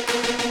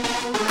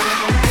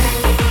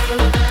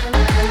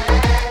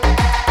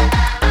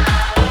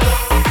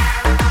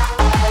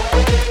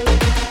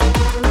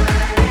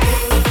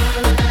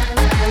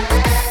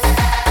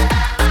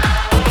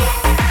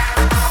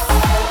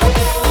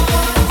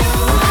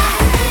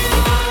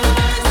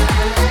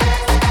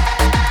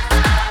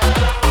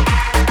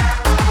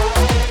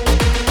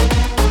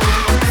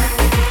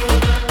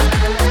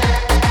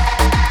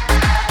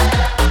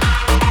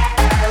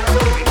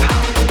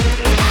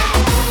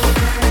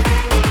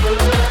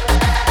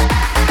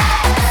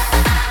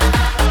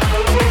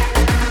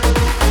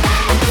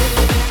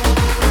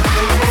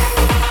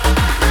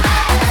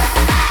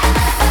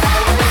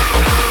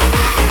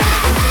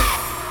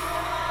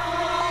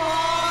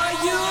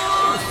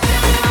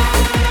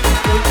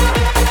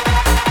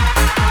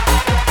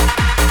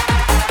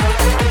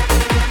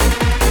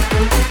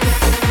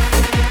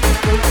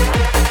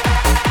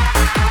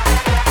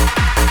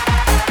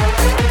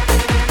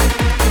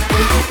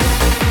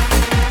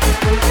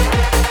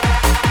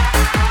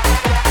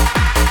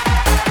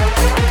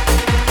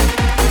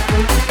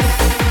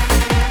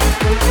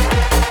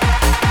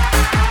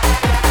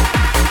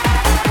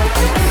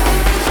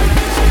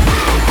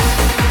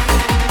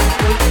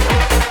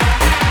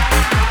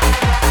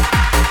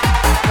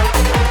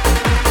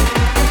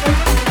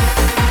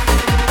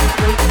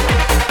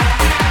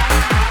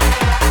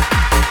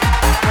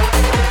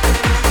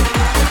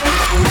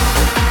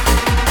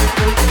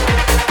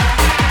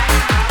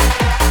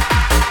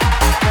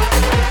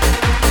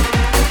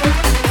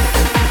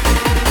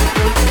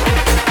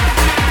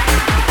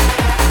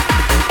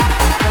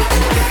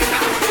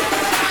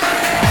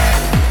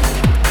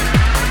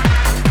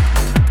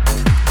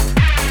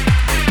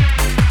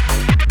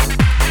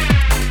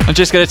 I'm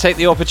just going to take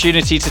the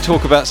opportunity to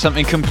talk about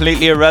something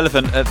completely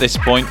irrelevant at this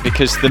point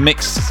because the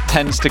mix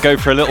tends to go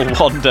for a little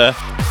wander.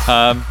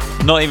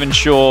 Not even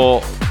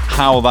sure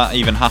how that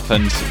even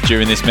happened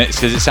during this mix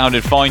because it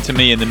sounded fine to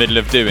me in the middle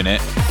of doing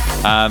it.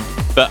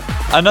 But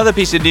another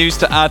piece of news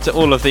to add to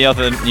all of the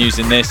other news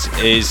in this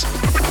is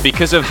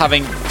because of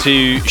having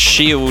to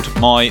shield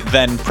my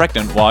then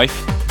pregnant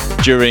wife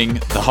during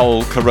the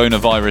whole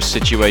coronavirus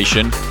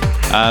situation,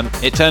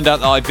 it turned out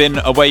that I'd been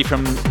away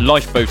from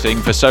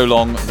lifeboating for so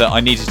long that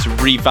I needed to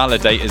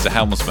revalidate as a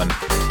helmsman.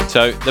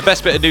 So the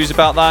best bit of news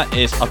about that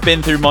is I've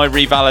been through my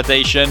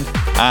revalidation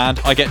and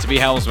I get to be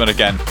helmsman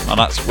again, and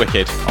that's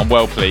wicked. I'm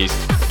well pleased.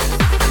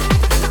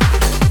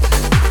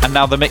 And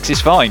now the mix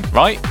is fine,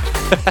 right?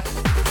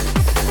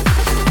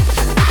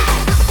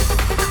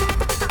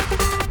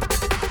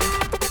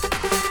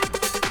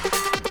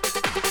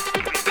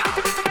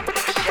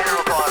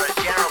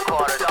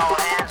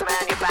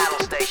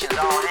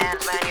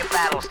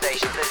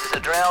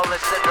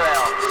 This is a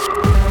drill.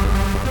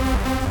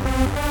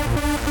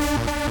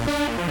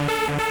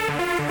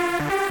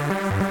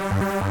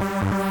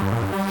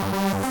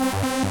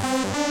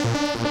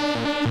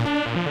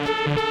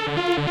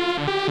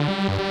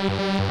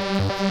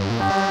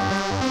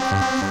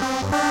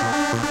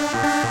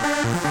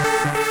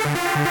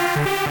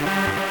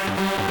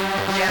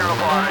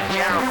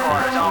 General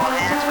quarters, all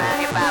hands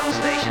man your battle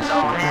stations,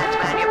 all hands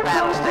man your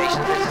battle stations.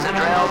 This is a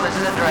drill, this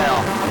is a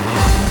drill.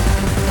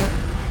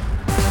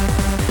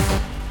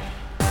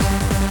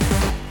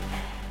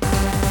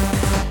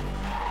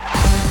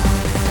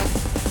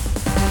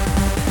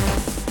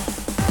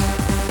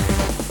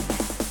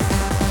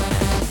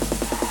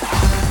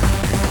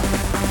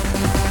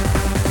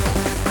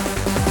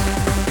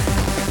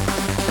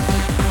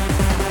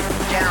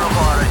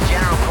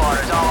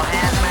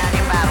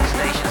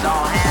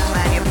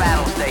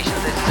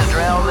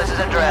 This is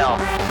a drill.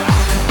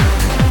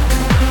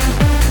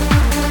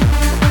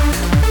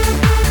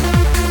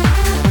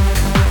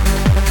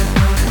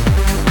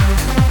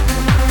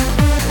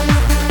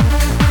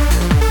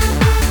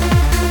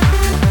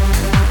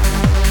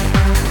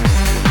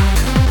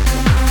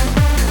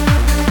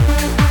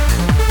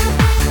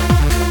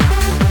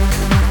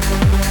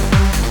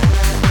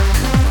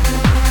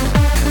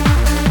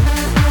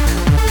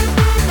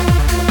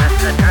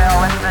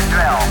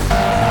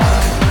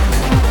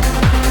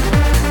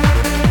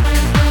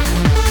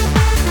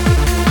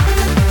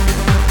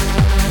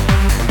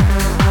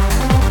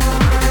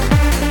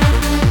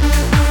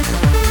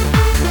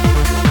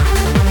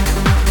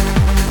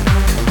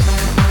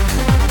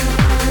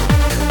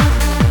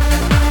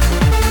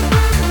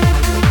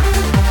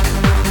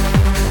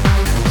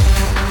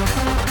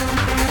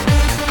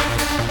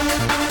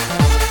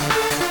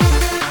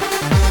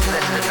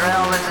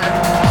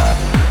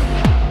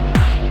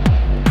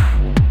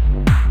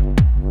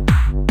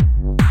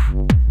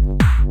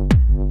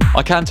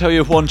 I can tell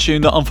you of one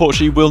tune that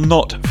unfortunately will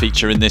not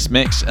feature in this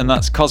mix, and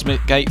that's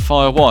Cosmic Gate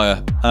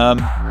Firewire.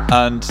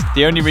 And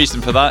the only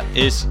reason for that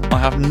is I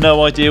have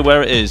no idea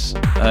where it is.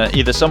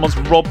 Either someone's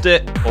robbed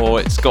it or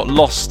it's got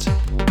lost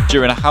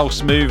during a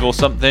house move or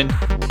something.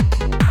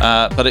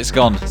 but it's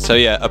gone. So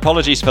yeah,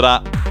 apologies for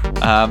that.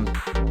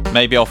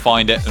 Maybe I'll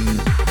find it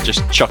and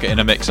just chuck it in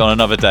a mix on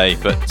another day.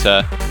 But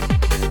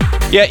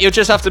yeah, you'll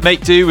just have to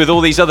make do with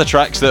all these other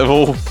tracks that have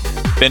all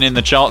been in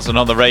the charts and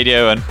on the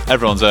radio, and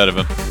everyone's heard of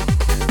them.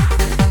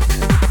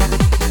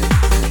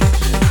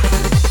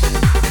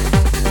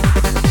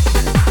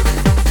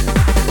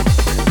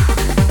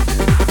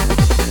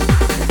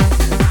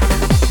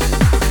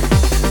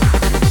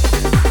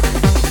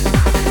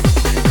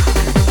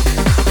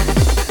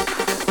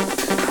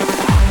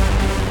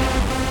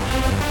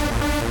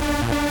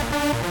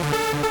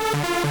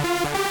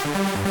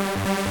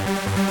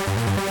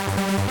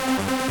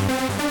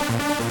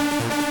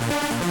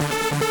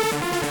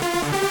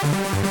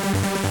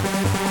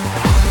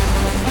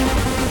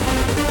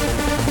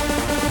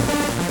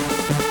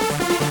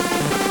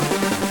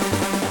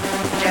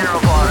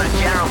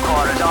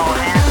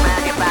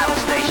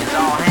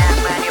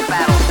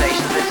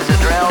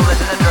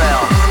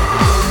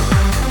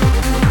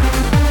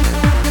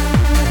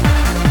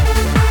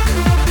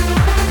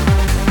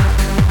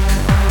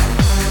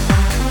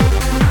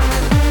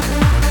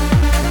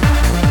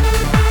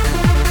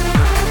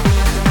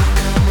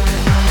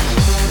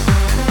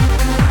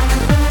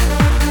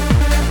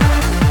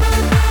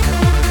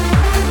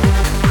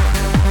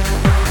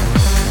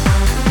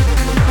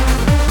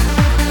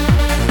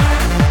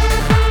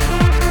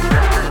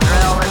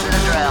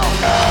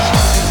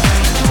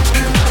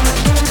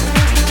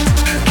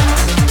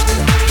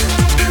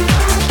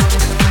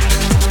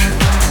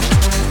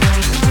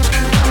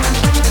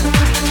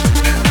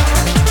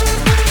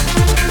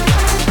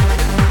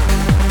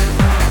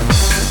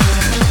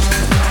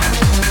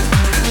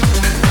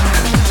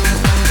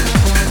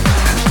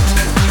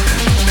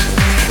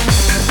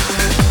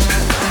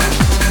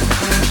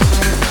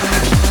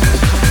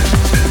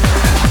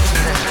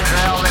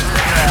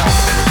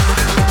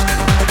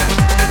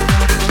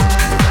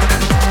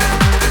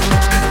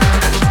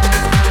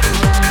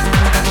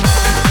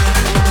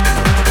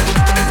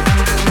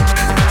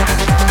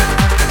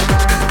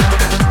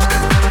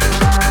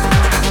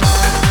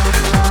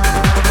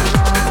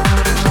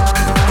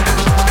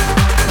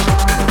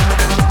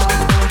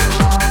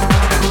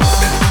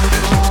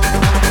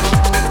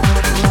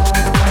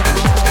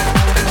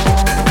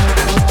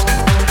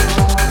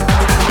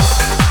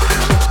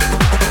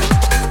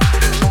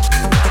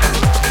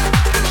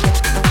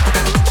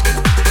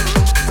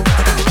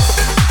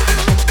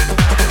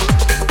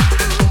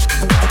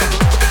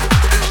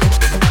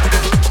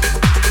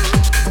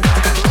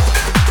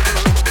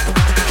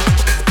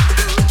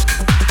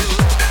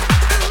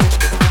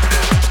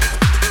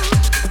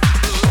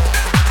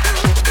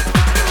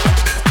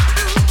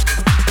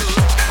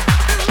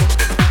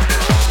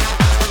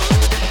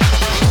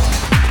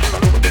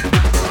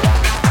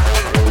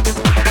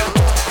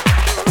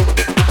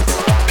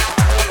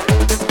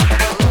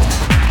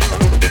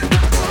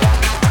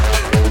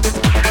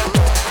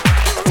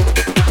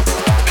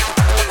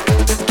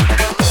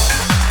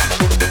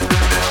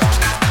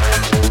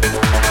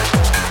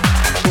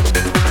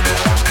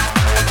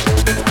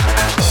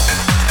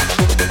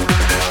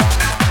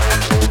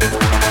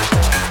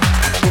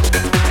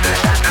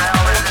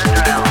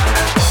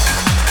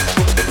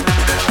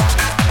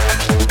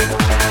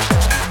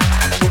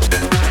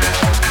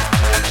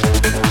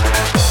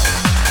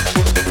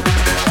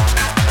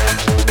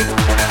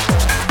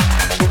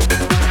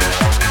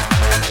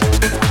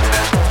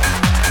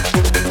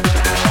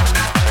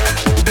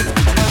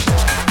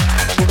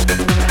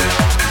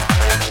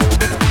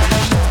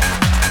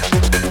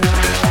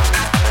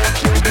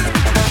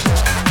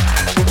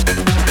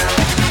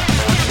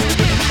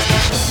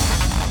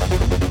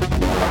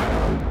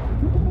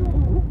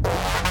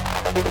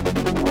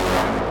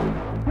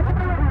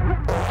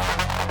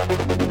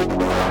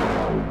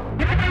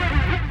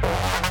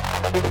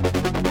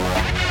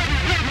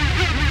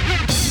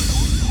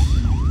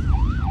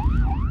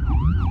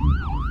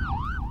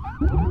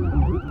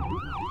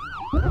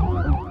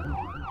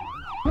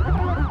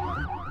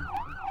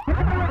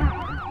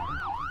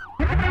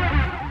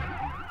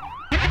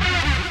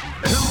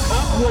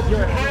 with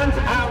your hands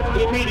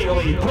out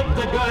immediately. Put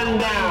the gun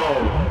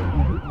down.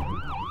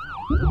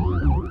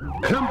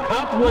 Come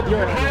up with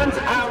your hands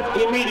out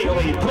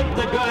immediately. Put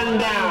the gun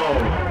down.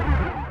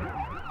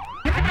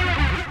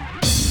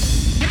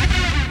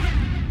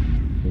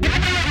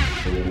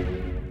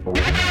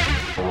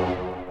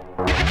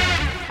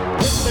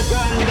 Put the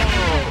gun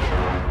down.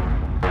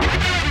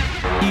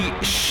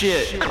 Eat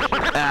shit,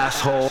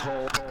 asshole.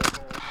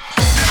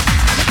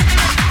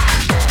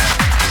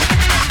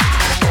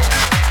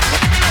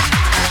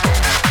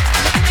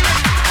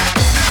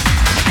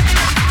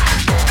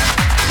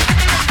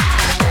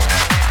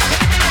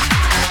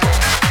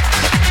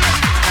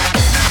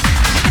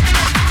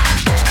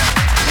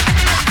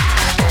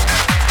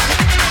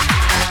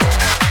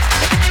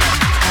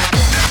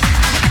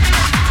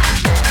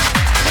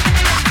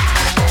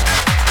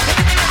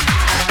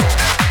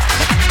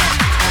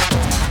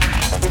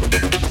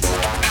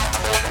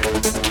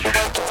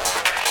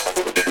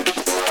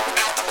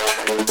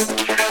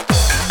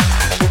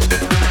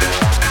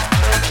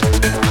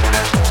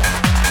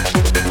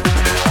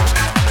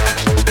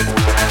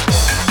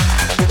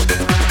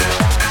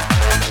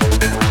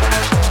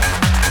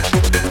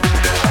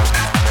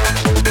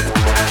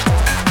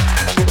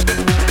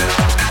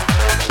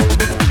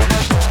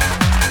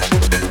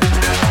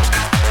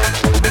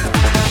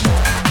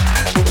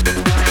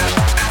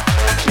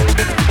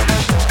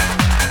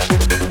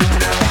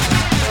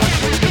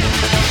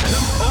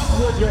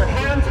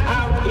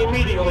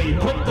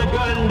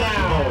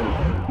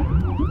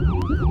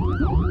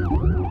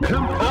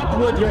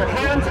 with your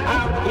hands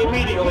out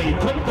immediately.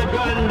 Put the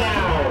gun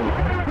down.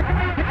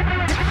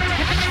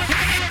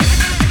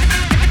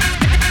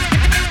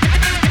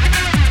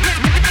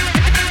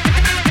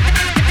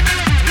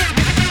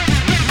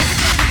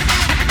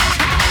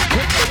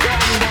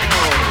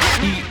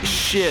 Eat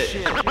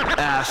shit,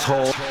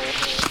 asshole.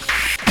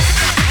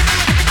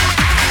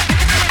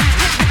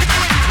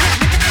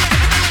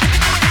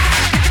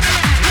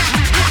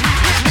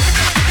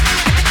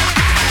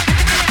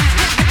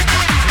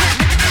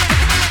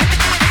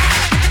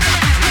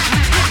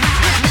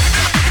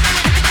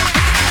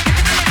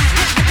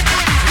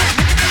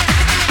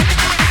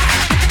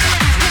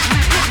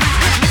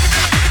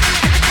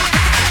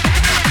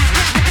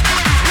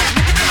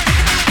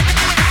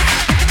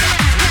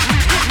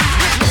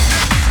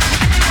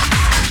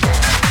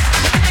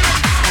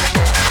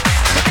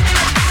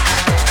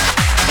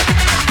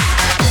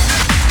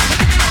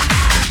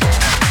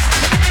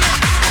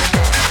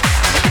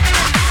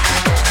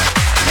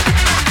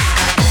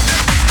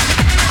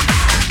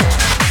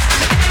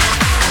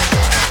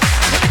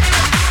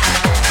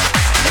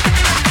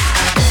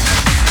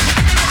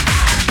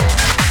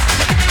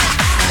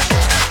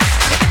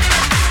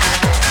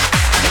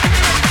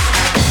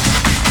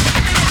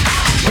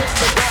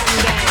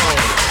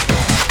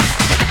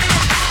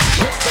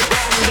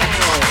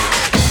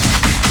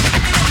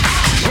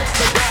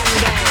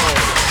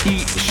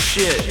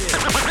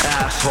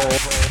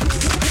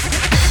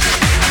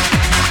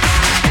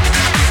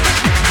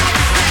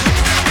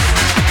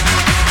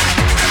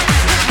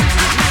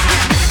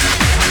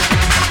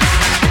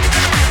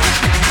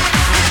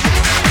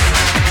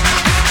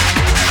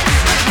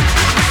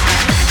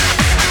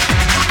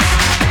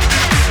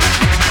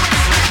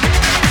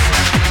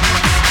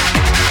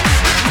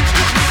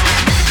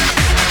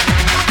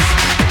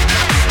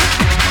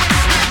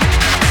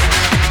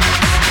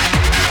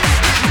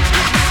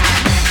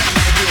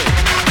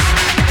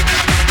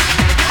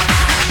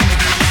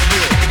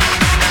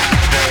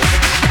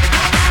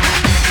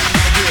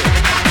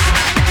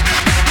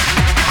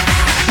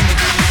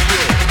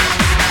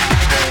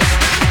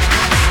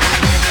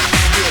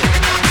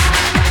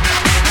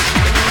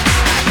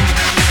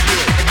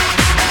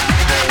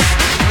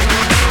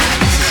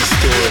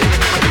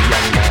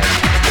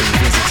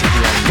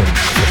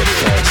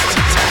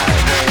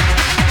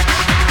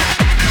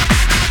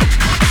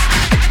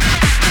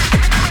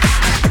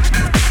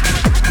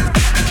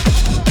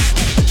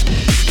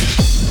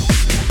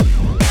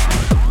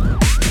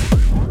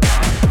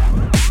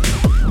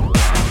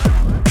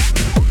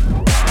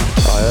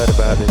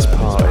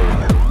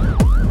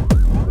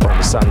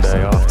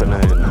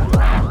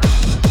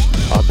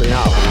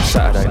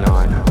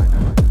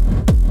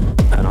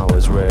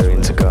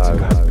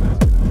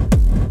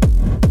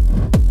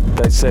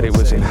 Said it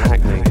was in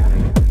Hackney,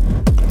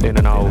 in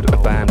an old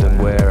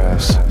abandoned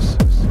warehouse.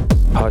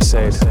 I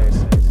said,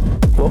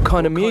 what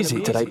kind of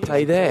music do they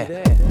play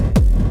there?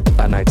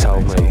 And they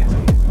told me,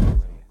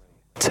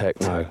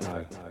 techno.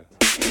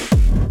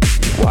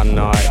 One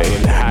night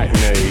in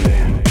Hackney.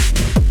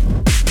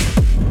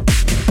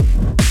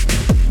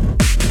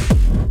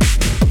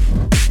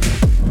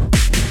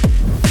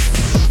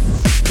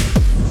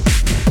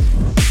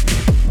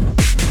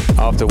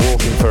 After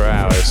walking for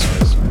hours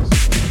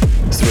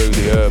through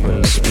the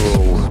urban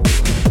sprawl,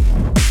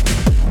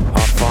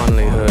 I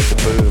finally heard the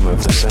boom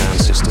of the sound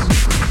system.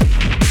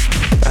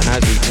 And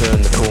as we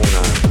turned the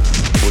corner,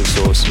 we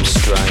saw some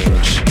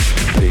strange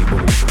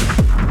people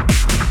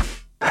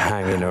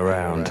hanging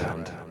around.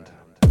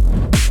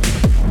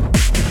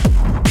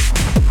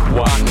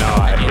 One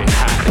night in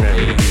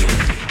Hackney.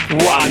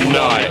 One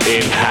night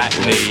in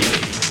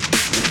Hackney.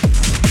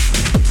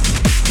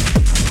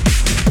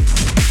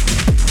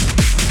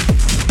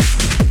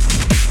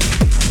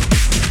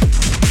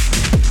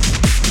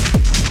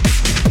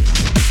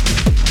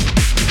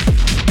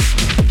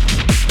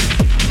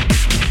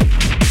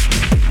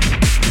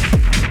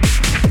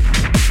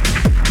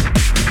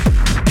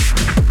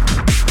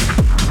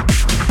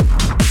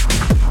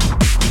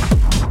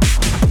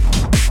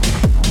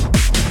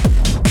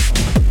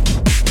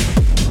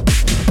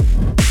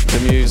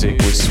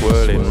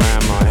 Swirling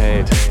round my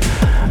head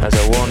as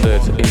I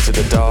wandered into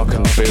the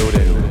darkened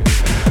building.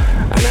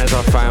 And as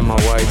I found my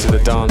way to the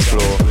dance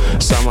floor,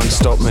 someone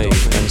stopped me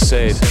and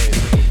said,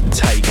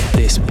 "Take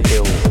this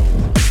pill."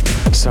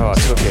 So I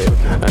took it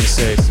and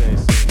said,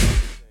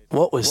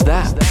 "What was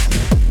that?"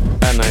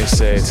 And they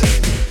said,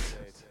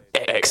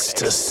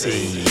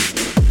 "Ecstasy."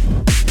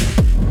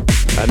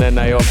 And then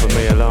they offered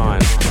me a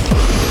line,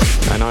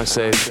 and I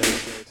said,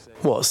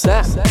 "What's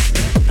that?"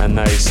 And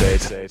they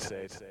said,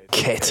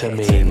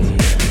 "Ketamine."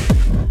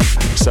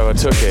 So I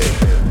took it,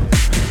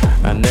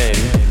 and then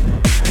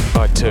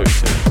I took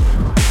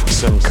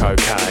some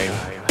cocaine,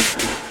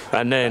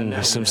 and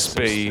then some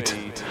speed,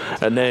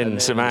 and then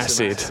some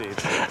acid,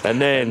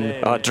 and then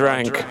I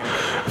drank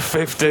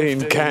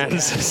 15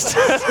 cans of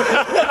Stella.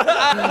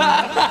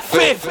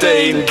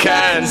 15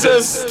 cans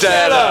of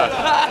Stella!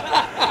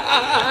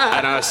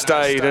 And I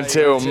stayed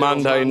until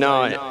Monday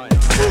night.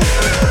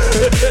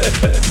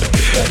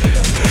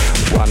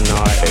 One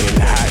night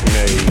in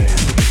Hackney.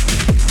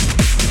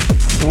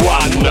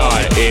 One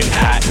night in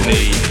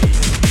Hackney.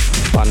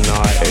 One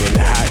night in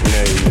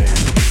Hackney.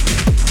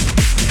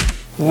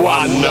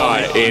 One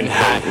night in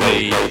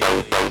Hackney.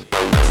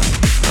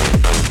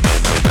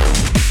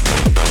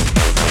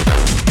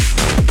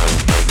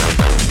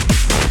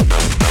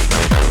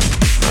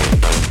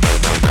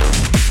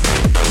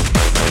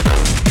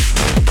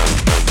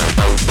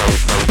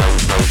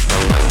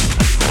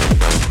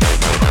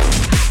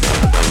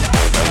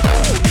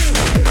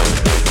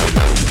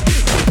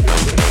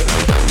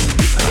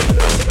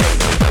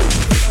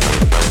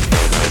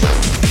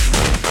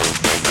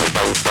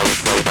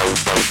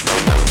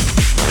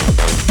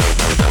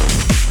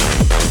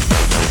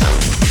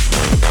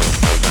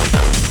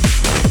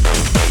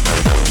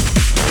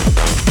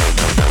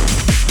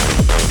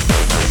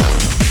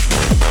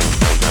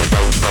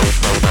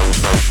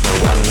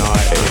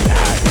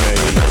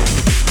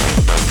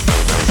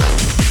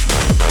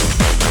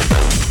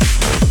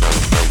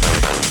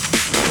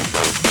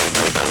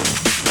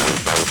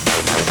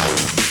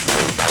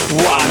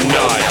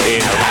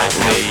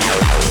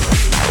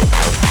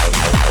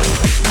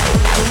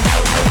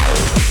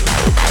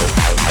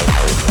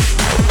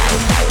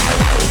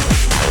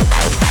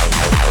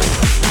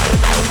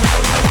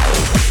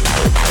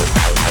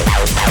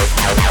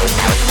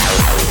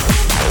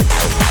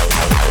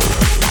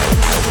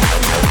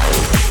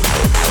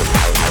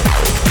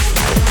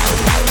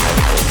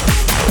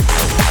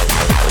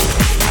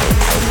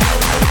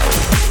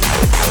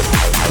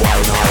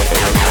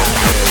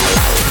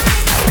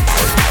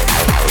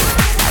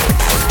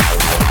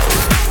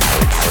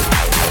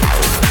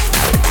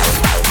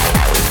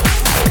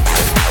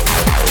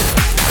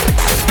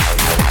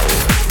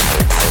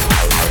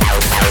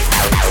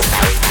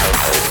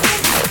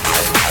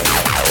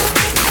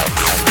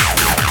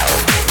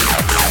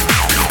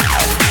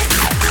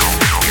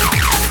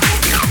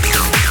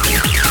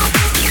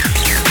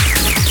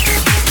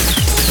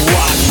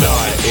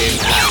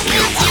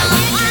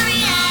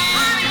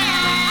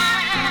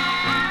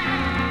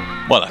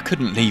 Well, I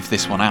couldn't leave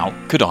this one out,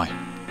 could I?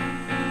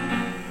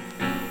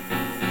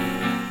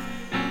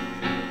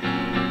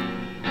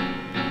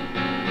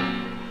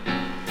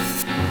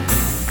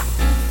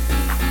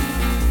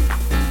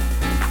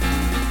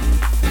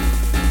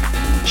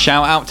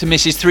 Shout out to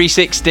Mrs.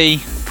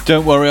 360.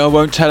 Don't worry, I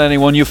won't tell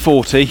anyone you're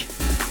 40.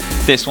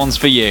 This one's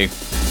for you.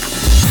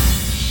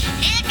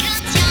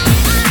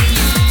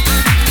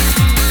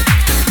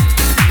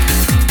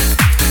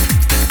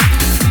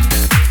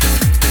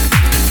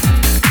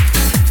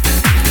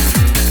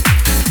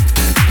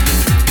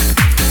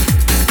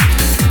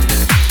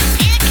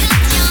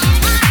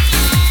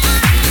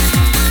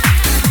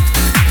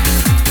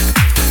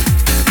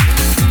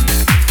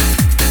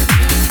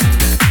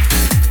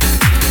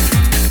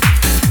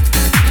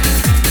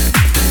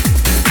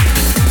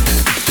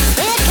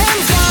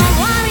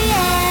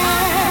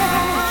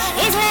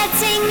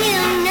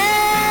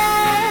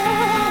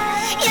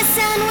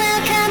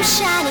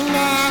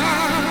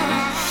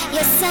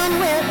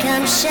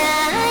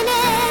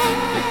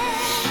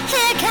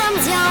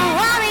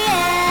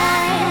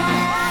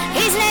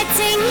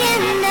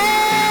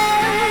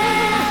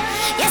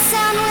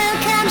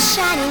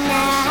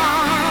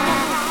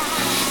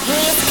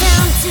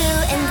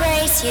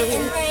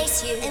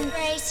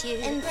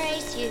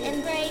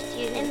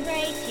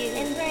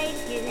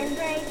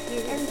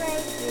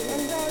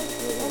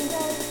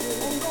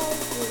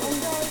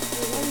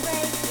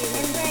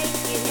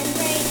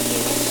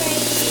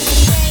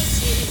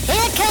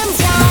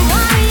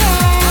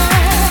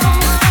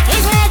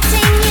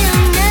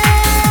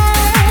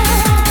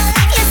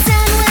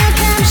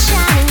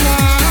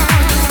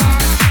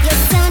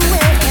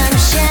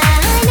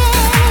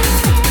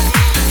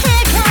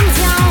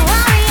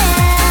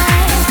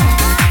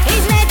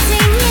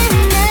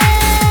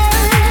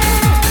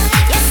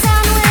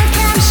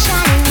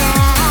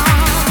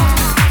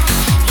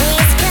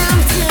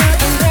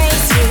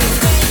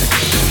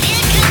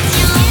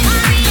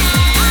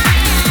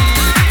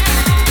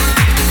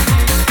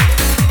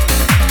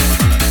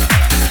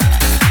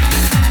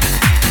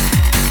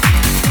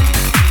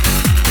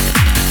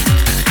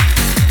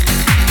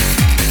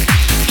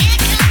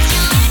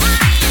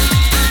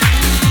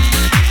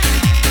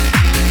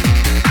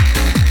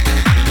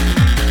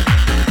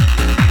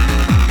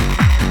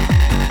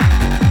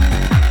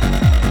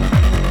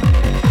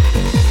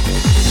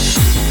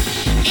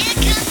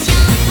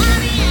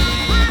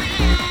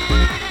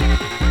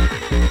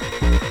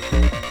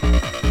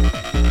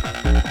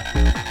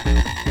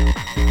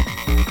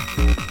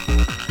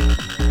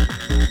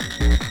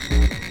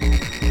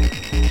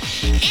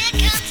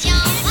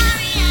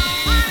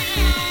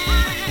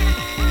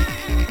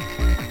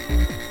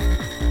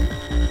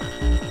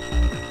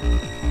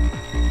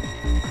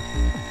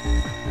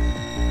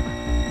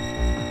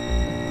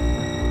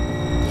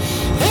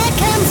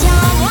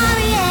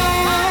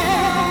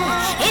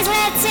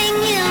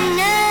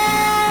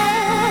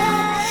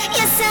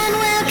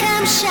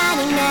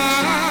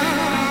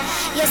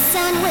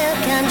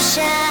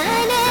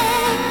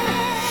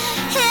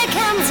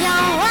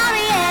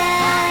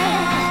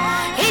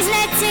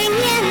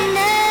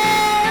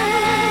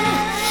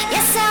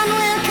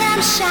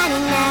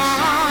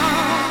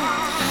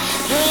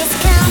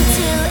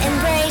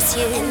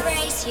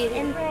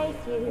 embrace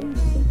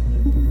you.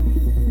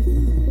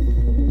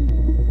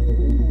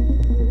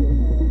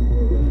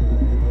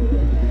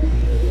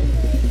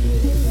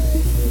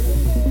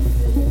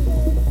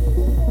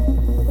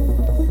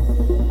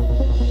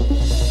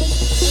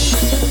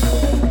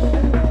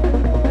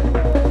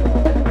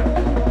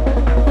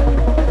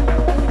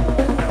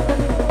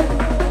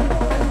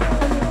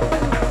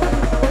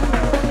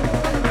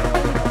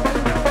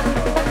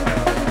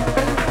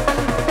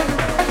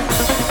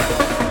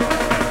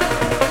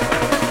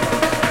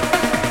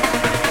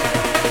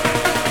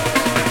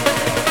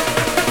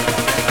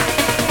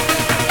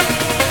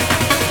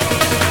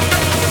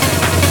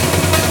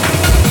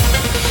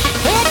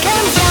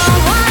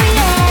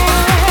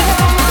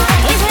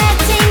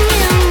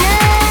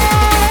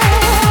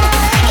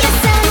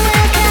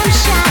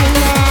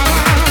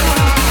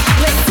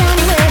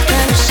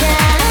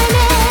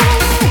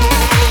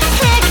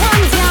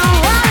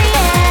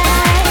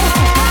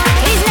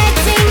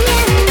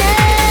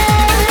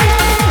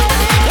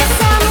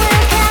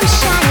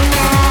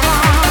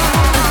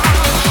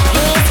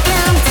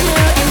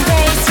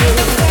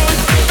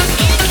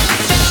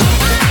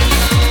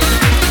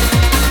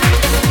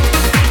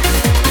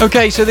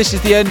 Okay, so this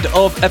is the end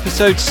of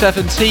episode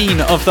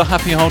 17 of the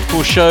Happy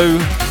Hardcore Show.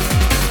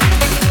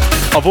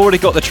 I've already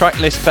got the track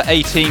list for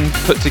 18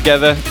 put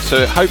together,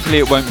 so hopefully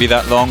it won't be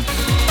that long.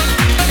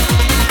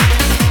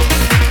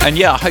 And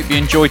yeah, I hope you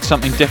enjoyed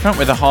something different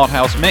with a hard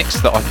house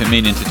mix that I've been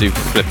meaning to do for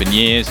flipping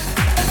years.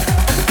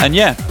 And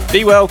yeah,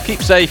 be well,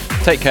 keep safe,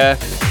 take care,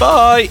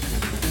 bye!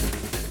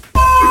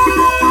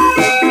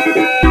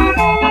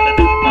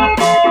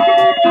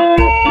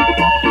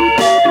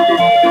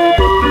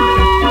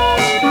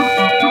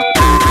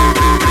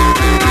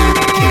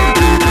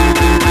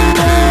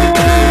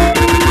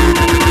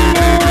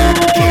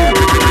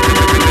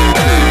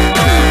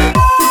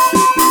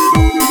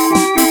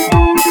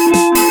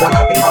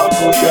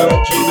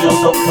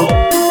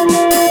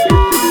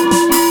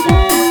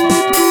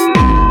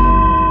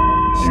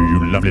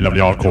 You lovely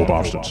hardcore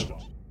bastards.